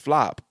expected her to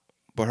flop,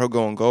 but her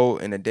going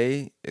gold in a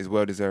day is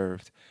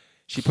well-deserved.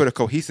 She put a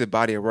cohesive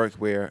body of work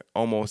where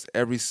almost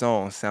every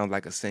song sounds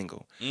like a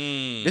single.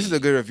 This is a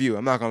good review.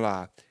 I'm not going to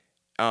lie.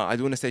 I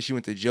do want to say she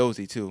went to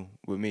Josie, too,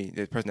 with me,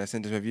 the person that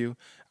sent this review.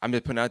 I'm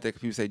just putting out there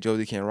because people say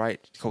Josie can't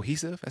write.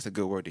 Cohesive? That's a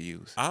good word to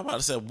use. I'm about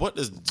to say, what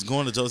does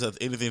going to Josie have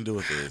anything to do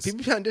with this?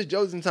 People trying to diss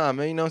Josie in time,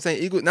 man. You know what I'm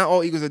saying? Eagles, not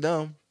all Eagles are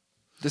dumb.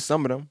 Just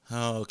some of them.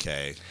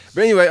 Okay.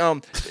 But anyway,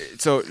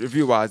 so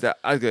review-wise, that's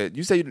good.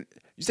 You say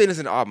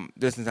listen to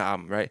the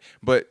album, right?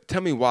 But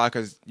tell me why,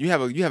 because you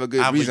have a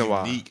good reason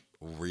why.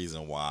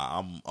 Reason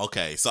why.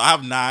 Okay. So I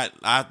have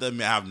to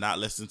admit, I have not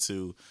listened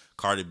to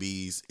Cardi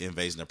B's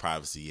Invasion of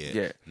Privacy yet.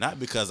 Yeah. Not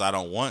because I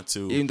don't want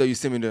to. Even though you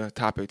sent me the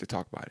topic to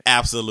talk about it.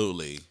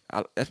 Absolutely.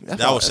 That's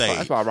that was shade.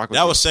 That's why I rock with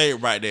that you. was shade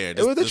right there.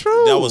 It was the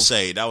truth. That was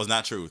shade. That was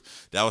not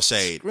truth. That was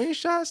shade.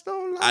 Screenshots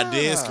don't lie. I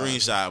did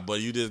screenshot,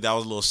 but you did. That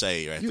was a little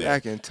shade right there. You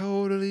acting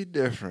totally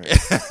different.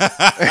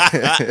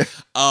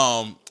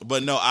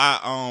 But no,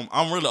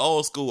 I'm really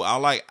old school. I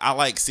like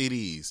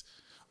CDs.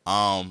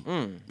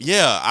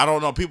 Yeah, I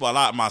don't know people a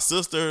lot. My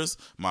sisters,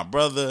 my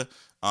brother.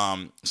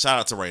 Shout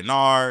out to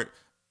Reynard.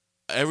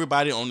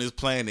 Everybody on this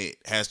planet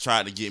has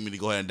tried to get me to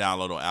go ahead and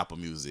download on Apple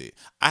Music.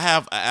 I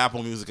have an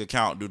Apple Music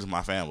account due to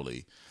my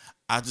family.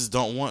 I just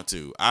don't want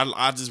to.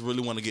 I just really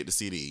want to get the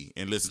CD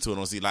and listen to it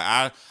on CD.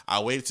 Like I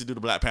waited to do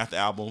the Black Panther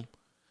album.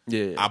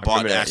 Yeah, I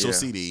bought the actual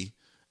CD.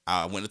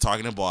 I went to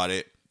Target and bought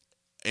it.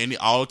 I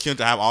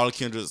have all of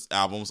Kendra's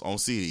albums on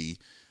CD.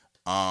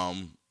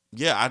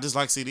 Yeah, I just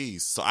like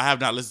CDs. So I have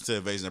not listened to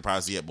Invasion of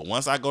Privacy yet. But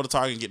once I go to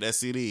Target and get that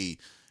CD,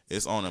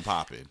 it's on and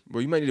popping.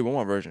 Well, you might need a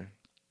Walmart version.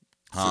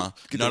 Huh?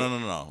 No. I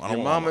don't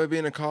Your mom may be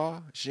in the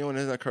car. She don't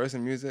listen to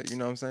cursing music. You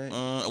know what I'm saying?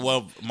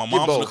 Well, my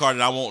mom's in the car.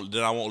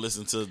 Then I won't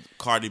listen to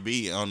Cardi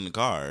B on the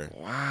car.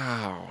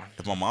 Wow.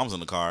 If my mom's in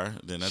the car,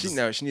 then that's she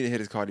need to hit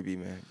this Cardi B,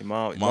 man. Your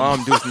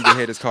mom do need to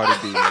hit this Cardi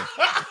B, man.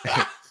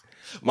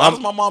 Why does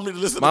my mom need to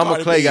listen to Cardi B?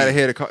 Mama Clay got to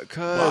hear the Cardi.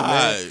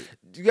 Man,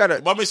 you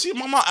gotta. I mean,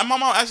 my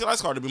mom actually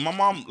likes Cardi B. My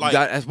mom like.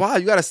 That's why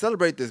you gotta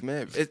celebrate this,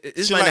 man.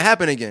 It's might not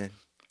happen again.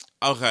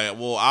 Okay,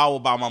 well, I will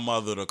buy my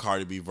mother the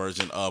Cardi B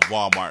version of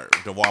Walmart,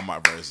 the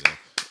Walmart version.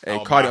 Hey,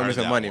 Cardi owes me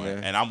some money,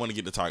 man. And I'm going to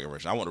get the Target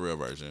version. I want the real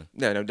version.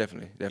 Yeah, no,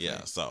 definitely.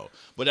 Yeah, so.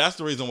 But that's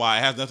the reason why.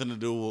 It has nothing to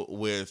do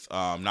with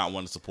not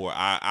wanting to support.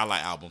 I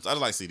like albums. I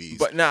just like CDs.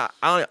 But now,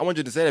 I want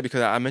you to say that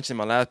because I mentioned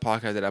my last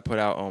podcast that I put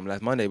out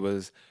last Monday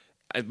was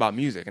about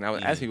music. And I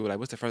was asking people, like,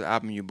 what's the first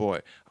album you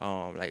bought?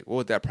 Like, what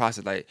was that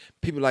process? Like,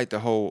 people like the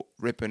whole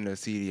ripping the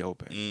CD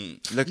open.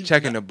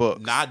 Checking the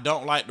book. I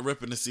don't like the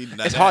ripping the CD.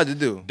 It's hard to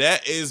do.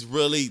 That is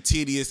really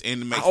tedious.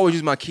 And I always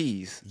use my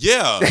keys.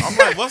 Yeah. I'm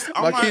like, what's...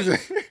 I'm keys.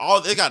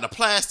 It got the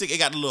plastic. It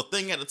got the little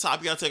thing at the top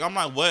you got to take. I'm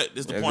like, what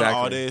is the point of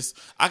all this?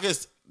 I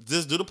guess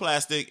just do the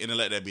plastic and then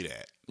let that be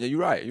that. Yeah, you're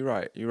right.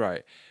 You're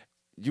right.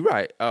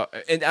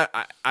 And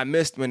I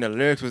missed when the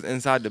lyrics was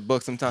inside the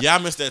book sometimes. Yeah, I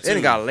missed that too. Then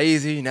it got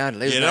lazy. Now the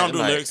lyrics. Yeah, they don't do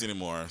lyrics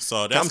anymore.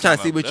 So that's I'm trying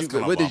to see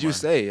what did you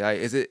say? Like,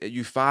 is it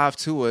you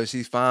 5'2" or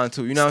she's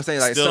 5'2"? You know what I'm saying?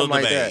 Like still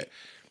something like that.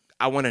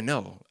 I want to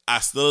know. I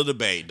still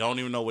debate. Don't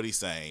even know what he's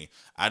saying.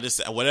 I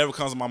just whatever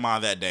comes to my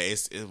mind that day.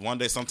 It's one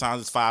day.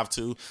 Sometimes it's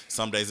 5'2".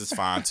 Some days it's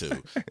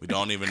 5'2". We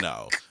don't even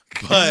know.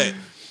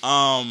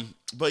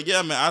 But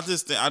yeah, man. I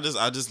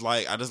just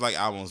like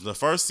albums. The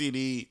first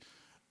CD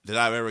that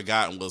I've ever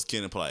gotten was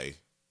Kid and Play.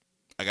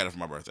 I got it for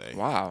my birthday.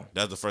 Wow.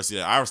 That's the first CD.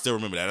 I still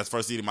remember that. That's the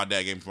first CD my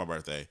dad gave me for my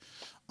birthday.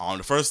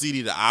 The first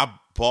CD that I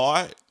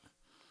bought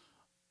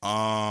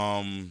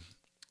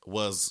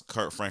was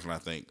Kirk Franklin, I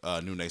think.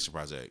 New Nation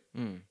Project.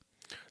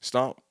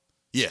 Stomp?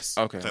 Yes.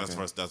 Okay. That's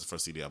the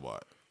first CD I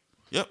bought.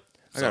 Yep.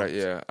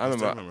 I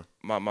remember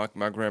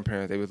my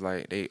grandparents, they was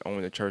like, they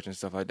owned the church and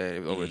stuff like that. They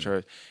was over the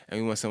church. And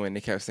we went somewhere and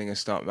they kept singing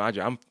Stomp.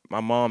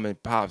 My mom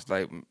and pops,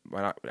 like,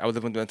 when I was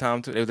living at the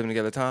time too, they was living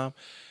together at the time.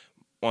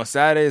 On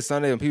Saturday and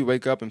Sunday, when people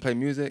wake up and play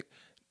music,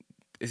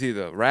 it's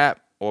either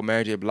rap or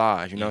Mary J.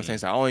 Blige. You know what I'm saying?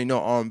 So I only know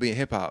R&B and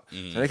hip hop.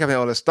 So they kept playing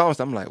all the Stomps.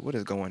 I'm like, what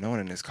is going on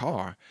in this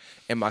car?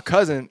 And my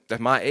cousin,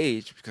 that's my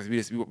age, because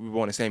we were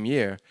born the same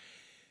year,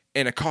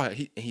 in a car,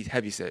 he's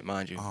heavyset,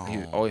 mind you. He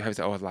was always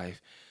heavyset all his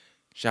life.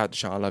 Shout out to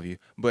Sean, I love you.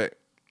 But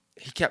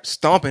he kept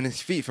stomping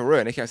his feet for real.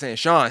 And they kept saying,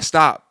 Sean,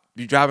 stop.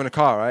 You driving the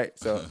car, right?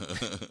 So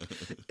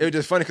it was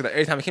just funny because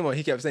every time he came on,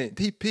 he kept saying,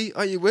 TP,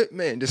 are you with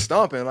me? And just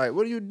stomping. Like,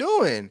 what are you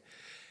doing?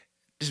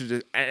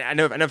 I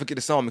never forget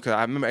the song because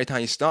I remember every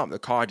time you stomp, the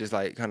car just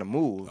like kind of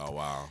moved. Oh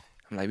wow!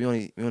 I'm like, we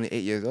only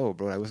 8 years old,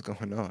 bro. Like, what's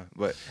going on?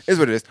 But it's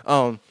what it is.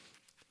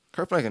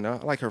 Kirk Franklin, though.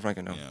 I like Kirk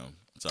Franklin, though. Yeah.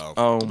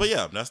 So, but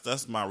yeah,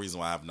 that's my reason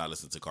why I have not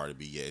listened to Cardi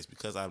B yet. It's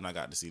because I have not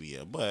got the CD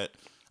yet, but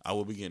I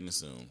will be getting it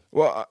soon.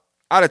 Well,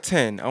 out of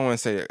 10, I want to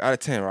say out of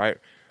 10, right?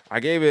 I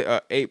gave it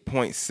a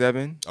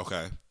 8.7.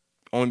 Okay.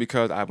 Only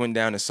because I went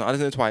down the song. I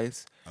listened to it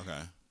twice. Okay.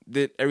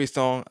 Did every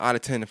song out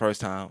of 10 the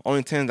first time.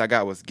 Only 10s I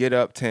got was Get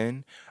Up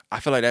 10. I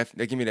feel like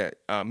they give me that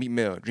Meat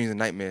Mill, Dreams and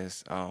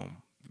Nightmares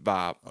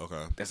vibe.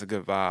 Okay. That's a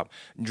good vibe.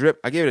 Drip,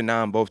 I gave it a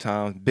 9 both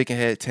times. Big and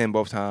Head, 10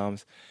 both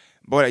times.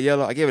 Boy, That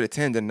Yellow, I gave it a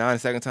 10 to 9 the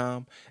second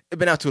time. It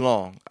been out too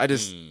long. It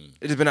just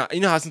been out.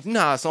 You know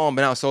how a song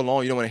been out so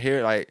long you don't want to hear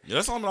it? Like, yeah,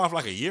 that song been off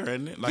like a year,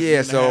 isn't it? Like yeah, a year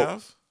and a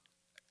half?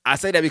 I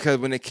say that because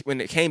when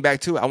it came back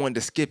to it, I wanted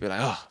to skip it.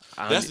 Like,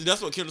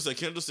 that's what Kendall said.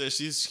 Kendall said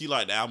she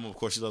liked the album. Of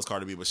course, she loves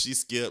Cardi B, but she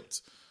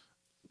skipped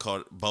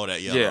Bow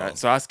That Yellow. Yeah,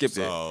 so I skipped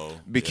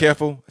it. Be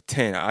Careful,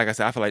 10. Like I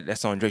said, I feel like that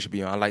song Drake should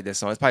be on. I like that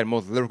song. It's probably the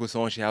most lyrical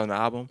song she has on the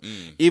album.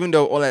 Even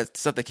though all that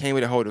stuff that came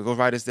with it, the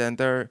ghostwriters, that and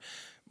third.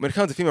 When it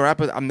comes to female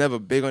rappers, I'm never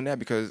big on that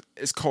because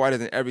it's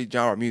co-writers in every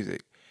genre of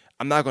music.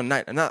 I'm not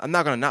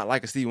gonna not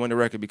like a Stevie Wonder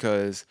record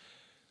because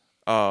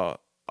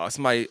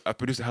somebody, a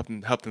producer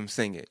helped them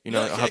sing it. You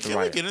know, can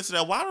we get into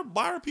that?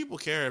 Why do people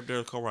care if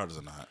they're co-writers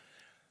or not?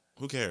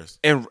 Who cares?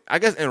 And I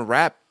guess in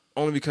rap,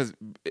 only because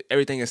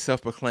everything is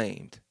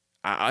self-proclaimed.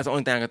 That's the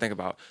only thing I can think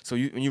about. So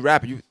when you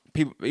rap,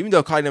 people, even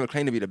though Cardi never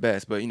claimed to be the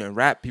best, but in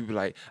rap, people be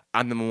like,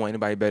 I'm number one,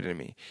 anybody better than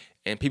me.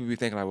 And people be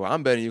thinking like, well,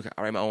 I'm better than you.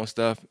 I write my own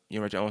stuff.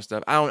 You write your own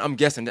stuff. I'm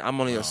guessing.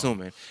 I'm only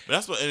assuming. But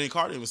that's what. And then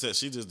Cardi even said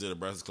she just did a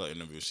Breakfast Club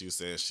interview. She was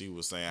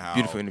saying how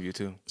beautiful interview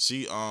too.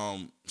 She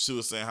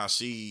was saying how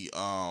she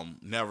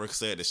never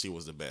said that she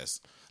was the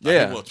best.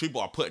 Like people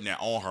are putting that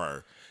on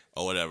her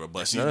or whatever,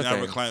 but she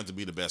never claimed to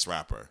be the best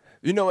rapper.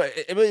 You know,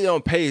 it really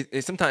don't pay.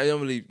 Sometimes it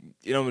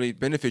don't really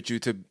benefit you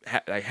to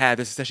have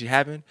this essentially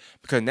happen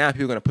because now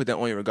people are gonna put that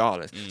on you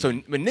regardless.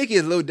 So, but Nicki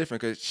is a little different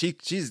because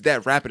she's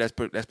that rapper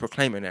that's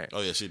proclaiming that.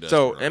 Oh yeah, she does.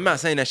 So I'm not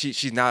saying that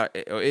she's not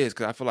or is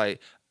because I feel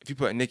like if you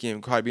put Nicki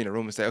and Cardi B in a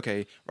room and say,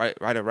 okay,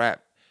 write a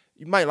rap,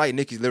 you might like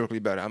Nicki's lyrically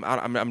better.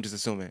 I'm just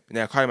assuming.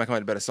 Now Cardi might come out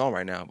with a better song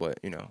right now, but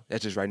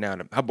that's just right now.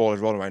 Her ball is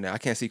rolling right now. I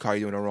can't see Cardi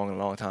doing no wrong in a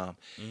long time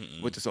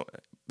with the song,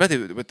 but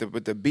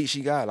with the beat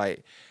she got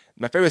like.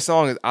 My favorite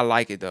song is I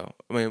Like It Though.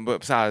 I mean, but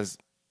besides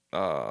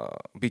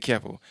Be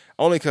Careful.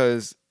 Only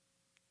because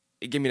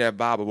it gave me that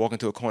vibe of walking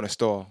to a corner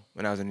store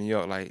when I was in New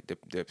York, like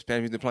the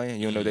Spanish music playing,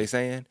 you don't know what they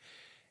saying.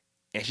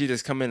 And she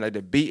just come in like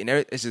the beat and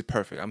everything, it's just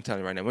perfect. I'm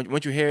telling you right now.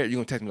 Once you hear it, you're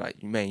going to text me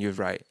like, man, you're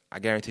right. I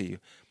guarantee you.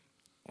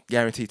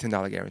 Guarantee,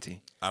 $10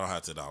 guarantee. I don't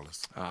have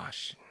 $10. Oh,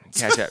 shit.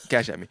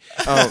 Cash at me.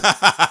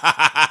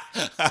 I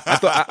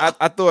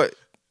thought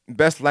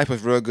Best Life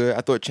was real good.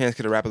 I thought Chance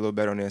could have rapped a little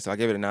better on there, so I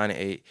gave it a 9 and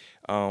 8.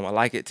 I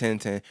like it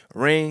 10-10.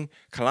 Ring,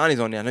 Kalani's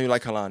on there. I know you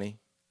like Kalani,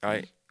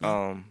 right?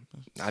 I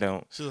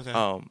don't. She's okay.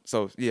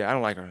 So yeah, I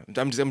don't like her.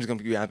 I'm just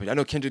gonna be honest with you. I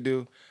know Kendra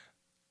do.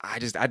 I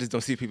just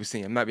don't see people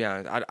seeing. I'm not being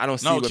honest. I don't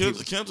see. No,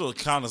 Kendra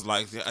kind of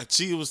like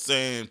she was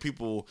saying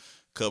people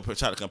could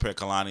try to compare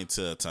Kalani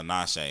to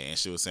Tinashe, and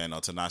she was saying no,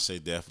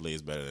 Tinashe definitely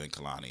is better than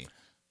Kalani.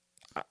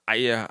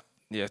 Yeah.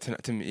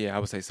 To me, I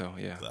would say so.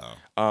 Yeah.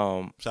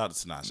 So, shout out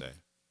to Tinashe.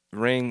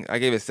 Ring, I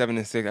gave it 7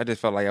 and 6. I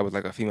just felt like I was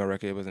like a female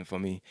record. It wasn't for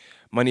me.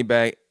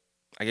 Moneybag,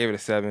 I gave it a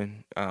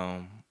 7.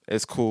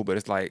 It's cool, but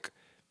it's like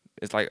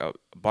a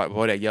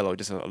Bodak Yellow,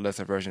 just a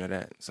lesser version of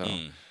that. So,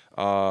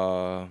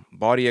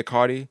 Body of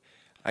Cardi,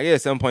 I gave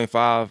it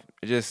 7.5.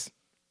 It's just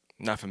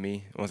not for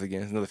me. Once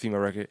again, it's another female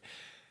record.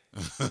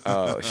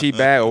 She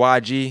Bad or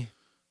YG,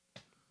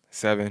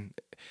 7.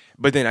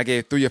 But then I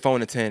gave Through Your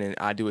Phone a 10 and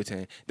I Do a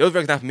 10. Those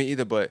records not for me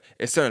either, but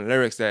it's certain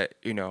lyrics that,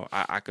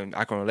 I can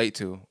relate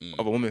to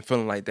of a woman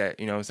feeling like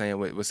that, you know what I'm saying,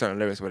 with certain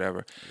lyrics,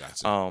 whatever.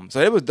 Gotcha. So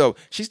it was dope.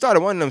 She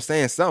started one of them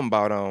saying something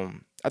about,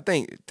 I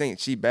think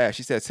She Bad.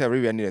 She said, tell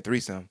Riri I need a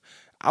threesome.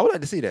 I would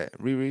like to see that.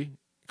 Riri,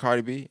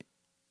 Cardi B,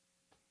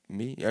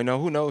 me,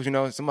 who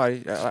knows, somebody,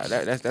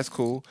 that's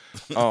cool.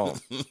 You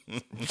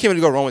can't really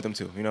go wrong with them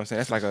two, you know what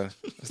I'm saying? It's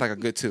like a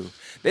good two.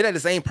 They like the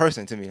same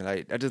person to me.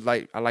 Like, I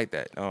like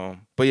that.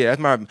 But yeah,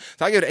 so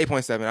I give it an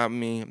 8.7. I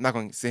mean, I'm not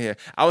going to sit here.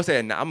 I would say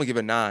I'm going to give it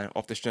a 9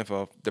 off the strength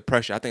of the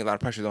pressure. I think a lot of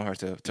pressure is on her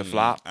to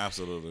flop.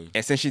 Absolutely.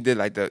 And since she did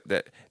like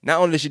the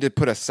not only did she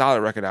put a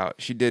solid record out,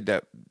 she did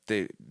the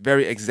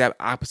very exact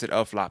opposite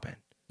of flopping.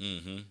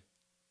 Mm-hmm.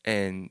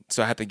 And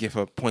so I have to give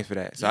her points for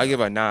that. So I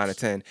give her a 9 or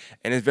 10.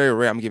 And it's very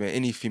rare I'm giving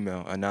any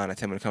female a 9 or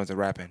 10 when it comes to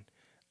rapping.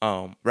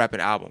 Rapping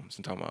albums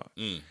I'm talking about.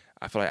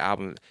 I feel like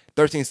albums,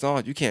 13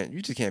 songs, you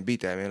just can't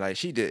beat that, man. Like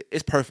she did,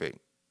 it's perfect.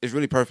 It's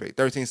really perfect.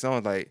 13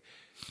 songs, like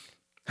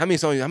how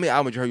many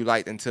albums you heard you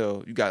liked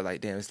until you got like,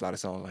 damn, it's a lot of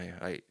songs on here.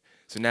 Like,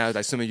 so now it's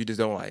like something you just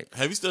don't like.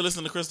 Have you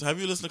listened to Chris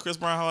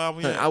Brown whole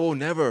album yet? I will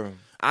never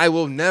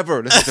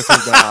listen to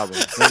Chris Brown album.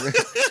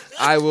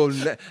 I will.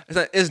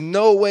 It's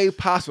no way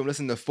possible.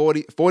 Listen to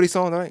 40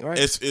 songs, right?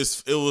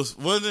 Wasn't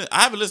it?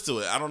 I haven't listened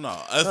to it. I don't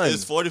know.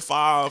 It's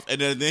 45,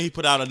 and then he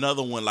put out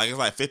another one. Like it's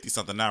like 50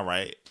 something now,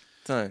 right?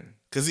 Son,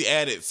 because he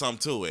added some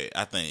to it.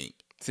 I think.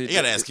 See, you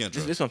gotta ask Kendra.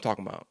 This is what I'm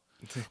talking about.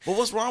 But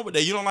what's wrong with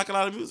that? You don't like a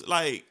lot of music,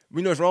 like.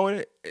 We know what's wrong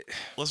with it.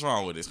 What's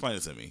wrong with it? Explain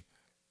it to me.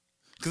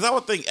 Because I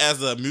would think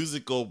as a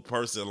musical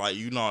person, like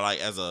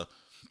as a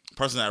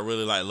person that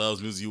really like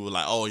loves music, you would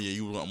like, oh yeah,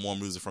 you want more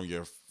music from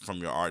your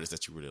artist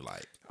that you really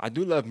like. I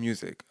do love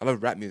music. I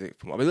love rap music.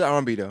 I love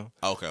R&B though.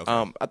 Okay.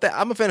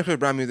 I'm a fan of Chris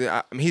Brown music.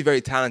 I mean, he's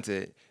very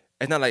talented.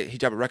 It's not like he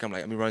dropped a record. I'm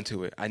like, let me run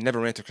to it. I never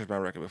ran to a Chris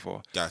Brown record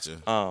before.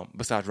 Gotcha.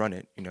 Besides Run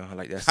It, I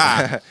like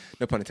that.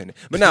 No pun intended.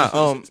 But now,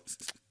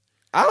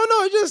 I don't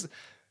know. It just,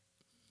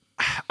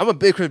 I'm a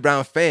big Chris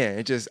Brown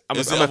fan. I'm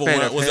a fan of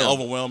him. Was it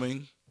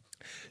overwhelming?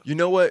 You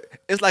know what?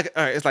 It's like,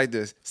 all right, it's like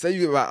this. Say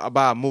you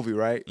buy a movie,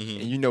 right?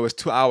 Mm-hmm. And it's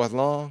 2 hours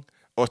long,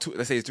 or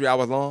let's say it's 3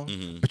 hours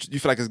long, but you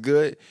feel like it's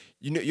good.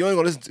 You're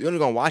only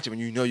gonna watch it when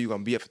you know you're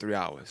gonna be up for 3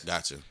 hours.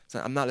 Gotcha. So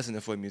I'm not listening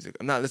to 40 music.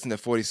 I'm not listening to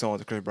 40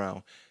 songs of Chris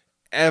Brown,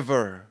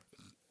 ever.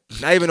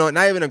 Not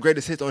even a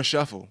greatest hits on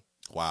shuffle.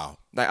 Wow.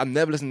 Like I'm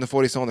never listening to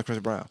 40 songs of Chris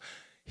Brown.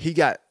 He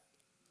got,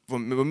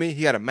 with me,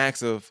 he got a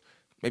max of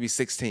maybe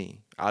 16.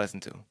 I listen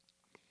to.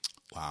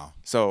 Wow.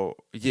 So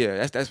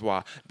yeah, that's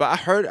why. But I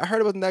heard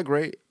it wasn't that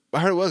great. I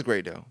heard it was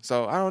great though.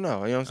 So I don't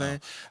know. You know what I'm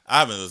saying? I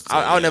haven't listened to it.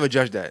 I'll never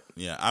judge that.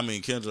 Yeah, I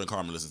mean Kendra and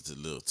Carmen listen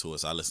to it, so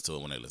I listen to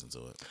it when they listen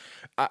to it.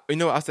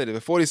 I said it.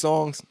 The 40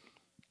 songs.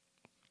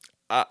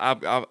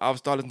 I'll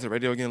start listening to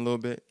radio again a little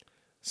bit.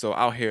 So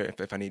I'll hear it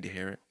if I need to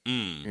hear it.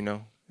 You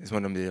know, it's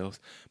one of them deals.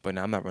 But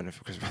no, I'm not running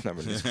for Chris. I'm not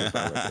running this Chris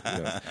Brown record.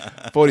 You know,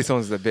 40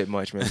 songs is a bit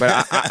much, man.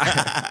 But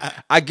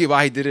I get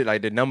why he did it.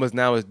 Like the numbers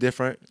now is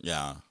different.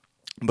 Yeah.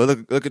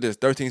 But look at this,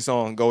 13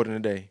 song Gold in a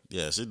Day.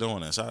 Yeah, she's doing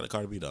that. Shout out to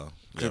Cardi B though.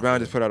 Chris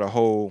Brown just put out a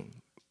whole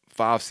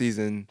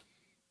 5-season.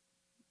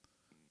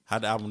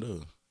 How'd the album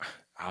do?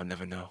 I'll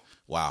never know.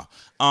 Wow.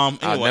 Anyway,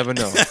 I'll never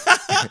know.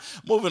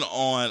 Moving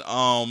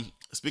on.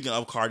 Speaking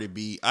of Cardi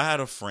B, I had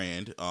a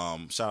friend.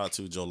 Shout out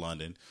to Joe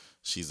London.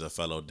 She's a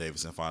fellow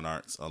Davidson Fine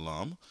Arts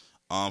alum.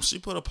 She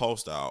put a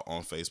post out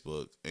on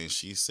Facebook, and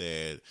she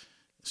said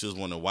she was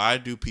wondering, why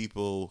do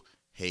people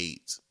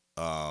hate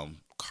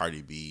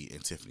Cardi B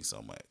and Tiffany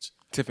so much?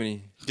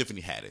 Tiffany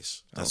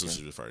Haddish. That's what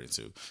she's referring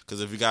to. Because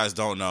if you guys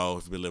don't know,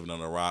 if you've been living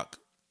on a rock,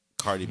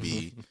 Cardi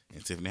B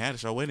and Tiffany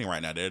Haddish are winning right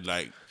now. They're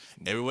like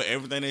everywhere,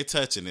 everything they're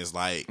touching is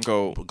like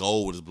gold.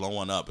 Gold is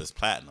blowing up. It's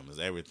platinum. It's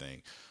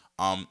everything.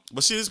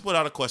 But she just put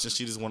out a question.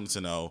 She just wanted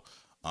to know.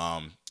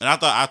 And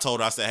I told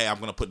her, I said, hey, I'm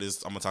gonna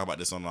talk about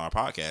this on our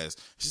podcast.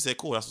 She said,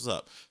 cool, that's what's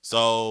up.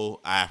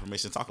 So I have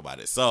permission to talk about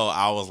it. So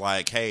I was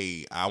like,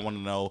 hey, I want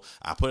to know.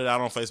 I put it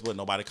out on Facebook.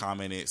 Nobody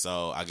commented.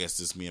 So I guess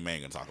just me and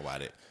Man gonna talk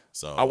about it.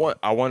 So I want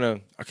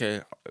to.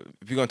 Okay,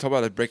 if you're gonna talk about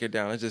it, let's break it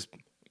down. Let's just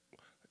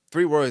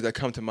 3 words that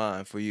come to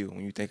mind for you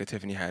when you think of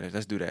Tiffany Haddish.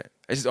 Let's do that.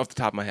 It's just off the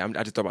top of my head.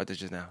 I just thought about this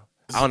just now.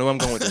 I don't know where I'm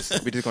going with this.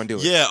 We're just gonna do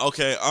it. Yeah.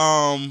 Okay.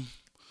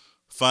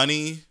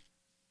 Funny,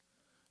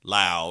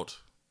 loud,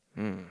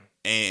 and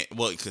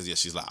because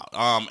she's loud.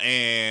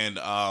 And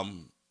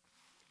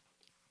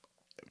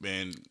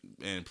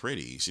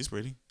pretty. She's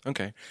pretty.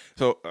 Okay.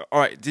 So all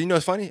right. Do you know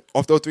what's funny?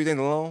 Off those 3 things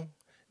alone,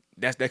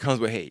 that comes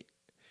with hate.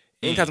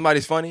 Anytime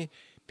somebody's funny,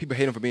 people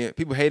hate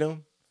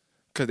them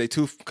because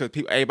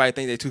everybody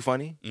think they're too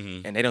funny,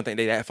 and they don't think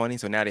they're that funny.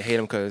 So now they hate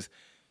them because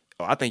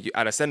I think you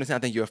out of 7 to 10, I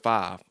think you're a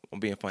 5 on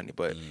being funny,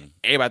 but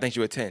everybody thinks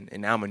you're a 10,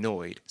 and now I'm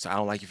annoyed. So I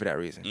don't like you for that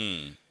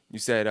reason. You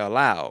said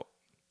loud.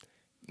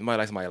 Nobody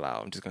likes somebody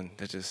loud.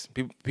 That's just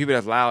people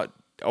that's loud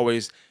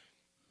always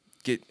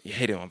get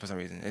hated on for some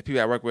reason. And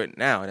people I work with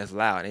now that's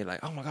loud, and they're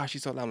like, oh my gosh,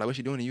 she's so loud. I'm like, what's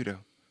she doing to you though?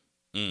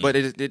 But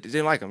they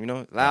didn't like them, you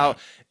know. Loud,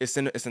 it's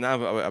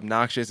synonymous with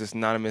obnoxious. It's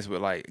synonymous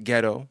with like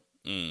ghetto,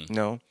 you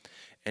know.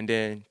 And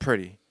then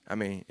pretty. I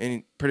mean,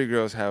 any pretty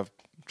girls have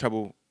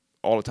trouble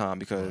all the time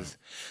because.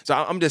 So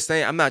I'm just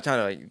saying, I'm not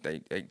trying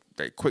to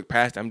like quick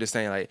past it. I'm just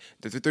saying like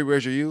the 3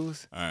 words you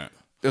use. All right.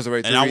 Those are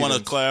right. And I want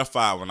to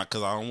clarify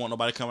because I don't want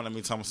nobody coming at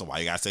me telling me why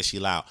you gotta say she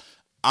loud.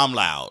 I'm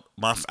loud.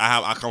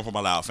 I come from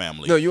a loud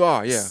family. No, you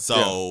are. Yeah.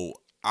 So. Yeah.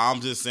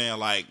 I'm just saying,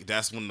 like,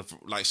 that's when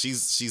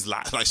she's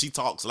loud, like she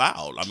talks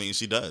loud. I mean,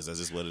 she does. That's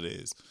just what it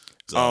is.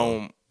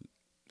 So,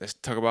 let's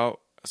talk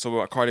about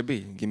Cardi B.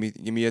 Give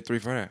me a 3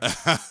 for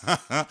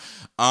that.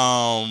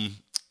 I'm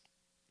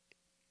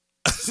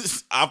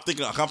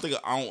thinking.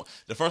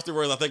 The first 3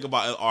 words I think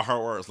about are her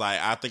words. Like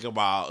I think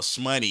about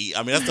shmoney.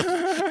 I mean,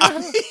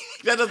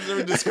 that doesn't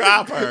really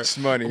describe her.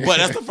 Shmoney. But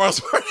that's the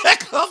first word that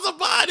comes to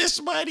mind is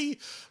shmoney.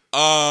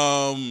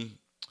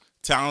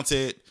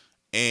 Talented.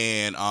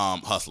 And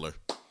hustler.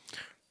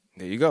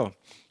 There you go.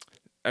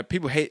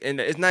 People hate, and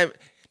it's not.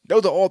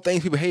 Those are all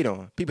things people hate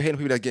on. People hate on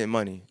people that getting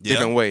money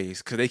different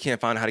ways because they can't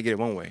find out how to get it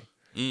one way.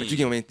 But you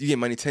get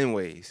money 10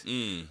 ways.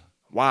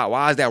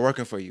 Why is that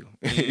working for you?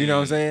 You know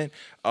what I'm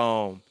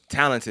saying?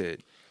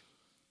 Talented.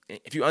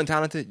 If you're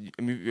untalented,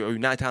 or you're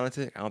not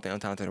talented, I don't think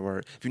untalented is a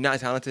word. If you're not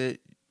talented,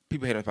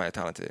 people hate on somebody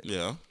talented.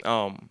 Yeah.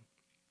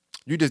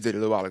 You just did it a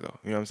little while ago.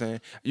 You know what I'm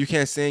saying? You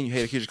can't sing. You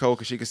hate Keisha Cole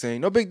because she can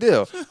sing. No big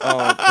deal.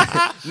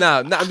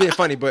 Nah, not being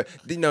funny, but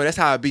you know that's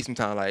how I be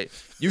sometimes. Like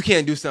you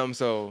can't do something,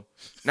 so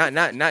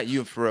not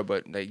you for real,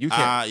 but like you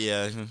can't.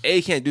 Yeah.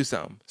 A can't do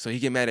something, so he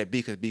get mad at B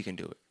because B can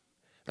do it.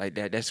 Like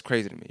that's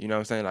crazy to me. You know what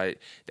I'm saying? Like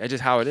that's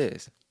just how it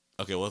is.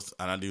 Okay, I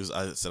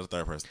said a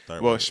third person.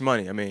 Well,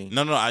 shmoney. I mean,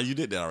 no, you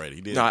did that already.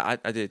 You did. No,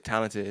 I did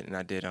talented and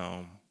I did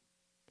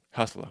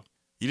hustler.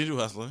 You did do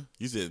hustling.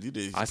 You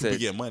did. I said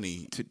get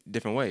money 2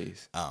 different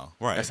ways. Oh,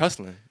 right. That's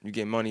hustling. You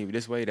get money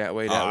this way, that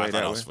way, I that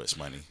thought way. was switch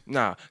money.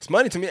 Nah, it's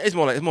money to me. It's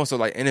more so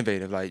like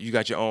innovative. Like you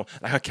got your own,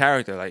 like her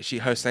character, like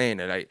her saying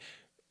that, like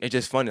it's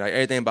just funny. Like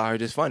everything about her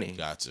just funny.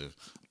 Gotcha.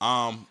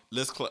 I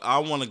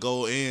want to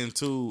go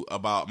into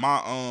about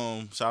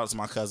my shout out to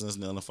my cousins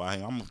Neil and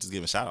Fahim. I'm just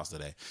giving shout outs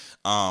today.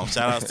 Shout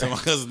outs to my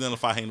cousins Neil and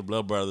Fahim, the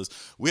Blood Brothers.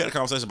 We had a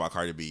conversation about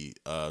Cardi B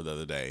the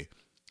other day.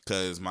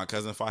 Because my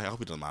cousin Fahim, I hope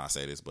he doesn't mind I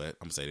say this, but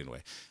I'm going to say it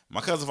anyway.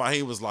 My cousin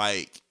Fahim was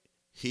like,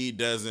 he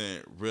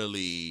doesn't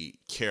really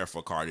care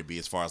for Cardi B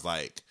as far as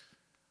like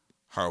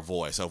her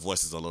voice. Her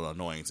voice is a little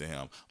annoying to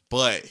him.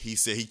 But he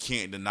said he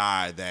can't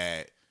deny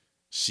that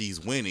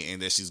she's winning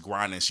and that she's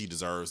grinding. She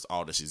deserves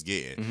all that she's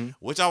getting.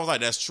 Which I was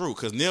like, that's true.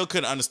 Because Neil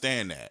couldn't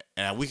understand that.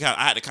 And I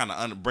had to kind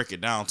of break it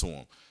down to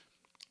him.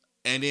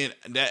 And then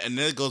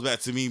it goes back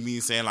to me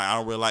saying like, I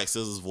don't really like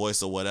SZA's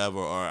voice or whatever.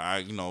 Or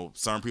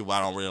certain people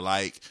I don't really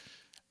like.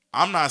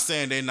 I'm not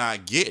saying they're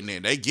not getting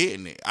it. They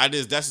getting it.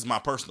 That's just my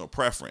personal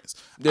preference.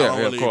 Yeah,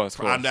 of course.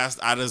 I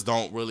just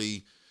don't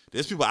really.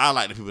 There's people I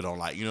like that people don't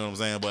like. You know what I'm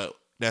saying? But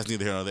that's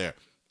neither here nor there.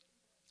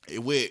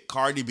 with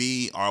Cardi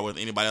B or with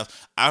anybody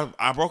else,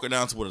 I broke it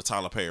down to with a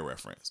Tyler Perry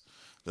reference.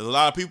 There's a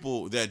lot of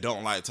people that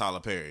don't like Tyler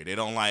Perry. They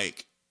don't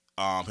like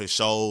his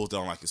shows, they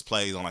don't like his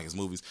plays, don't like his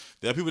movies.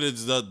 There are people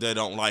that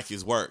don't like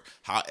his work.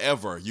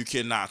 However, you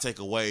cannot take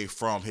away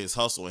from his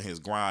hustle and his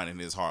grind and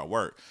his hard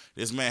work.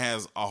 This man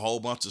has a whole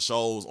bunch of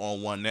shows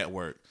on one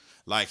network.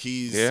 Like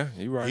you're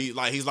right.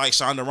 He's like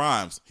Shonda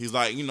Rhimes. He's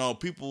like,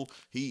 people.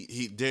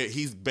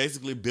 He's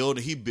basically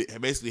building. He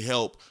basically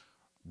helped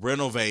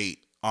renovate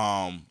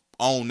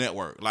own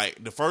network.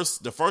 Like the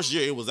first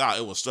year it was out,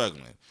 it was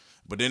struggling,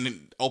 but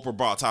then Oprah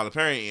brought Tyler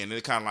Perry in, and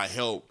it kind of like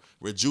helped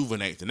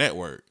rejuvenate the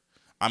network.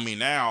 I mean,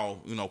 now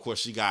of course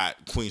she got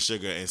Queen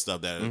Sugar and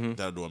stuff that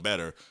are doing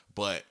better,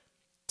 but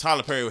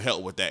Tyler Perry will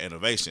help with that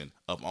innovation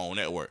of own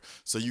network.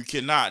 So you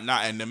cannot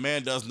and the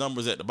man does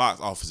numbers at the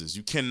box offices.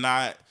 You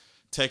cannot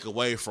take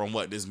away from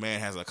what this man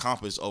has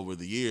accomplished over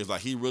the years.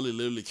 Like he really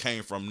literally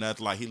came from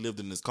nothing. Like he lived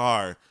in his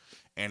car,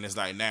 and it's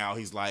like now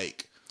he's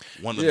like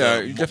one of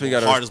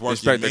the hardest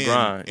working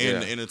men in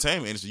the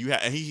entertainment industry.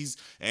 And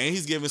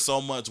he's giving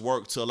so much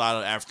work to a lot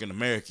of African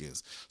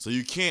Americans. So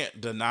you can't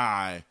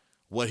deny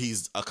what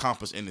he's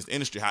accomplished in this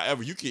industry.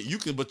 However, you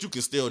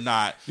can still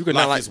not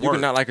like his work. You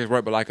can not like his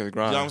work, but like his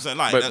grind. You know what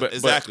I'm saying?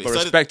 Exactly. But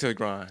respect to his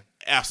grind.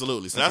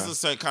 Absolutely. So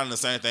that's kind of the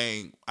same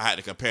thing. I had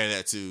to compare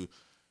that to.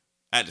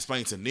 I had to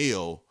explain to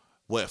Neil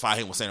what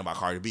Fahim was saying about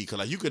Cardi B.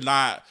 Because you could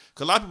not.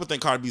 Because a lot of people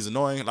think Cardi B is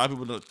annoying. A lot of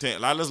people don't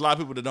think. There's a lot of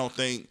people that don't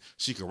think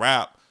she can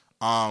rap.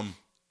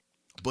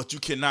 But you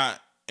cannot,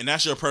 and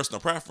that's your personal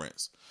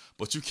preference.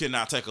 But you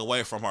cannot take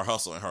away from her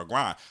hustle and her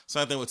grind.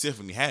 Same thing with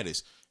Tiffany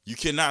Haddish. You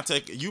cannot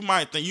take. You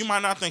might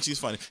not think she's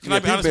funny. Can I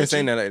be honest with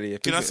you? That lately.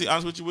 Can I be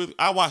honest with you?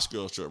 I watched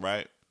Girls Trip,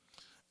 right?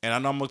 And I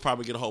know I'm gonna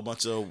probably get a whole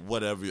bunch of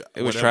whatever.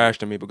 It was trash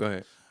to me, but go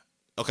ahead.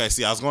 Okay,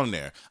 see, I was going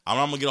there. I'm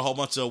gonna get a whole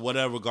bunch of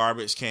whatever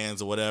garbage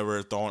cans or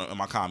whatever thrown in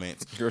my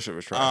comments. Girls Trip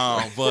was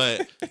trash.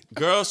 But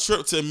Girls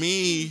Trip to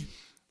me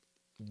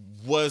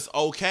was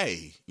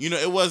okay.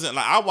 It wasn't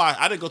like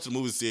I didn't go to the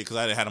movies to see it because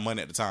I didn't have the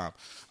money at the time.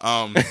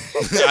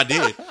 I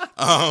did.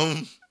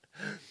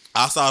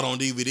 I saw it on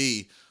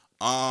DVD.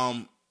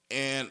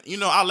 And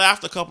I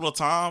laughed a couple of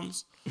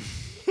times.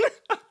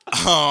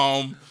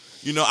 I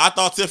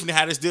thought Tiffany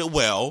Haddish did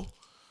well,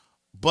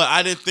 but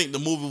I didn't think the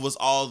movie was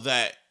all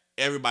that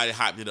everybody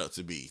hyped it up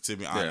to be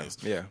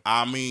honest. Yeah.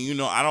 I mean,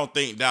 I don't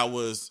think that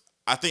was.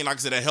 I think, like I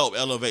said, that helped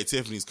elevate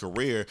Tiffany's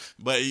career.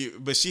 But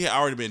she had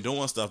already been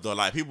doing stuff though.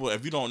 Like people,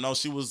 if you don't know,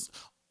 she was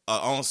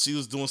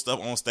doing stuff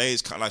on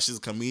stage. Like she's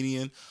a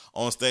comedian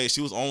on stage.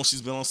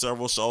 She's been on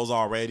several shows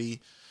already.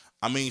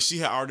 I mean, she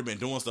had already been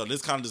doing stuff.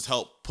 This kind of just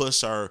helped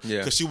push her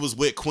because she was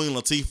with Queen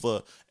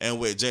Latifah and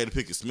with Jada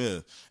Pinkett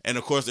Smith, and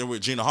of course, they're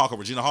with Regina Hall.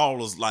 Regina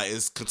Hall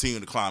is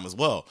continuing to climb as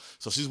well.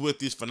 So she's with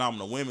these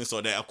phenomenal women.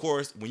 So that, of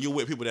course, when you're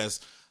with people that's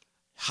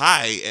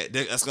high,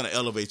 that's going to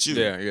elevate you.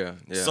 Yeah.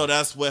 So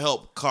that's what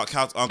helped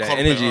that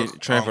energy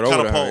transferred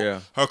over to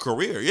her. Her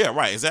career. Yeah,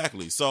 right,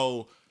 exactly.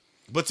 So,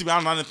 but to be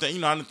honest, I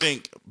didn't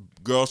think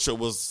Girls Trip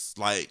was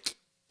like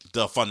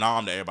the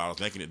phenomenon that everybody was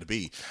making it to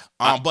be.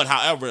 But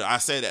however, I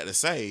say that to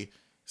say,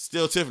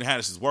 still Tiffany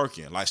Haddish is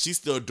working. Like she's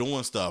still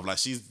doing stuff. Like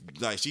she's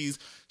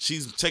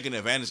taking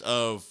advantage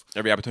of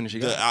every opportunity she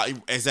got.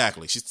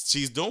 Exactly.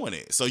 She's doing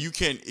it. So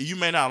you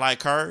may not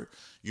like her.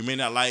 You may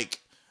not like,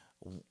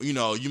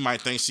 you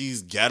might think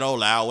she's ghetto,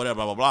 loud, whatever,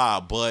 blah, blah,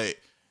 blah. But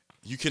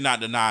you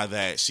cannot deny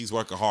that she's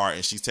working hard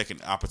and she's taking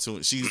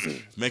opportunity. She's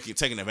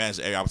taking advantage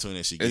of every opportunity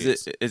that she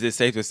gets. Is it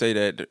safe to say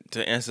that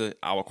to answer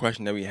our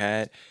question that we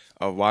had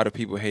of why do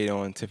people hate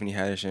on Tiffany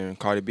Haddish and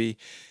Cardi B,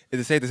 is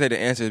it safe to say the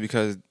answer is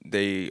because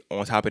they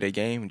on top of their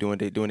game, doing what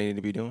they need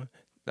to be doing?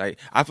 Like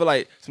I feel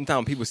like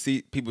sometimes people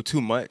see people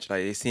too much,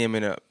 like they see them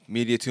in the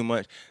media too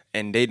much,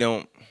 and they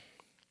don't.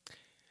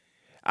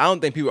 I don't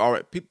think people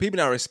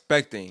not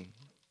respecting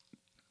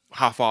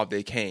how far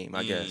they came,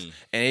 I guess,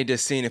 and they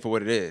just seeing it for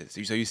what it is.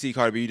 So you see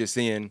Cardi B, you just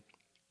seeing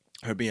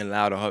her being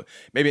loud or her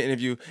maybe an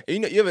interview.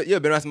 And you ever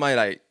been around somebody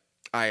like,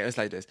 all right, it's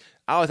like this.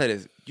 I always say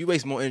this: you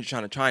waste more energy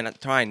trying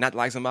not to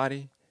like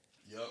somebody.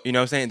 Yep. You know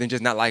what I'm saying? Than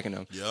just not liking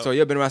them. Yep. So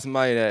you ever been around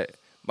somebody that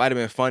might have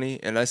been funny,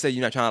 and let's say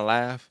you're not trying to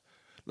laugh,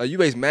 like you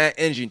waste mad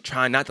energy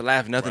trying not to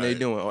laugh at nothing they're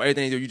doing or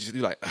everything they do. You just do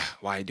like,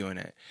 why are you doing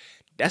that?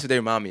 That's what they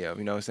remind me of.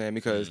 You know what I'm saying?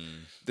 Because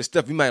the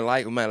stuff we might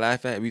like, we might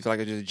laugh at, we feel like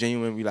it's just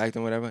genuine, we like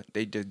them, whatever.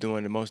 They just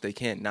doing the most they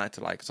can not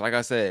to like. So like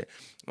I said,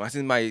 when I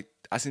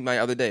seen my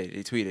other day,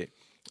 they tweeted,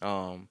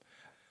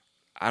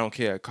 I don't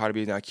care. Cardi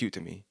B is not cute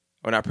to me.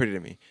 Or not pretty to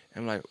me.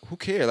 And I'm like, who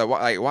cares?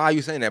 Why are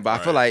you saying that? But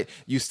I feel like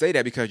you say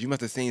that because you must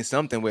have seen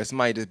something where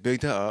somebody just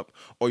bigged her up,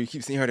 or you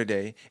keep seeing her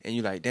today, and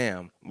you're like,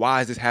 damn,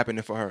 why is this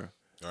happening for her?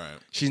 Right.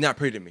 She's not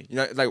pretty to me.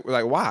 Like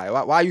why?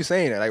 Why are you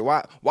saying that?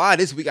 Like why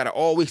this week out of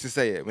all weeks to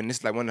say it when this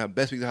is like one of her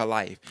best weeks of her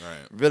life?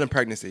 Right. Villain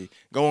pregnancy,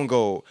 going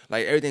gold,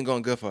 like everything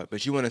going good for her.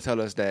 But you want to tell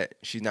us that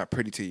she's not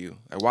pretty to you.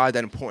 Like why is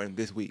that important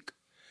this week?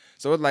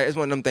 So it's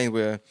one of them things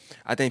where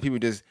I think people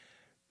just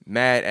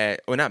mad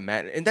at, or not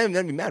mad, and they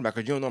don't be mad about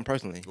because you don't know them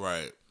personally.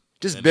 Right.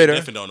 just and bitter. They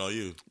definitely don't know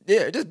you.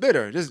 Yeah, just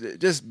bitter,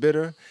 just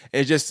bitter.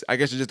 And just, I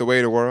guess it's just the way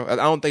of the world. I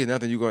don't think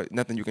nothing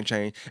you can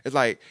change. It's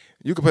like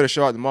you could put a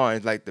show out tomorrow.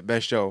 It's like the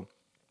best show.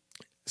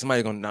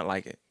 Somebody's gonna not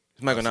like it.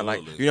 Somebody gonna not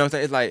like it. You know what I'm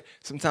saying? It's like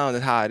sometimes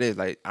that's how it is.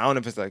 Like I don't know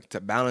if it's like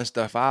to balance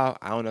stuff out.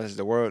 I don't know if it's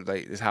the world.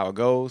 Like it's how it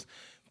goes.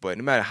 But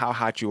no matter how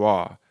hot you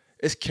are,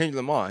 it's Kendrick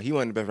Lamar. He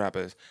one of the best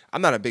rappers.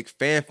 I'm not a big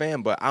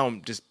fan, but I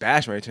don't just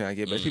bash him every chance I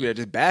get. But it's people that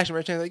just bash him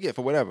every chance they get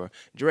for whatever.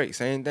 Drake,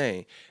 same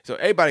thing. So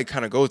everybody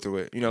kind of go through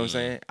it. You know what I'm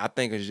saying? I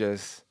think it's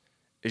just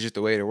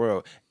the way of the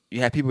world.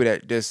 You have people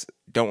that just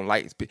don't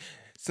like.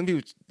 Some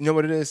people, you know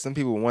what it is? Some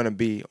people want to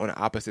be on the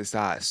opposite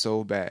side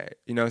so bad.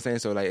 You know what I'm saying?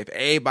 So like, if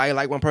everybody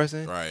like one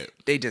person, right,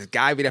 they just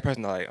gotta be that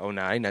person. They're like, oh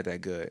nah, ain't not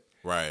that good.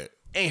 Right.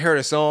 Ain't heard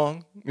a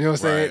song. You know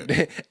what I'm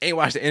saying? Ain't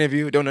watched the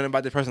interview. Don't know nothing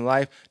about this person's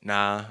life.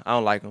 Nah, I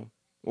don't like them.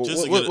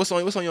 What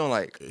song you don't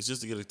like? It's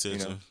just to get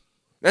attention. You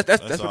know?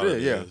 That's what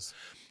it is. Yeah.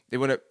 They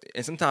want to,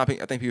 and sometimes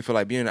I think people feel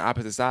like being on the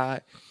opposite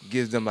side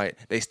gives them like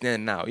they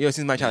stand out. You know,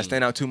 somebody try to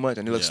stand out too much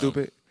and they look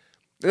stupid.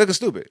 They're looking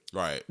stupid.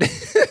 Right.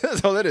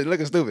 That's all it is,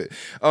 looking stupid.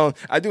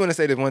 I do want to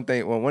say this one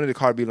thing. Well, one of the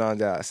Cardi B lines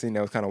that I seen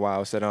that was kind of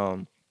wild said,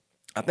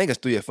 I think it's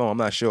through your phone, I'm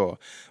not sure.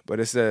 But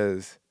it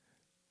says,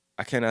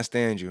 I cannot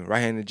stand you.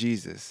 Right hand to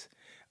Jesus.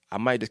 I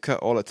might just cut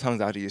all the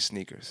tongues out of your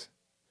sneakers.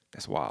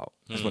 That's wild.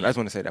 That's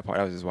when I say that part.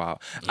 That was just wild.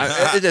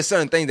 It's just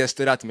certain things that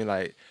stood out to me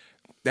like,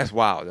 that's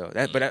wild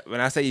though. But when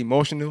I say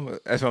emotional,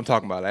 that's what I'm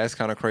talking about. Like, that's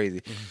kind of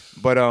crazy.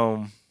 But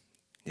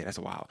yeah, that's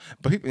wild.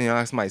 But people,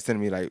 somebody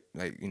sending me like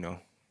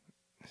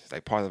it's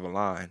like part of a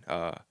line.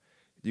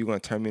 You gonna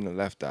turn me in the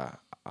left eye?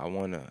 I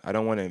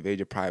don't wanna invade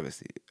your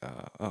privacy.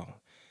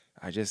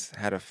 I just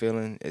had a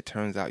feeling. It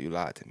turns out you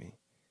lied to me.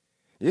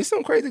 There's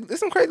some crazy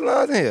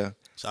lines in here.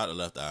 Shout out to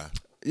Left Eye.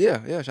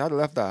 Yeah. Shout out to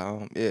Left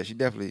Eye. Yeah, she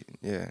definitely.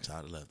 Yeah. Shout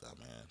out to Left Eye,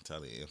 man.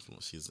 Tell you,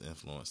 she's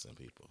influencing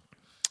people.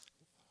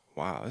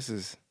 Wow, this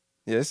is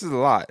a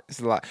lot. It's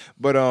a lot.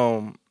 But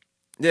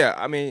yeah.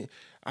 I mean,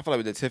 I feel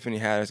like with the Tiffany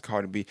Haddish,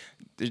 Cardi B,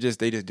 they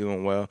just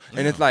doing well,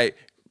 and it's like.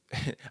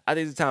 I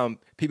think it's the time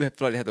people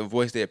feel like they have to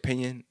voice their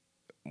opinion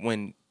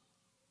when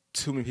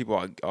too many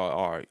people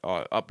are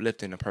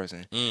uplifting a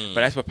person. But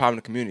that's what problem in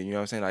the community. You know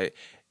what I'm saying? Like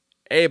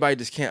everybody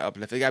just can't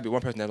uplift. There gotta be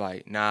one person that's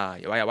like, nah,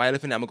 why you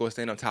lifting that? I'm gonna go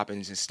stand on top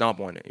and just stomp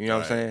on it. You know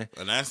what I'm saying?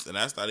 And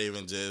that's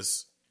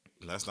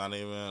not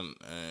even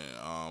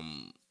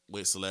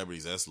with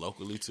celebrities. That's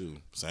locally too.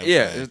 Same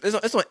thing.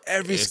 It's on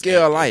every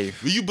scale of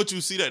life. But you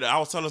see that I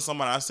was telling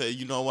somebody. I said,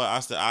 you know what? I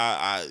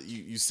said,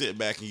 you sit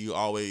back and you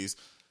always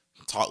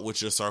talk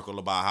with your circle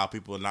about how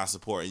people are not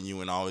supporting you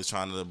and always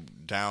trying to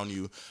down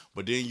you.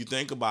 But then you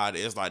think about it,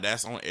 it's like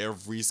that's on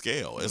every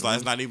scale. It's like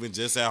it's not even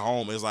just at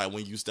home. It's like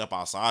when you step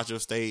outside your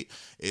state.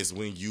 It's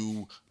when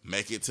you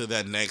make it to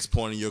that next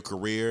point in your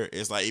career.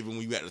 It's like even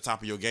when you at the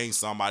top of your game,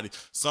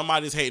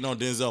 somebody's hating on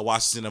Denzel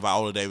Washington and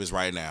Viola Davis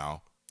right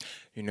now.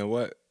 You know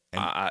what?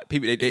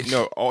 People they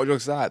know, all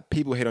jokes aside,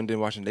 people hate on Denzel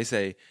Washington. They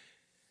say,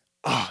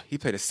 he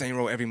played the same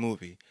role every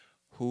movie.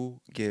 Who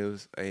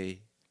gives a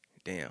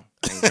damn?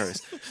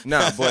 Curse.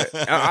 Nah, but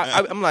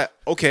I'm like,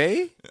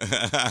 okay.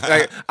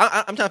 Like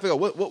I'm trying to figure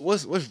out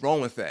what's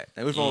wrong with that.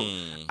 Like, what's wrong?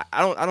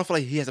 I don't feel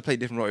like he has to play a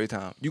different role every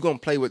time. You gonna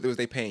play what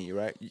they paying you,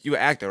 right? You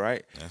an actor,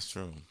 right? That's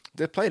true.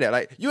 Just play that.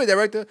 Like you a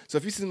director, so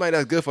if you see somebody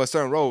that's good for a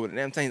certain role, and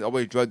I'm saying he's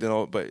always drugged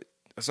in, but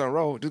a certain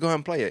role, just go ahead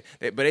and play it.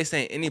 But they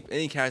saying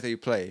any character you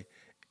play,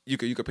 you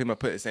could pretty much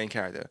put the same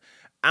character.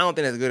 I don't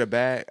think that's good or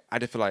bad. I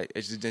just feel like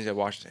it's just Denzel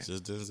Washington. It's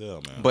just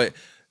Denzel, man.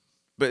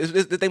 But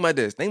it's the thing about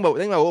this. Think about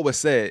what was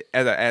said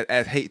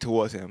as hate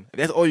towards him. If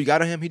that's all you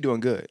got on him, he doing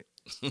good.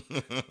 You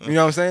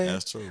know what I'm saying?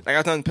 That's true. Like I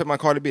was telling Put My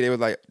Cardi B,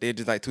 they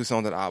just like 2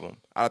 songs on the album.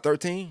 Out of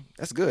 13,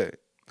 that's good.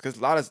 Because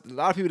a lot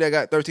of people that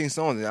got 13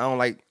 songs, and I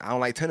don't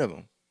like 10 of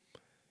them.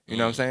 You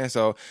know what I'm saying?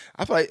 So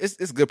I feel like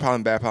it's good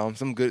problem, bad problem.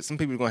 Some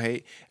people are gonna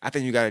hate. I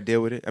think you gotta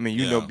deal with it. I mean,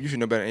 you should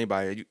know better than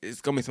anybody.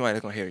 It's gonna be somebody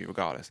that's gonna hate you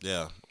regardless.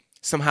 Yeah.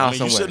 Somehow,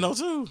 some way. You should know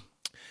too.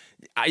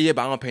 Yeah,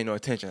 but I don't pay no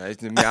attention.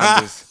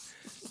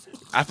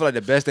 I feel like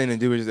the best thing to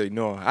do is just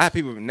ignore. I have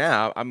people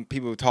now.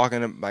 People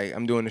talking like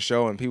I'm doing the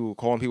show, and people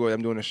calling people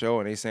I'm doing the show,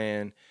 and they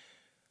saying,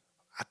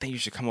 "I think you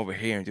should come over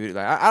here and do it."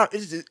 Like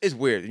it's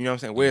weird. You know what I'm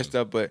saying? Weird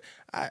stuff, but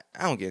I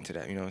don't get into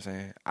that. You know what I'm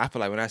saying? I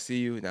feel like when I see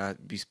you, now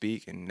you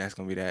speak, and that's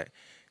gonna be that.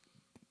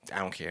 I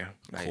don't care.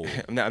 Like,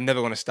 cool. I'm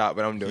never gonna stop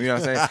what I'm doing. You know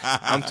what I'm saying?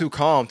 I'm too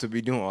calm to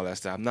be doing all that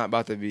stuff. I'm not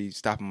about to be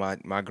stopping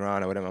my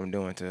grind or whatever I'm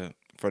doing to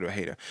further a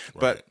hater.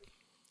 Right. But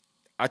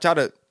I try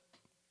to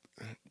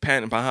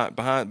pan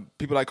behind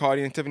people like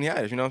Cardi and Tiffany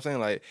Haddish. You know what I'm saying?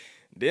 Like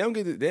they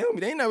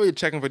ain't not really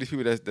checking for these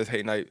people that's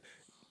hating. Like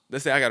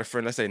let's say I got a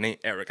friend. Let's say named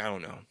Eric. I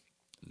don't know.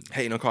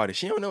 Hating on Cardi.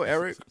 She don't know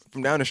Eric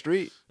from down the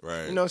street.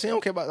 Right. You know, she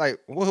don't care about like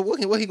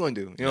what he gonna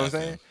do. You know what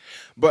I'm saying?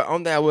 But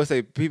on that, I will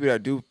say people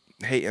that do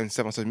hate and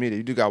stuff on social media,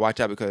 you do gotta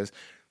watch out because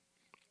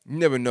you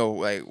never know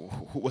like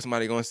what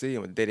somebody gonna see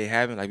and what day they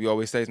having. Like we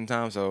always say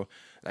sometimes. So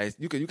like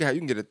you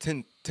can get a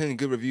 10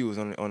 good reviews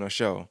on a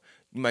show.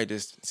 You might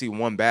just see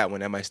one bad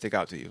one that might stick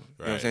out to you. You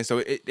know what I'm saying? So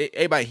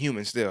everybody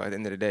human still at the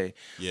end of the day.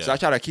 Yeah. So I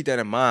try to keep that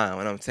in mind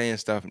when I'm saying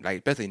stuff, like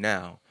especially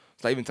now.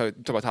 So I even talk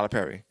about Tyler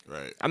Perry.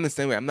 Right. I'm the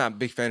same way. I'm not a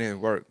big fan of his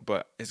work,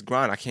 but his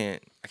grind, I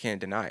can't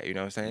deny it. You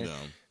know what I'm saying? Yeah.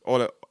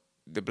 All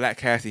the black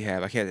cast he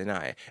have, I can't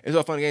deny it. It's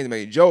all fun and games to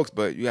make jokes,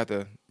 but you have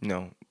to,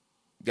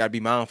 got to be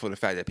mindful of the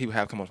fact that people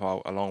have come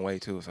a long way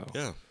too. So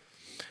Yeah.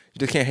 you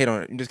just can't hate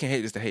on it. You just can't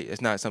hate just to hate.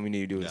 It's not something you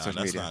need to do with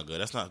social media. That's not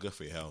good. That's not good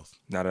for your health.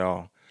 Not at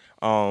all.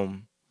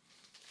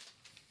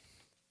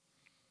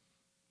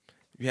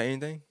 You had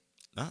anything?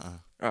 Oh,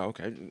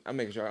 okay. I'm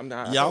making sure. I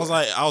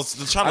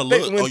was trying to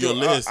look on your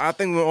list. I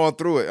think we went all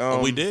through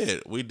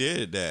it. We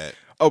did that.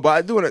 Oh, but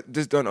I do want to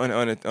just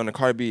on the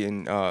Cardi B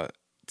and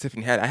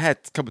Tiffany Haddish. I had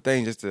a couple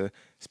things just to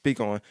speak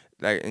on,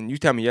 like, and you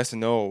tell me yes or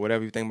no or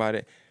whatever you think about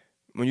it.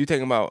 When you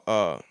talking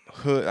about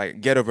hood,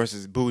 like ghetto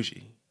versus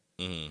bougie,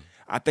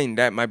 I think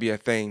that might be a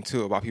thing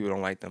too about people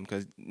don't like them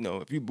because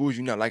if you bougie,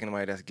 you're not liking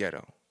somebody that's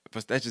ghetto.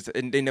 But that's just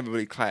they never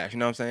really clash. You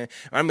know what I'm saying?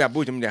 When I mean by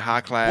bougie, I mean they're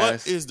high class.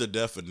 What is the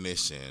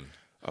definition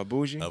of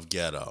bougie? Of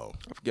ghetto?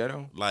 Of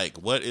ghetto? Like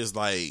what is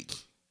like?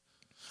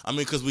 I mean,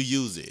 because we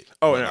use it.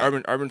 Oh,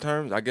 in urban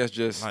terms, I guess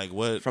just like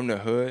what from the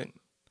hood,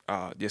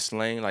 your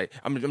slang. Like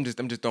I'm just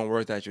throwing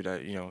words at you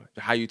that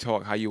how you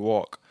talk, how you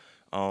walk.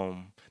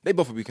 They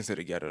both would be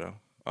considered ghetto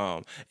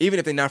though. Even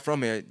if they're not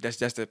from here, that's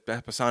the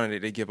persona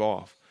that they give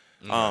off.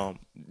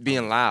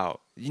 Being loud,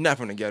 you're not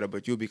from the ghetto,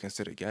 but you'll be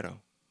considered ghetto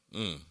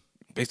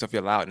based off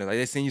your loudness. Like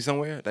they seen you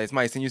somewhere, like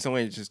somebody seen you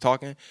somewhere and just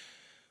talking.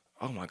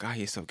 Oh my God,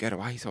 he's so ghetto.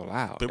 Why he's so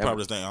loud? People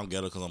probably just think I'm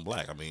ghetto because I'm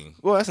black. I mean,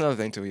 well, that's another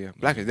thing too. Yeah,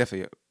 black is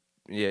definitely.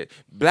 Yeah,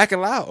 black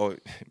and loud. Oh,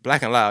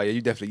 black and loud. Yeah,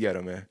 you definitely get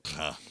them, man.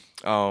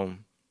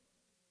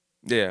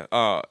 Yeah.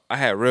 I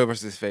had real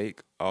versus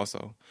fake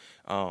also.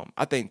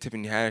 I think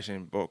Tiffany Haddish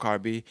and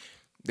Cardi B,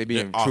 they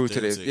being true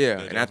to this. Yeah,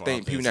 and I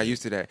think people not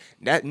used to that.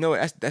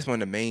 That's one of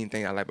the main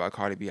things I like about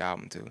Cardi B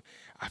album too.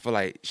 I feel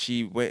like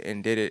she went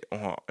and did it on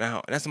her.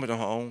 Now, not so much on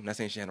her own. Not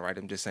saying she had to write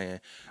it. I'm just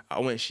saying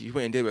she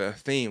went and did it with a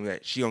theme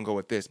that she gonna go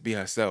with this, be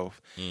herself,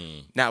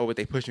 not what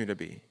they push you to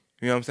be.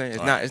 You know what I'm saying?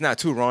 It's not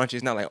too raunchy.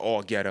 It's not like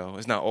all ghetto.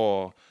 It's not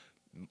all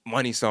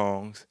money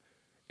songs.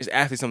 It's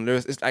actually some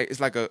lyrics. It's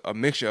like a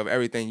mixture of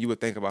everything you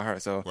would think about her.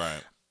 So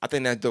I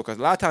think that's dope because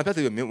a lot of times,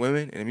 especially with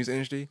women in the music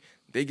industry,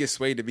 they get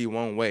swayed to be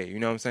one way. You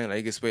know what I'm saying? Like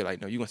they get swayed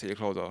like, no, you gonna take your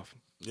clothes off.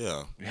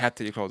 Yeah, you have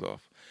to take your clothes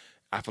off.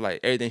 I feel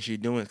like everything she's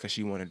doing is because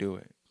she want to do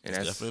it. And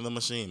it's definitely the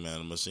machine, man.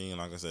 The machine,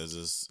 like I said,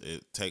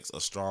 it takes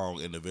a strong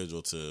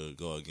individual to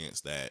go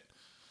against that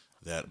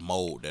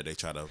mold that they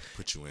try to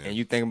put you in. And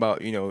you think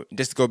about,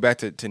 just to go back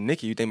to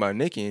Nicki, you think about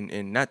Nicki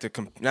and not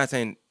putting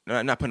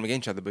them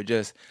against each other, but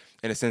just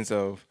in a sense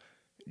of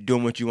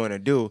doing what you want to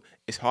do.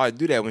 It's hard to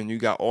do that when you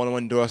got all the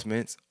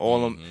endorsements,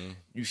 all of them.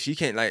 She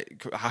can't, like,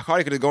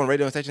 Cardi could go on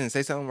radio station and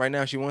say something right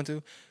now if she want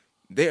to.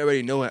 They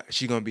already know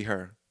she's going to be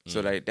her. So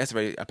like that's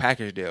already a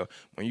package deal.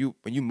 When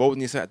you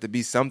molding yourself to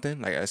be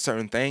something, like a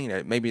certain thing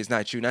that maybe it's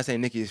not you. Not saying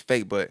Nicki is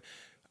fake, but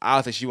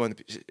I think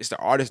it's the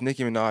artist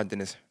Nicki Minaj,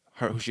 then it's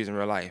her who she is in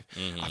real life.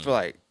 I feel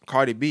like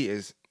Cardi B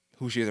is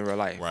who she is in real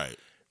life. Right.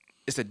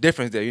 It's a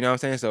difference there, you know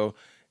what I'm saying? So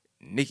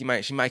Nicki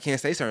might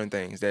can't say certain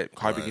things that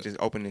Cardi B could just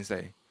open and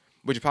say.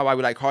 Which is probably why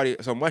we like Cardi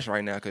so much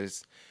right now,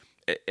 because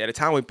at a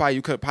time when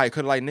you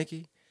could like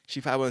Nicki, she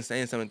probably wasn't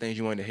saying some of the things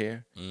you wanted to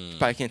hear. You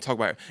probably can't talk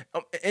about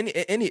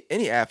it.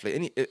 Any athlete,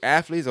 any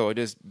athletes or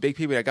just big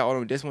people that got all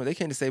of this one, they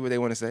can't just say what they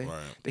want to say. Right.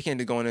 They can't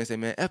just go in there and say,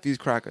 man, F these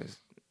crackers.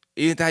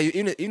 Even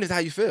if how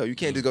you feel, you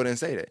can't just go there and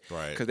say that.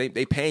 Right. Because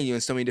they paying you in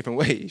so many different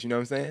ways. You know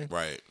what I'm saying?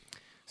 Right.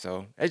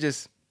 So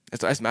that's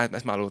my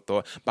little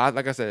thought. But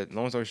like I said,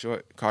 long story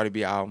short, Cardi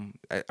B album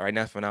right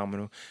now is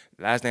phenomenal.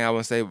 Last thing I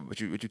want to say, what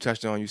you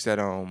touched on, you said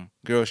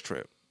Girls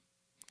Trip.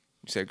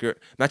 You said girl.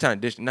 Not trying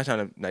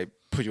to like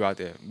put you out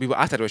there.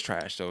 I said it was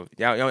trash. So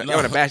y'all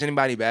want to bash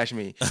anybody, bash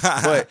me.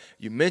 But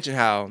you mentioned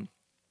how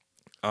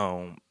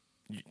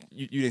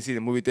you didn't see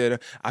the movie theater.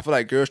 I feel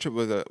like Girls Trip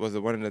was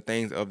one of the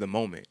things of the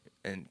moment,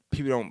 and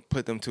people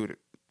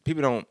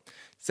don't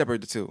separate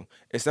the two.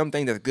 It's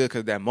something that's good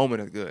because that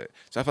moment is good.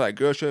 So I feel like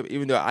Girls Trip,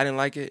 even though I didn't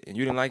like it and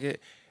you didn't like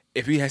it,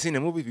 if we had seen the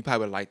movie, we probably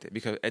would have liked it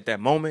because at that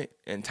moment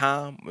in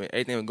time, when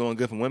everything was going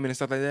good for women and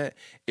stuff like that,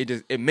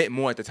 it meant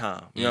more at the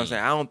time. You know what I'm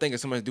saying? I don't think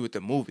it's so much to do with the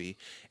movie.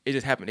 It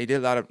just happened. They did a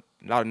lot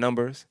of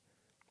numbers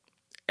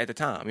at the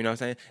time. You know what I'm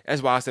saying?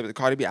 That's why I said with the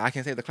Cardi B, I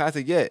can't say the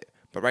classic yet,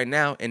 but right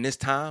now in this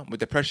time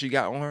with the pressure you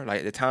got on her,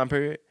 like the time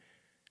period,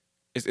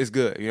 it's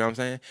good. You know what I'm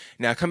saying?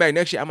 Now come back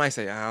next year, I might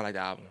say I don't like the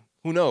album.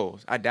 Who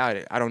knows? I doubt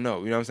it. I don't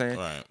know. You know what I'm saying?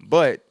 Right.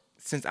 But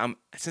since I'm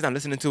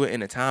listening to it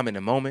in the time, in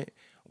the moment,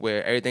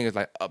 where everything is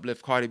like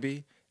uplift Cardi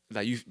B,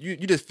 like you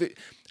just feel,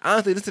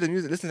 honestly listen to the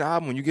music, listen to the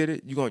album. When you get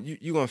it, you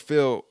gonna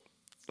feel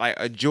like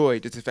a joy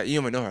just the fact you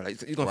don't even know her.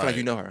 Like you're gonna feel like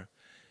you know her.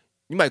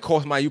 You might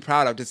call somebody you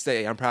proud of just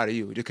say, "I'm proud of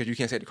you," just because you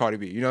can't say the Cardi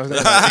B. You know what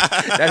I'm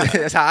saying? Like,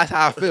 that's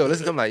how I feel.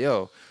 Listen to them like,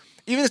 yo,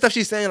 even the stuff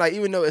she's saying, like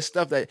even though it's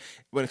stuff that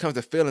when it comes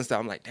to feeling stuff,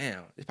 I'm like,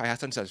 damn, it's probably how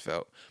such and such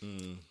felt.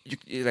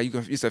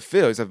 It's a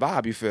feel, it's a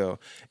vibe you feel,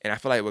 and I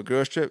feel like with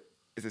Girls Trip,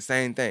 it's the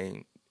same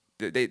thing.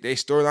 They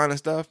storyline and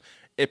stuff.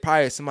 It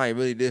probably somebody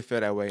really did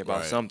feel that way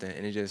about something,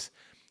 and it just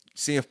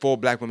seeing 4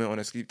 black women on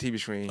a TV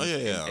screen. Oh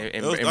yeah,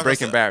 and like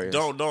breaking barriers.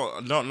 Don't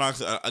knock.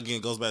 Again,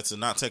 it goes back to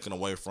not taking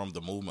away from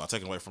the movement, or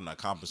taking away from the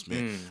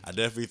accomplishment. I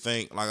definitely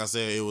think, like I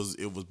said, it was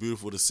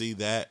beautiful to see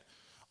that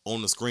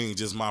on the screen.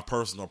 Just my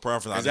personal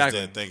preference. Exactly.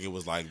 I just didn't think it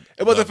was like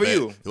it wasn't for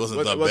you. It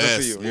wasn't the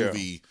best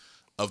movie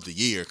of the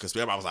year, because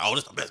everybody was like, "Oh,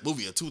 this is the best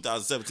movie of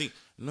 2017."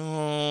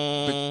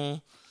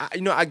 No, but I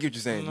get what you're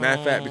saying. Matter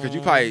of fact, because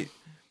you probably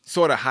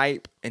sort of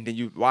hype, and then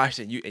you watched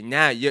it, and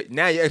now your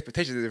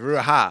expectations is real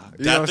high.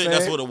 I think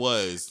that's what it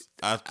was.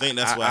 I think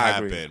that's what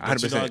happened. Agree. But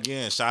 100%.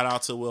 Again, shout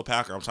out to Will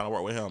Packer. I'm trying to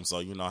work with him, so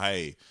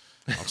hey,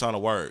 I'm trying to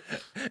work.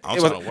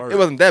 It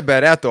wasn't that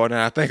bad after all.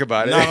 Now I think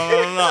about it. No.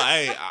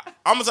 Hey,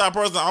 I'm the type of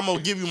person. I'm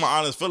gonna give you my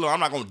honest feeling. I'm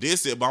not gonna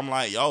diss it, but I'm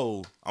like,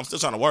 yo, I'm still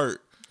trying to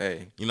work.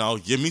 Hey,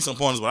 give me some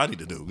pointers what I need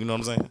to do. You know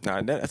what I'm saying?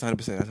 Nah, that's 100%.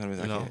 That's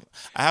 100%.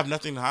 I have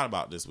nothing to hide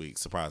about this week,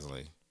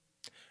 surprisingly.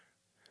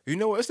 You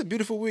know what? It's a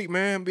beautiful week,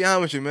 man. Be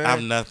honest with you, man. I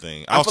have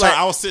nothing. I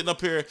was sitting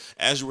up here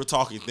as you were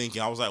talking,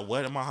 thinking. I was like,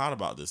 what am I hot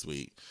about this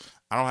week?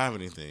 I don't have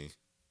anything.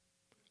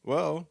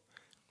 Well,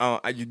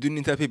 you do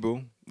need to tell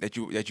people that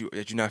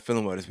you're not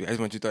feeling well this week. I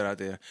just want you to throw it out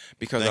there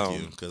because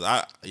thank you, because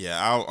I'll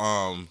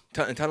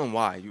tell them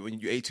why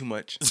you ate too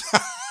much.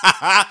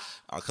 Because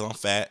I'm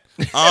fat.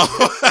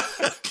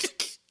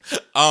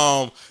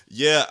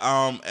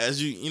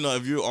 As you know,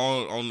 if you're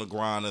on the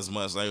grind as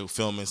much, like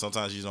filming,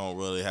 sometimes you don't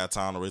really have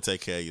time to really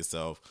take care of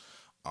yourself.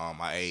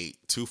 I ate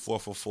 2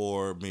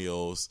 4-for-4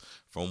 meals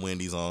from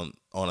Wendy's on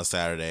a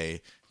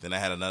Saturday. Then I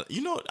had another.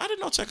 I didn't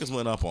know Checkers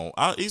went up on.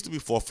 It used to be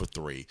 4 for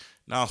 $3.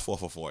 Now it's 4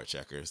 for $4 at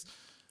Checkers.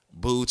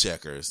 Boo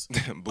Checkers.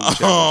 Boo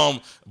Checkers.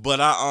 But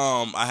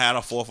I had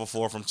a 4 for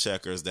 $4 from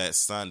Checkers that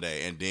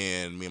Sunday, and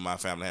then me and my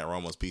family had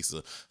Roma's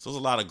Pizza. So it was a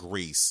lot of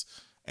grease,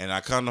 and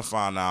I come to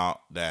find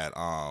out that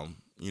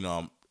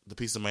the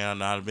pizza may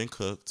not have been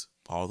cooked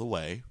all the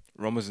way.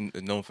 Roma's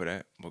is known for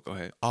that, but go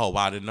ahead. Oh, well,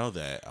 I didn't know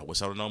that. I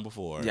wish I would have known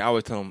before. Yeah, I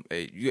always tell them,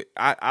 hey,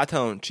 I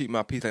tell them, treat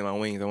my pizza like my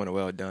wings. I want it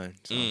well done.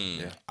 So,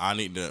 yeah. I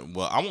need to,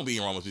 I won't be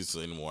eating Roma's Pizza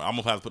anymore. I'm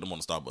going to have to put them on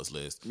the Starbucks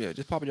list. Yeah,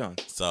 just Papa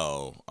John's.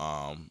 So,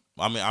 I'm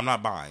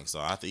not buying, so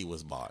I have to eat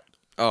what's bought.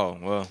 Oh,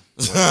 well,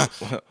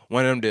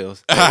 one of them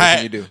deals. What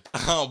can you do?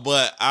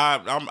 But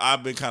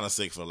I've been kind of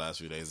sick for the last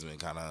few days. I've been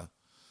kind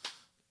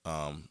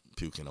of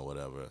puking or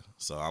whatever.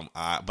 So,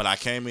 but I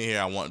came in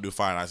here, I want to do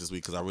Fire Nights this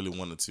week because I really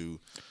wanted to,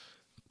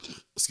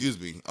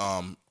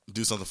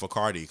 do something for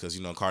Cardi, because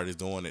Cardi's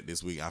doing it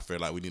this week. I feel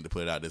like we need to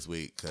put it out this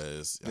week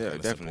because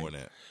definitely supporting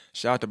it.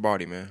 Shout out to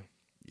Barty, man.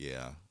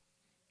 Yeah.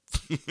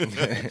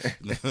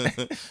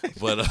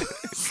 But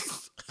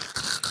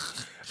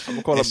I'm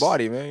gonna call her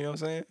Barty, man. You know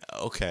what I'm saying?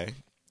 Okay.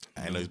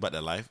 I didn't know he's about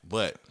that life,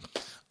 but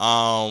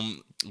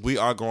we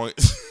are going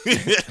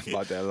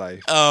about that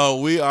life.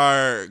 We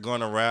are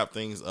going to wrap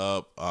things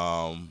up.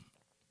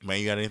 Man,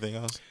 you got anything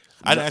else?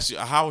 I didn't ask you,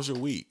 how was your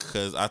week?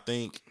 Because I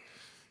think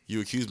you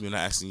accused me of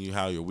not asking you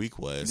how your week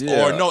was.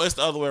 Yeah. Or no, it's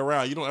the other way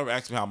around. You don't ever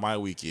ask me how my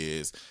week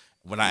is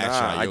when I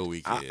ask you how your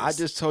week is. I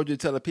just told you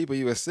to tell the people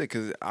you were sick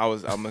because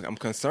I'm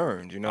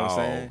concerned. You know what I'm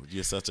saying?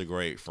 You're such a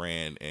great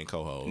friend and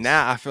co-host.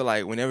 Now I feel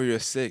like whenever you're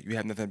sick, you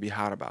have nothing to be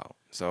hot about.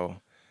 So,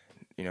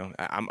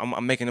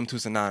 I'm making them two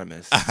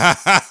synonymous.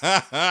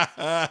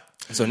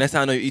 So next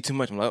time I know you eat too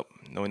much, I'm like,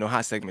 no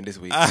hot segment this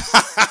week.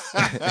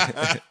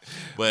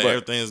 but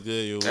everything's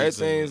good.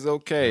 Everything's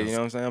okay. You know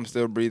what I'm saying? I'm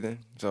still breathing.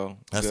 So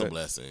that's a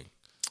blessing.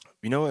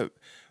 You know what?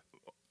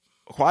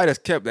 Quiet as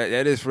kept.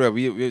 That is real.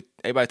 We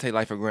everybody take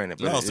life for granted.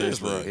 But no,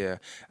 seriously. Yeah.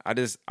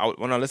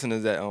 When I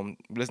listeners that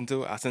listen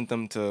to it, I sent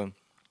them to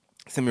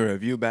send me a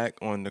review back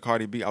on the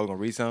Cardi B. I was gonna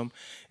read some,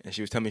 and she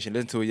was telling me she didn't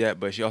listen to it yet,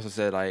 but she also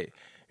said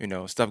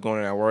stuff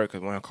going on at work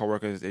because one of her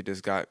coworkers, they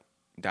just got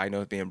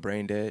diagnosed being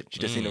brain dead. She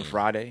just seen him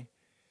Friday.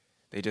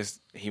 He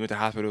went to the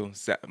hospital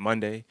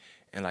Monday,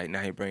 and now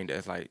he brain dead.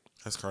 It's like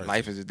that's crazy.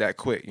 Life is that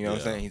quick. You know what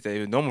I'm saying? He said it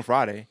was normal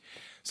Friday.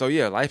 So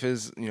yeah, life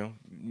is you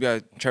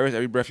gotta cherish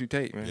every breath you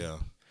take, man. Yeah.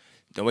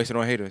 Don't waste it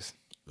on haters.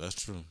 That's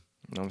true. You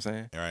know what I'm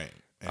saying? All right.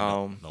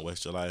 And don't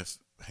waste your life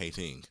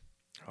hating.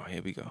 Oh,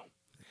 here we go.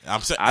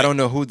 I don't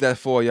know who that's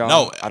for, y'all.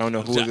 No, I don't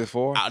know who is it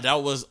for.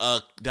 That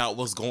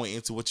was going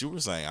into what you were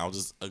saying. I was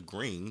just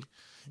agreeing.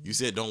 You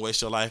said don't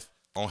waste your life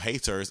on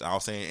haters. I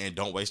was saying, and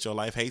don't waste your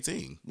life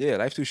hating. Yeah,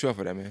 life's too short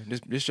for that, man.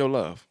 Just show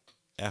love.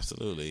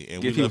 Absolutely,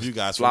 and Give we love you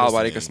guys. Flower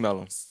while they can smell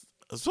them.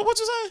 So what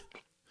you say?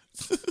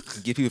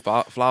 Give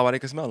people flowers while they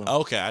can smell them.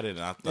 Okay, I didn't.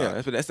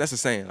 That's the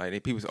saying. Like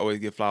people always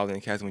give flowers in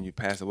the casket when you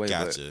pass away.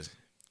 Gotcha. But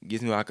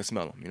gives me while I can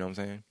smell them. You know what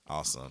I'm saying?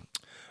 Awesome.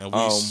 And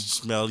we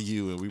smell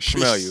you, and we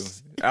smell you.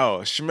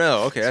 Oh,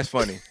 smell. Okay, that's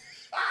funny.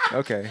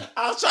 Okay.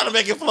 I was trying to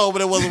make it flow,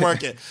 but it wasn't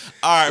working.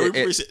 All right,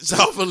 we appreciate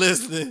y'all for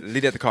listening.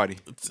 Lead at the Cardi.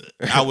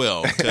 I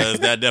will, because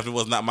that definitely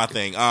was not my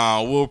thing.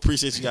 We'll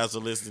appreciate you guys for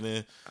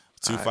listening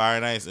to Fire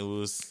Nights, and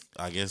we'll,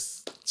 I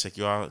guess, check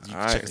you out. All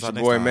right, it's your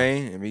boy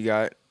Maine, and we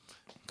got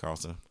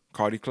Carlton.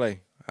 Cardi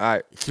Clay. All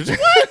right.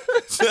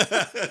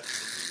 What?